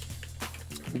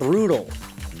 Brutal.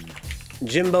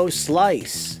 Jimbo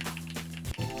Slice.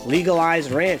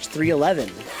 Legalized Ranch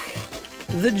 311.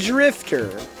 The Drifter.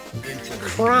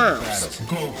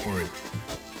 Crossfire.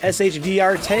 SHD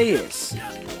Artayes.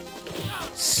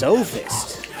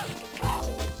 Sophist.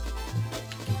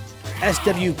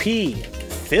 SWP.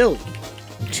 Philly.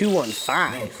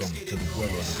 215.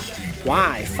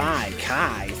 WiFi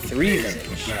Kai.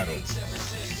 Threevenge.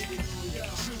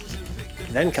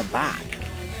 Vencabot.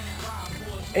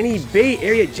 Any Bay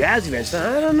Area jazz events?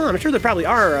 I don't know. I'm sure there probably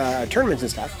are tournaments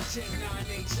and stuff.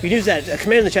 You can use that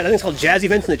command in the chat. I think it's called Jazz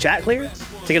Events in the chat, Clear,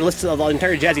 to get a list of the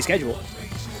entire Jazzy schedule.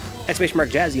 Exclamation mark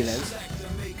Jazzy Events.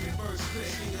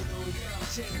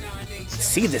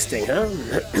 See this thing, huh?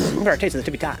 Look at our taste of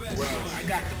the tippy top.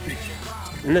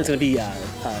 And then it's going to be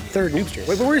third Noobster.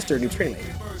 Wait, where is third Noobster anyway?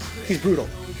 He's brutal.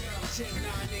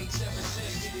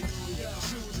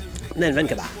 And then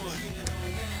Vencabot.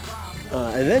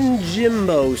 And then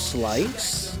Jimbo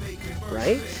Slice,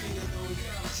 right?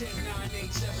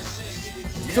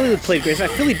 Philly played great. So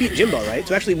Philly beat Jimbo, right?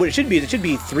 So actually, what it should be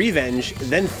Threevenge,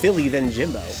 then Philly, then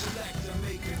Jimbo.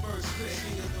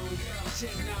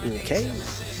 Okay.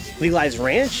 Legalized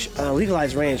Ranch.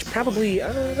 Legalized Ranch. Probably.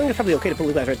 I think it's probably okay to put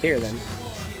Legalized right there then.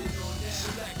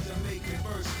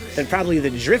 Then probably the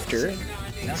Drifter.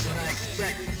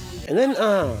 And then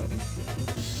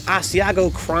Asiago,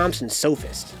 Cromps, and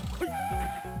Sophist.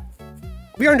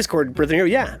 We are in Discord, brother Neo,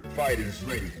 yeah. Fighters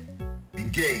ready.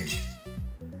 Engage.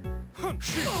 I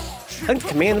can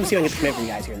command them, see if I can get the command from you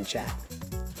guys here in the chat.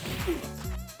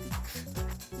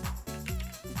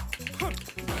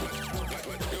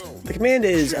 The command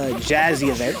is Jazzy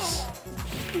Events,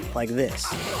 like this.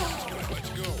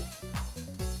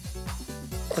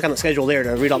 Click on the schedule there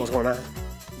to read all what's going on.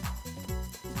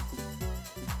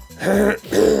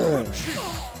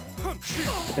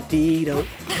 Petito.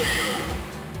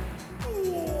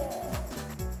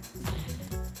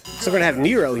 So we're gonna have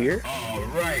Nero here. All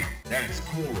right, that's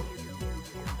cool.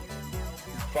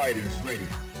 Fighters ready.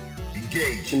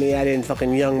 Engage. Let me add in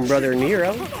fucking young brother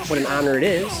Nero. What an honor it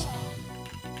is.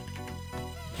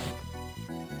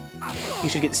 You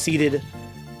should get seated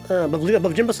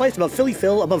above Jimbo Slice, above Philly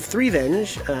Phil, above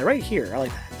Threevenge, right here. I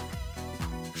like that.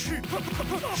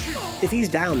 If he's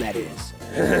down, that is.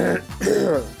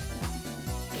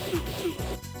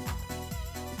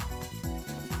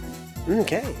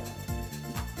 Okay.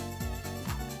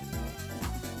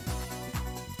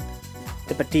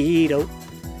 Petito.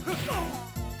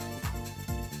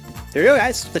 There we go,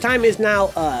 guys. The time is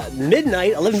now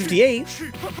midnight,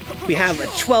 11:58. We have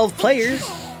 12 players.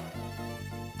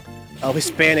 Oh,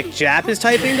 Hispanic Jap is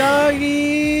typing,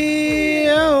 doggy.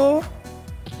 Oh.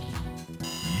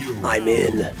 I'm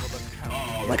in.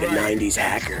 Like a 90s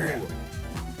hacker.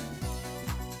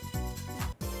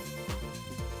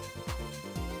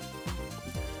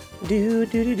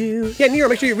 Yeah, Nero,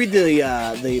 make sure you read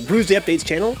the Bruise-day Updates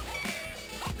channel.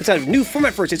 It's a new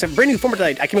format for it. It's a brand new format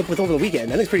that I came up with over the weekend.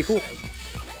 I think it's pretty cool.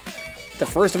 The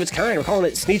first of its kind. We're calling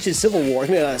it Sneeches Civil War.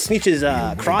 Sneeches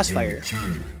Crossfire.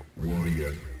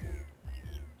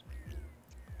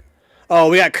 Oh,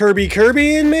 we got Kirby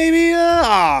in maybe?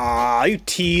 Aw, you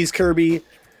tease, Kirby.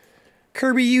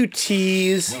 Kirby, you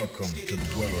tease. Welcome to the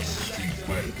Dweller of the Street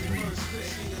Fighter 3.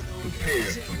 Prepare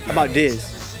for How about Diz?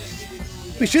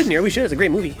 We should, Nero. We should. It's a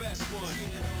great movie.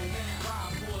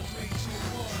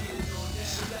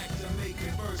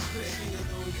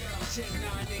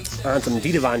 On some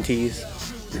Didavon tees.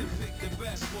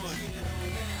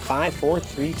 5, 4,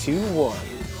 3, 2, 1.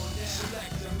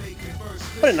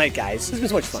 What a night, guys. This has been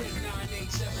so much fun.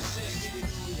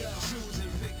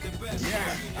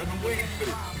 Yeah, I've been waiting for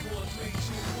this.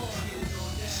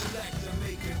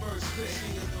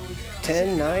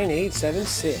 10, 9, 8, 7,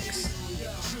 6.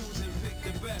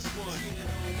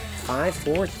 5,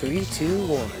 4, 3, 2,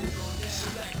 1.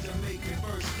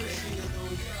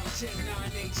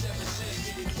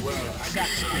 Well, I got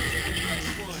you.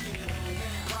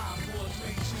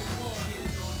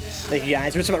 Thank you,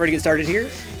 guys. We're just about ready to get started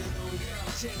here.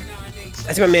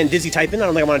 I see my man Dizzy typing. I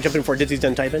don't think I want to jump in before Dizzy's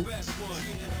done typing.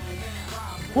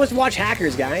 Who wants to watch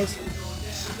Hackers, guys?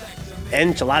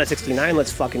 Enchilada69,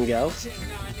 let's fucking go.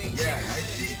 Yeah, I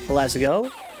see. Let's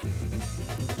go.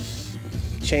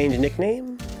 Change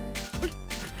nickname.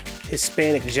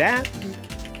 Hispanic Jap.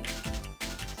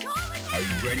 Are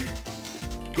you ready?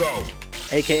 Go.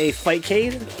 AKA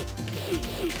Fightcade.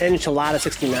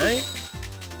 Enchilada69.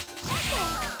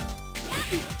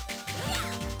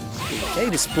 Okay,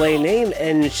 display name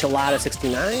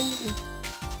Enchilada69.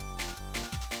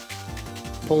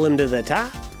 Pull him to the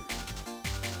top.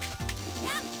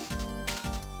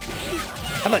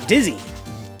 How about Dizzy?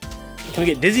 Can we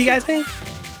get Dizzy, guys, think?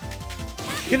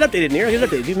 Get it updated, Nero. Get it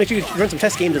updated. Dude, make sure you run some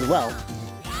test games as well.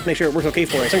 Make sure it works okay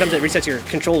for you. Sometimes it resets your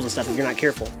controls and stuff if you're not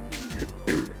careful.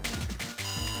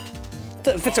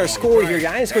 That fits our score here,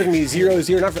 guys. Score's gonna be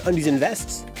 0-0, not for Undies and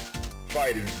Vests.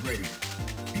 Fighters ready.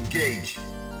 Engage.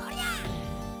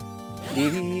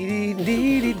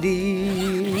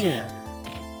 Dee-dee-dee-dee-dee-dee.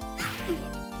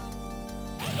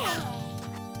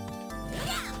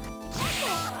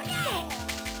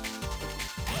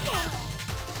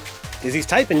 He's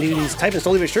typing, dude. He's typing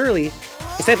slowly but surely.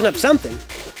 He's typing up something.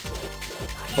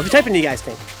 What's he typing, do you guys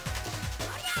think?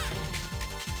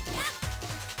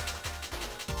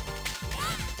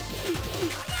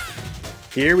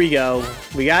 Here we go.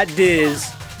 We got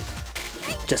Diz.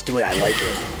 Just the way I like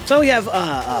it. So we have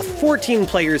 14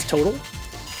 players total.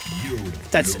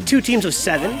 That's 2 teams of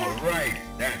 7. Alright,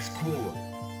 that's cool.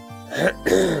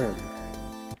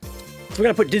 So we're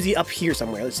gonna put Dizzy up here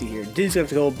somewhere. Let's see here. Dizzy's gonna have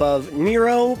to go above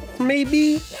Nero,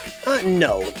 maybe?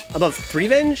 No. Above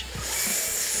Threevenge?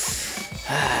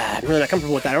 I'm really not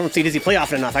comfortable with that. I don't see Dizzy play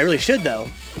often enough. I really should, though.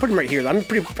 Put him right here. I'm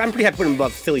pretty happy to put him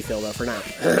above Philly Phil, though, for now.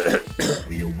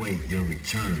 We await your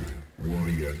return,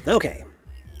 warrior. Okay.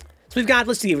 So we've got,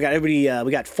 let's see, we got everybody,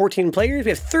 we got 14 players.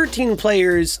 We have 13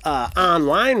 players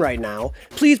online right now.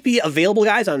 Please be available,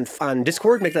 guys, on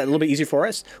Discord. Make that a little bit easier for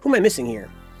us. Who am I missing here?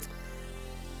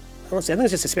 Let's see, I think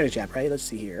it's just Hispanic chap, right? Let's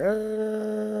see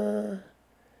here.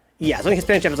 Yeah, I think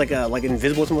Hispanic chap is like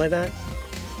invisible or something like that.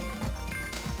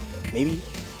 Maybe.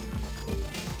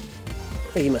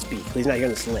 I think he must be. He's not here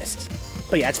on this list.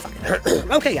 But yeah, it's fine.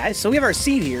 Okay, guys, so we have our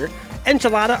seed here.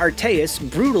 Enchilada, Artayes,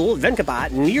 Brutal,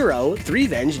 Vencabot, Nero,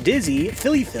 Threevenge, Dizzy,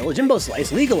 Philly Phil, Jimbo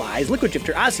Slice, Legalize,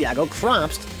 LiquidDrifter, Asiago,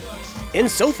 Crompst, and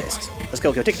Sophist. Let's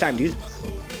go, take time, dude.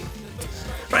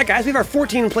 Alright, guys, we have our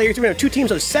 14 players. We're going to have 2 teams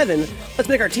of 7. Let's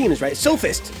make our teams, right?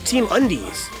 Sophist, Team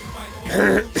Undies.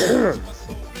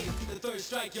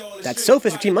 That's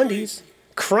Sophist for Team Undies.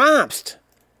 Crompst,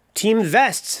 Team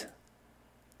Vests.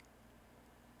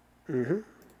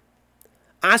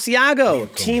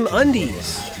 Asiago, Team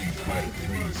Undies.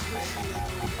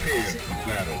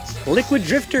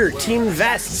 LiquidDrifter, Team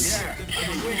Vests.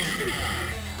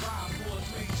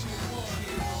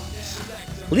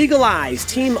 Legalize,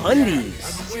 Team Undies.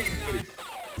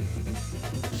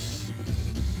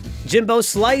 Jimbo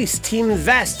Slice, Team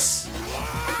Vests.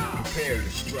 Prepare to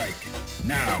strike.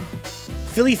 Now.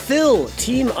 Philly Phil,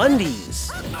 Team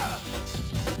Undies.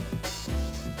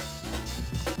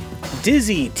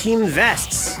 Dizzy, Team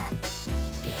Vests.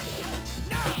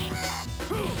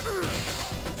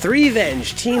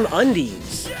 Threevenge, Team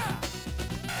Undies.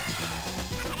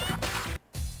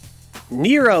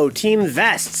 Nero, Team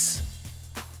Vests.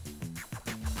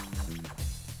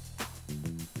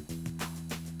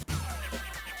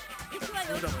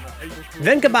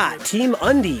 Vencabot, Team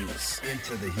Undies.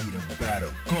 Into the heat of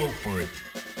battle. Go for it.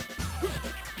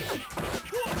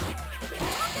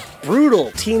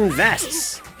 Brutal, Team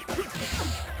Vests.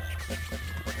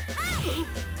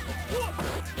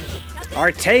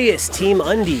 Artayes, Team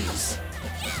Undies.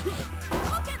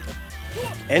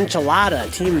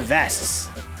 Enchilada, Team Vests.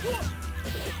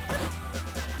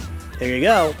 There you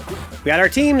go. We got our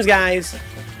teams, guys.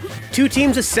 2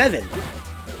 teams of 7.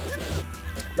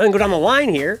 I'm gonna go down the line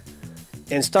here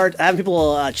and start having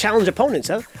people challenge opponents,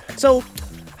 huh? So,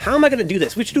 how am I gonna do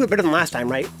this? We should do it better than last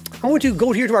time, right? I'm going to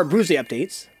go here to our Bruise-day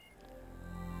updates.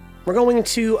 We're going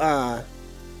to try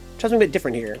something a bit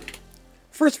different here.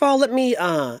 First of all, let me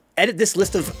edit this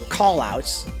list of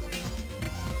callouts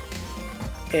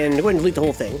and go ahead and delete the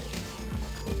whole thing.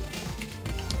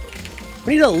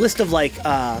 We need a list of like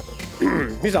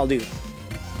here's what I'll do.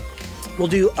 We'll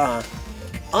do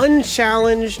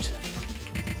unchallenged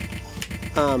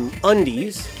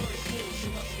undies,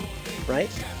 right?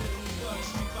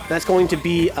 That's going to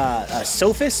be a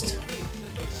Sophist,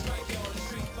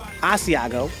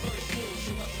 Asiago,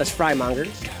 that's FryMonger,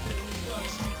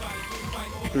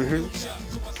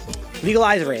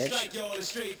 Legalize Ranch,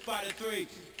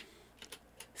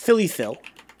 Philly Phil.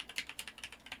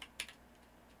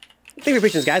 Thank you for your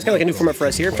patience, guys. Kind of like a new format for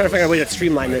us here. I'm trying to figure out a way to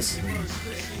streamline this.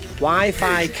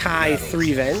 WiFi Kai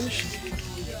Threevenge,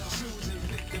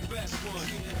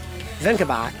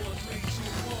 Vencabot,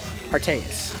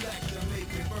 Artayes.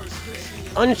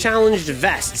 Unchallenged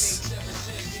Vests,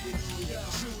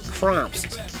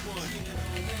 Crossfire,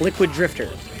 LiquidDrifter,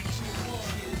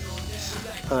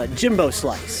 Jimbo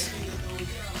Slice,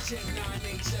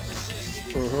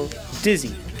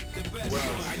 Dizzy,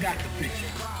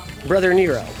 Brother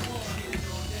Nero,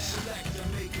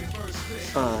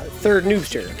 Third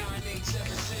Noobster,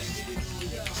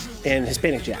 and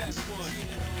Hispanic Jab.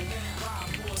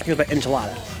 Goes by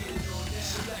Enchilada.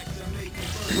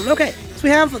 Okay, so we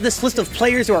have this list of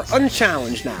players who are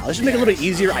unchallenged now. This should make it a little bit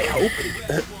easier, I hope.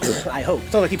 I hope.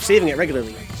 So I keep saving it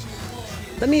regularly.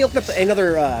 Let me open up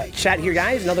another chat here,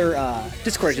 guys. Another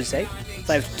Discord, I should say.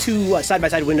 So I have 2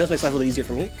 side-by-side windows, makes life a little easier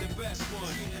for me.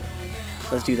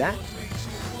 Let's do that.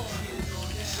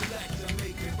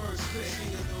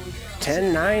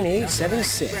 10, 9, 8, 7,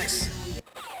 6.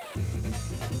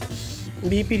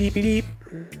 Beep, beep, beep, beep.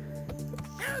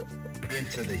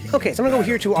 Okay, so I'm gonna go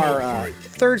here to our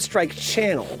Third Strike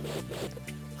channel.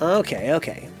 Okay,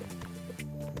 okay.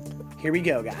 Here we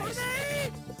go, guys.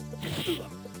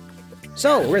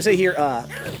 So we're gonna say here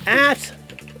at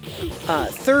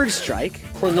Third Strike.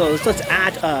 Well, no, let's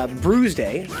at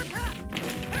Bruise-day.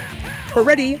 We're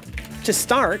ready to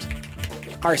start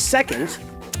our second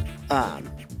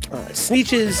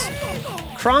Sneeches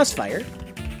Crossfire.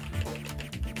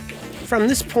 From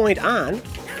this point on,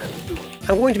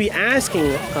 I'm going to be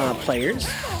asking players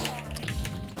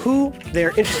who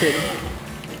they're interested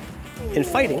in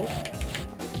fighting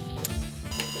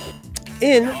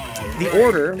in the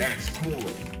order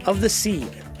of the seed.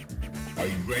 Are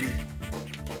you ready?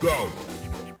 Go.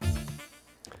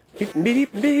 Beep,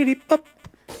 beep, beep, beep, up.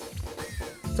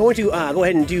 So I'm going to go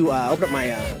ahead and do open up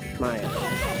my my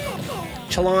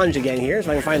challenge again here,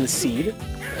 so I can find the seed.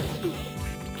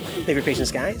 Thank you for your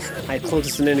patience, guys. I closed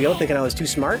this a minute ago, thinking I was too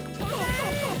smart.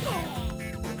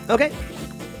 Okay,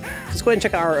 let's go ahead and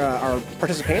check our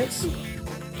participants.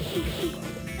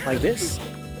 Like this.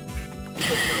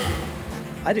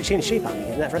 I did change shape on me.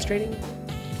 Isn't that frustrating?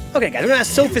 Okay, guys, we're gonna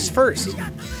ask Sophist first. So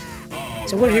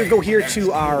I'm going to go here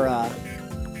to our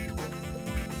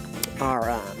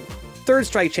Third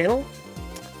Strike channel.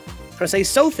 I'm gonna say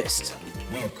Sophist.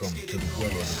 Welcome to the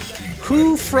world of the street.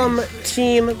 Who from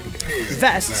Team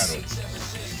Vests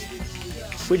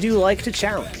would you like to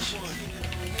challenge?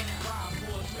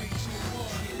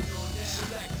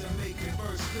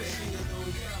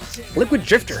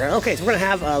 LiquidDrifter. Okay, so we're gonna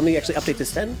have. Let me actually update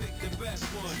this then.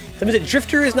 That means that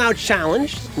Drifter is now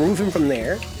challenged. Remove him from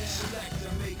there.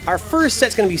 Our first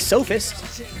set's gonna be Sophist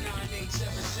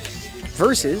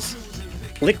versus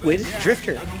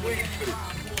LiquidDrifter.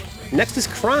 Next is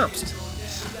Crossfire.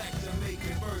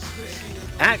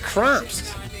 At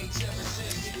Crossfire.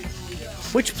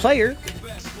 Which player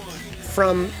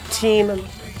from Team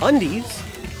Undies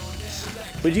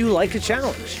would you like to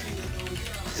challenge?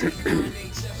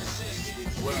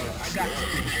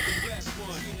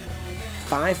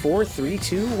 5, 4, 3,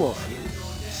 2, 1.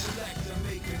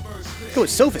 Go with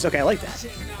Sophist. Okay, I like that.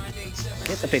 Okay,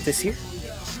 let's update this here.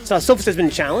 So Sophist has been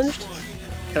challenged,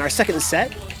 and our second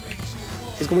set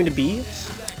is going to be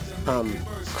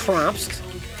Crossfire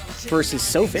versus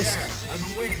Sophist.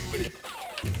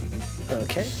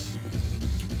 Okay.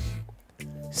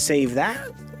 Save that.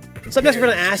 So up next we're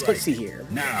going to ask, let's see here.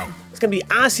 It's going to be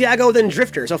Asiago, then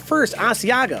Drifter. So first,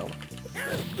 Asiago.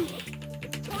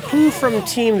 Who from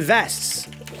Team Vests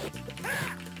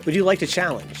would you like to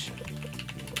challenge?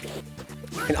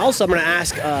 And also I'm going to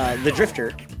ask the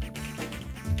Drifter.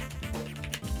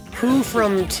 Who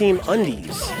from Team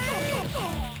Undies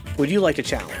would you like to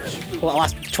challenge? Well, I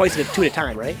lost twice at two at a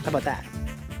time, right? How about that?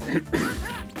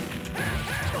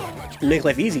 Make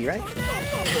life easy, right?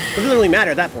 It doesn't really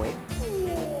matter at that point.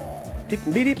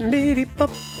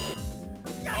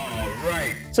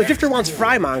 Alright. So Drifter wants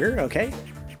FryMonger, okay.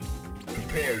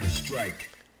 Prepare to strike.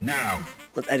 Now.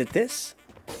 Let's edit this.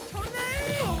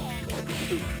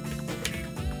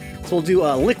 So we'll do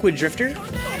LiquidDrifter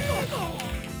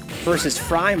versus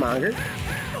FryMonger.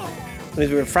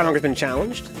 FryMonger's been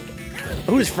challenged.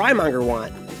 Who does FryMonger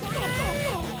want?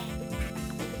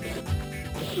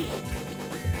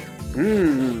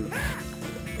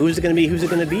 Who's it gonna be? Who's it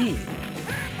gonna be?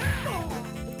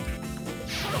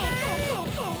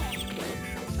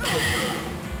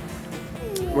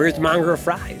 Where's Monger of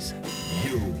Fries?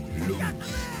 You lose.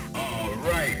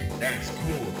 Alright, that's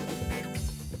cool.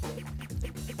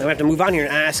 Then we have to move on here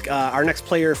and ask our next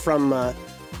player from let's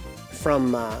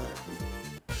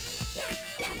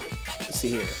see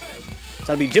here. So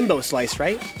that'll be Jimbo Slice,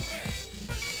 right?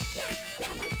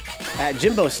 At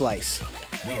Jimbo Slice.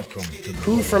 Welcome to the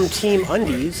Who from Team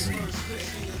Undies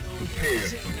Prepare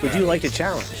for would you like to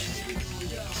challenge?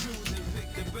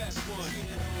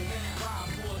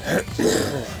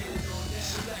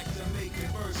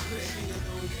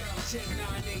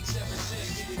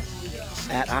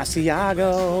 At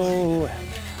Asiago.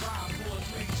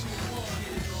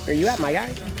 Where you at, my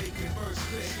guy?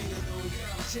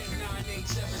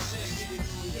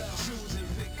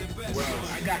 Well,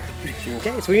 I got the picture.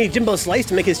 Okay, so we need Jimbo Slice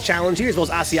to make his challenge here, as well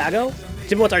as Asiago.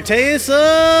 Jimbo wants Artayes.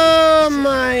 Oh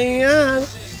my god.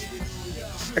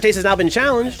 Artayes has now been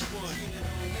challenged.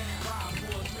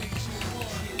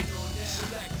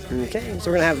 Okay, so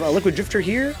we're gonna have a LiquidDrifter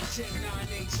here.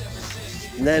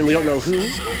 And then we don't know who.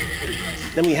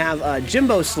 Then we have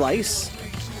Jimbo Slice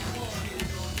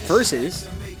versus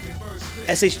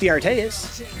SHD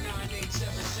Artayes.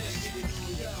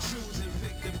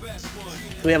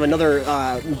 We have another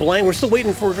blank. We're still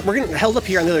waiting for. We're getting held up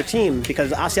here on the other team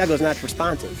because Asiago is not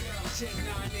responsive.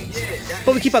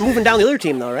 But we keep on moving down the other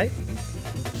team, though, right?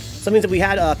 So that means that we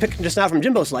had a pick just now from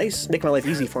Jimbo Slice. Make my life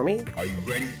easy for me. Are you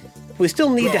ready? We still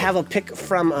need to have a pick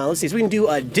from. Let's see. So we can do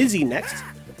Dizzy next.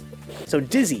 So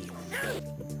Dizzy.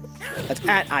 That's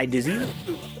at iDizzy.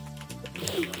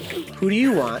 Who do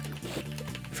you want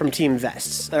from Team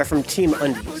Vests or from Team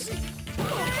Undies?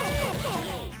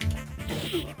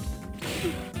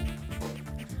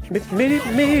 We're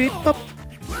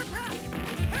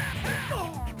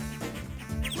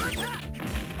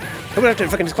gonna have to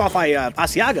fucking disqualify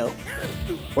Asiago.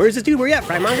 Where's this dude? Where you at,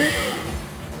 FryMonger?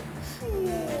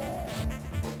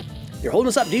 You're holding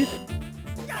us up, dude.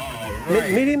 Are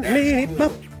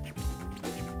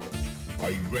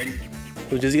you ready?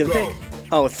 Who's Dizzy gonna pick?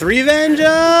 Oh, Threevenge!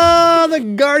 Oh, the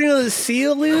Guardian of the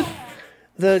Seal, dude.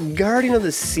 The Guardian of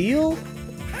the Seal.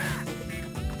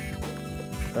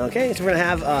 Okay, so we're gonna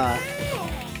have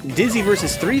Dizzy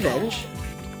versus Threevenge.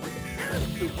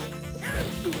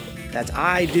 That's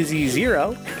iDizzy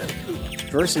 0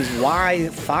 versus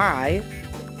WiFi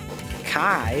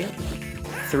Kai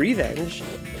Threevenge.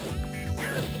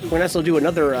 We're gonna also do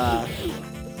another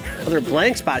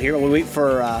blank spot here while we wait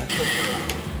for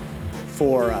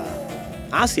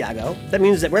Asiago. That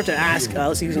means that we have to ask.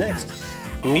 Let's see who's next.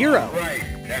 Nero. Right,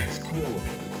 that's cool.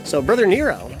 So, brother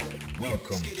Nero.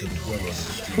 Welcome to the world of the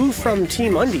street. Who from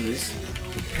Team Undies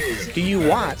do you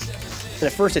want in a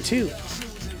first of two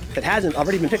that hasn't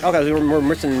already been picked? Okay, we're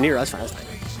missing Nero. That's fine. That's fine.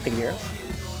 Pick Nero.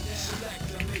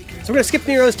 So we're gonna skip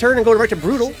Nero's turn and go right to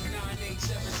Brutal.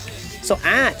 So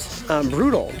at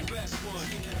Brutal,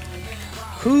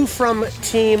 who from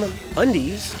Team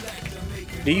Undies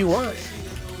do you want?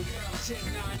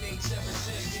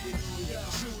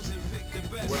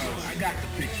 Well, I got the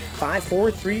picture. 5,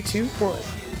 4, 3, 2, 1.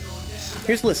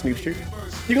 Here's the list, Noobster.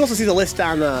 You can also see the list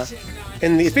on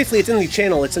basically it's in the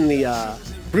channel. It's in the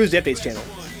Bruise-day Updates channel.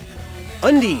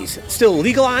 Undies still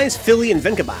legalized, Philly and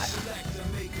Vencabot.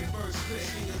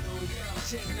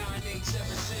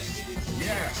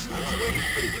 Yeah, I'm waiting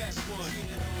for you.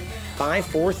 5,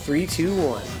 4, 3, 2, 1.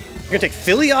 You're gonna take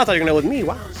Philly? Oh, I thought you were gonna go with me.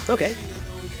 Wow. Okay.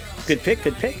 Good pick.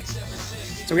 Good pick.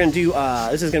 So we're gonna do.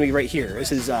 This is gonna be right here.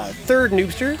 This is third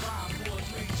Noobster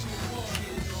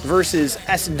versus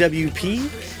SWP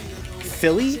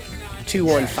Philly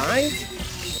 215.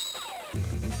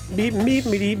 Beep beep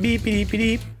beep beep beep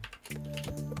beep.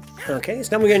 Okay,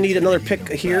 so now we're gonna need another pick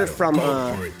here from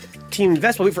Team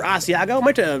Vest. We'll wait for Asiago.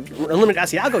 Might have to eliminate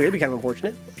Asiago here. It'd be kind of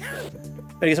unfortunate.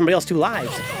 Might get somebody else 2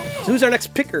 lives. So who's our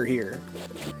next picker here?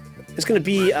 It's gonna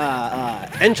be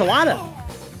Enchilada.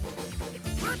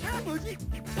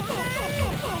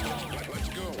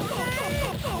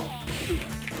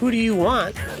 Who do you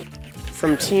want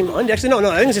from Team Undy. Actually,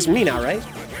 no, I think it's just me now, right?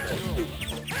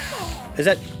 Is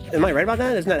that... Am I right about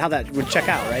that? Isn't that how that would check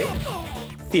out, right?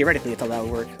 Theoretically, that's how that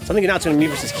would work. So I think now it's going to be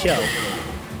me versus Kyo.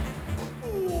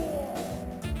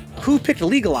 Who picked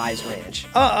Legalize Ranch?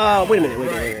 Wait a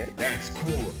minute. That's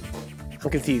cool. I'm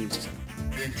confused.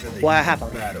 What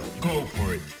happened? Go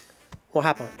for it. What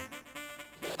happened?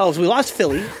 Oh, so we lost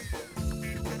Philly.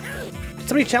 Did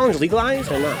somebody challenge Legalize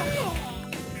or not?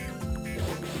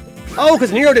 Oh,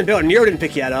 because Nero didn't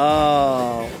pick yet.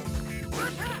 Oh.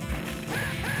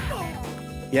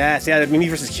 Yes, yeah, me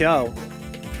versus Kyo.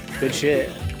 Good shit.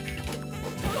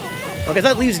 Okay,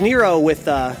 that leaves Nero with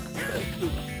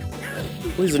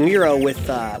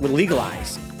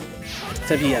Legalize. It's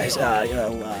gonna be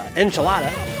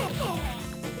Enchilada,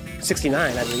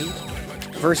 69, I believe,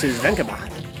 versus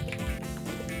Vencabot.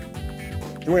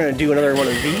 And we're gonna do another one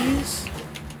of these.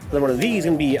 Another one of these is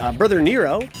gonna be Brother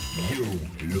Nero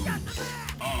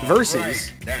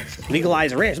versus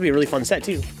Legalize Ranch. It'll be a really fun set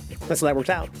too. That's how that works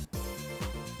out.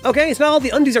 Okay, so now all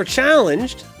the undies are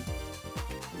challenged.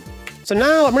 So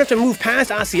now I'm gonna have to move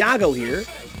past Asiago here.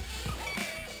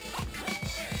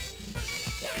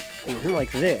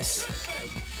 Like this.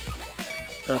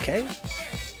 Okay.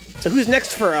 So who's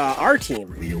next for our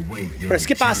team? We're gonna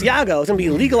skip Asiago. It's gonna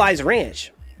be Legalize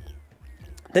Ranch.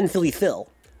 Then Philly Phil.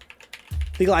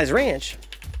 Legalize Ranch.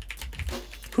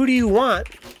 Who do you want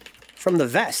from the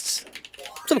vests?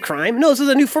 What's up, Crime? No, this is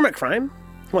a new format, Crime.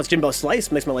 He wants Jimbo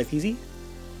Slice. Makes my life easy.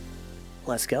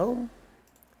 Let's go.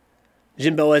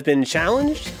 Jimbo has been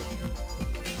challenged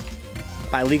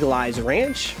by Legalize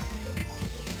Ranch.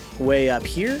 Way up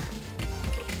here.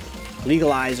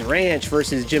 Legalize Ranch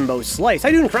versus Jimbo Slice. How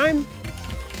you doing, Crime?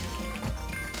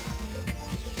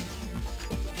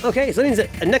 Okay, so that means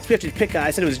that next we have to pick, I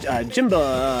said it was Jimbo,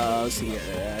 let's see here,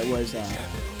 it was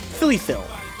Philly Phil.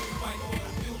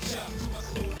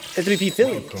 SWP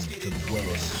Philly.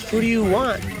 Who do you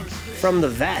want from the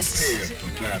vests?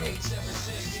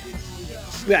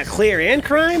 We got Claire and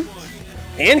Crime?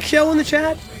 And Kyo in the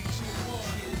chat?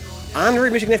 Andre,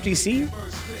 Michigan FGC?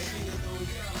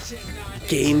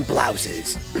 Game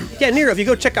blouses. Yeah, Nero, if you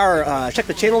go check our check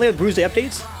the channel there, Bruise-day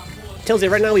Updates, tells you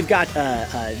right now we've got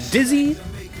Dizzy,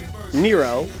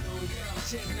 Nero.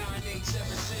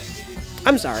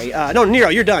 I'm sorry, no, Nero,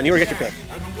 you're done. You already got your pick.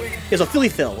 Yeah, so Philly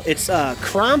Phil. It's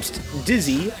Kromst,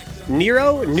 Dizzy,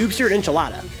 Nero, Noobster, and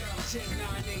Enchilada.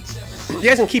 You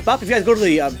guys can keep up. If you guys go to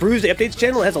the Bruise-day Updates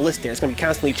channel, it has a list there. It's going to be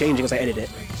constantly changing as I edit it.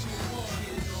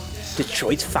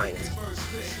 Detroit's finest.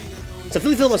 So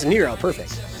Philly Phil wants Nero.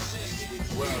 Perfect.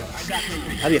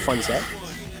 That'd be a fun set.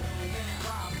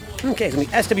 Okay, it's going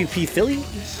to be SWP Philly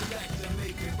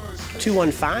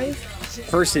 215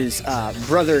 versus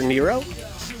Brother Nero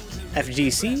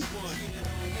FGC.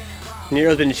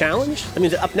 Nero's been challenged. That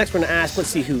means that up next we're going to ask, let's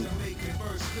see who.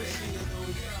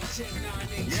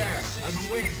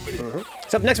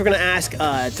 So up next we're going to ask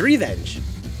Threevenge.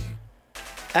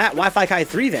 At WiFi Kai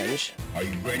Threevenge. Are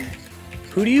you ready?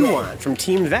 Who do you want from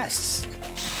Team Vests?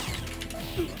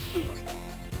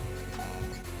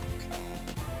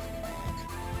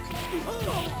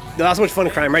 That was so much fun,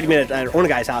 Crime, right? You made it at one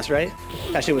guy's house, right?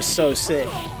 That shit was so sick.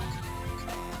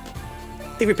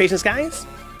 Thank you for your patience, guys.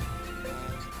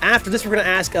 After this, we're going to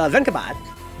ask Vencabot,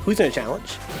 who's going to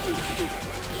challenge.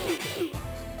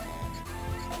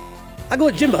 I'll go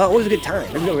with Jimbo. Always a good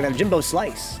time. We're going to have Jimbo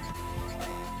Slice.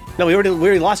 No, we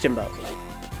already lost Jimbo.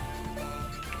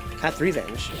 At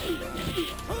Threevenge.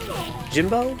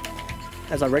 Jimbo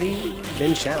has already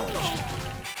been challenged.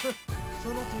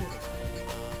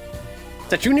 Is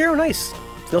that true, Nero? Nice.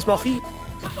 No small feet.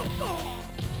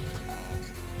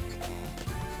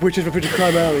 Which is a pretty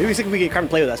Crime out. Maybe we get Crime to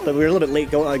play with us, but we were a little bit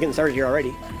late getting started here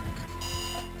already.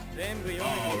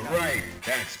 Alright,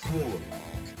 that's cool.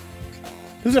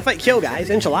 Who's gonna fight Kyo, guys?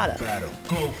 Enchilada.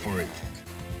 Go for it.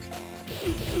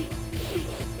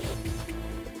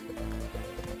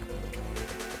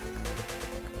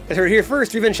 Guys heard it here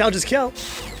first. Threevenge challenges Kyo.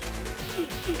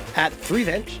 At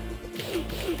Threevenge.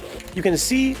 You can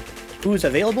see who's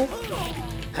available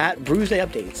at Bruise-day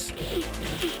Updates.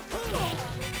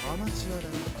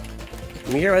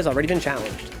 Miro has already been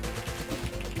challenged.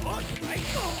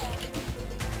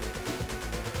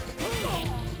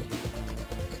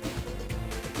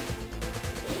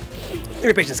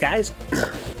 Your patience, guys.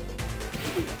 So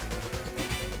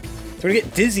we're gonna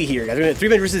get Dizzy here, guys. We're gonna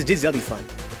Threevenge versus Dizzy. That'll be fun.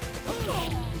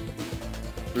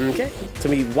 Okay, it's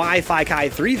gonna be WiFi Kai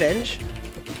Threevenge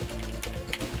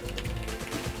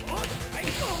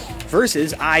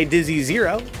versus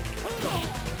iDizzy0.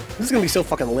 This is gonna be so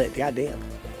fucking lit. Goddamn.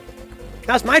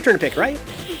 Now it's my turn to pick, right?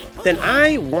 Then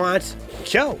I want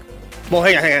Kyo. Well,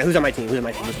 hang on. Who's on my team?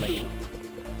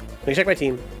 Let me check my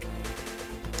team.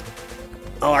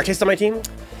 Oh, Artayes on my team?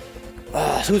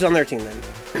 So who's on their team then?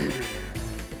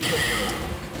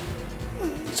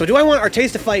 So do I want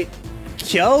Artayes to fight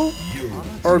Kyo?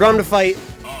 Or do I want him to fight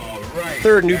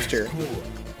third Noobster?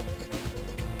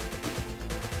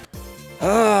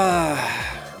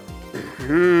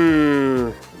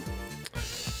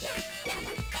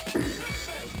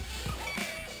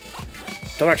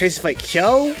 Do I want Artayes to fight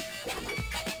Kyo?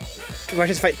 Do I want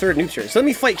Artayes to fight third Noobster? So let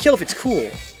me fight Kyo if it's cool.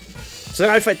 So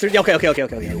then I fight third. Okay. I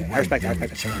respect that.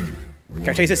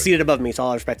 Artayes is seated above me, so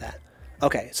I'll respect that.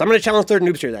 Okay, so I'm going to challenge third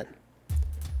Noobster then.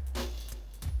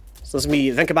 So this is me,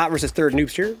 Vencabot versus third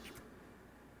Noobster.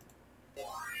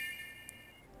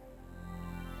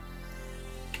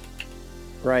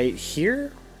 Right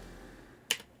here.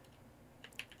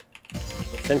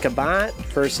 Vencabot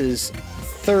versus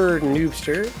third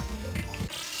Noobster.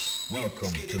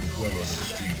 Welcome to the well of the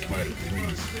Street Fighter 3.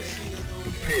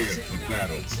 Prepare for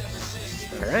battle.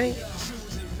 Alright.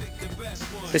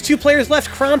 There's 2 players left,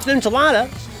 Crompt and Enchilada.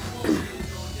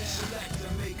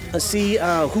 Let's see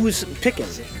who's picking.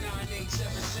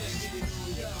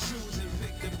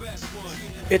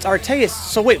 It's Artayes.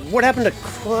 So wait, what happened to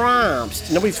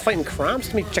Crompt? Nobody's fighting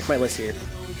Crompt? Let me check my list here.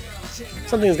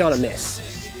 Something's gone amiss.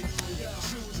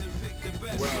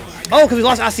 Oh, because we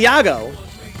lost Asiago.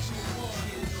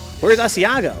 Where's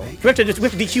Asiago? We have to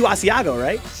DQ Asiago,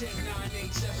 right?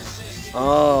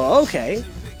 Oh, okay.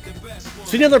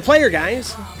 So we need another player,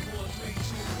 guys.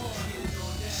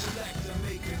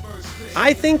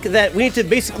 I think that we need to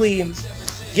basically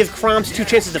give Crompt 2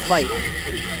 chances to fight.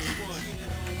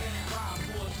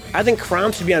 I think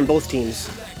Crompt should be on both teams.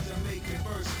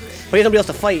 But he has nobody else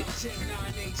to fight.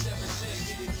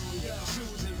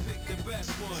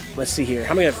 Let's see here.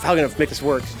 How am I gonna make this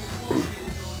work?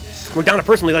 We're down a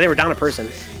person. They were down a person.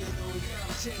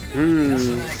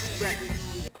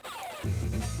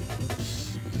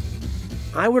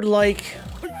 I would like...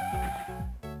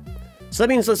 So that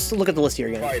means let's look at the list here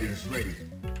again.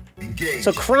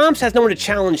 So Crompt has no one to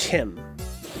challenge him.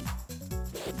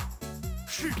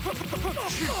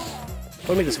 Let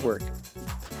me make this work.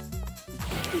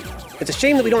 It's a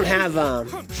shame that we don't have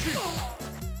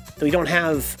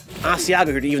Asiago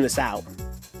here to even this out.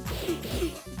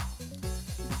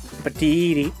 But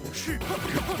dee.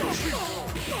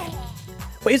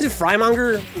 Wait, isn't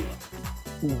FryMonger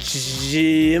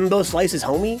Jimbo Slice's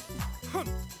homie?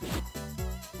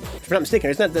 If I'm not mistaken,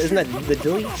 isn't that the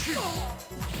Dilly? Let's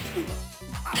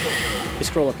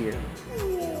scroll up here.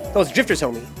 Oh, it's Drifter's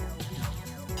homie.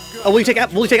 Oh, will you take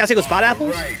Asiago's spot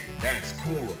apples? That's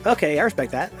cool. Okay, I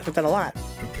respect that. I respect that a lot.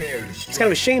 It's kind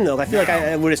of a shame though. I feel like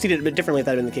I would have seen it a bit differently if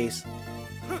that had been the case.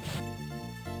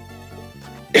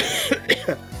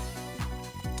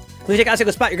 When you take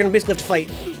Asiago's spot, you're gonna basically have to fight.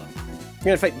 You're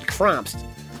gonna fight Crompt.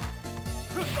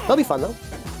 That'll be fun though.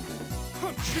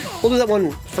 We'll do that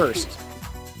one first.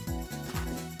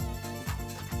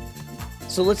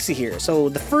 So let's see here. So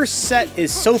the first set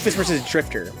is Sophist versus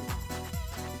Drifter.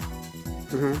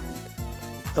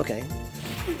 Okay.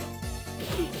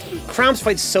 Crompt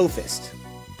fights Sophist.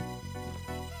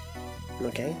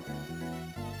 Okay.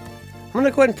 I'm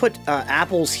gonna go ahead and put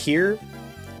apples here.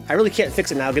 I really can't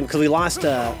fix it now because we lost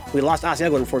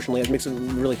Asiago, unfortunately. It makes it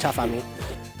really tough on me.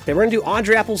 Okay, we're gonna do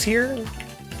Audrey apples here.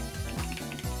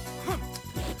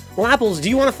 Well, apples, do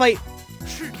you want to fight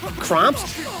Crompt,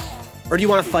 or do you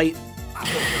want to fight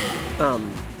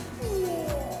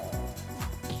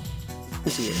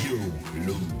let's see here.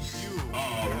 You lose.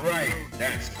 All right,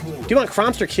 that's cool. Do you want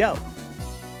Crompt or Kyo?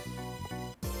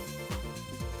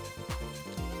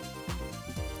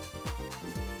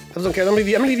 I don't care. I'm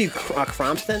gonna give you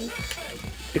Crompt then,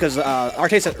 because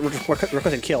Artayes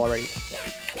requested Kyo already.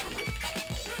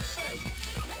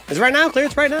 Is it right now? Clear?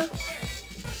 It's right now.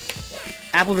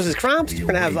 Apple versus Crompt. We're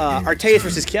gonna have Artayes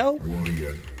versus Kyo.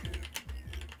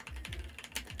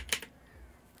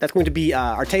 That's going to be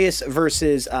Artayes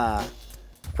versus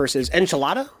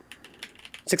Enchilada.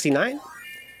 69.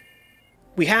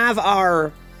 We have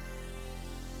our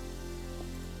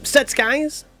sets,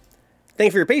 guys. Thank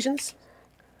you for your patience.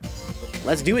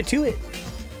 Let's do it to it.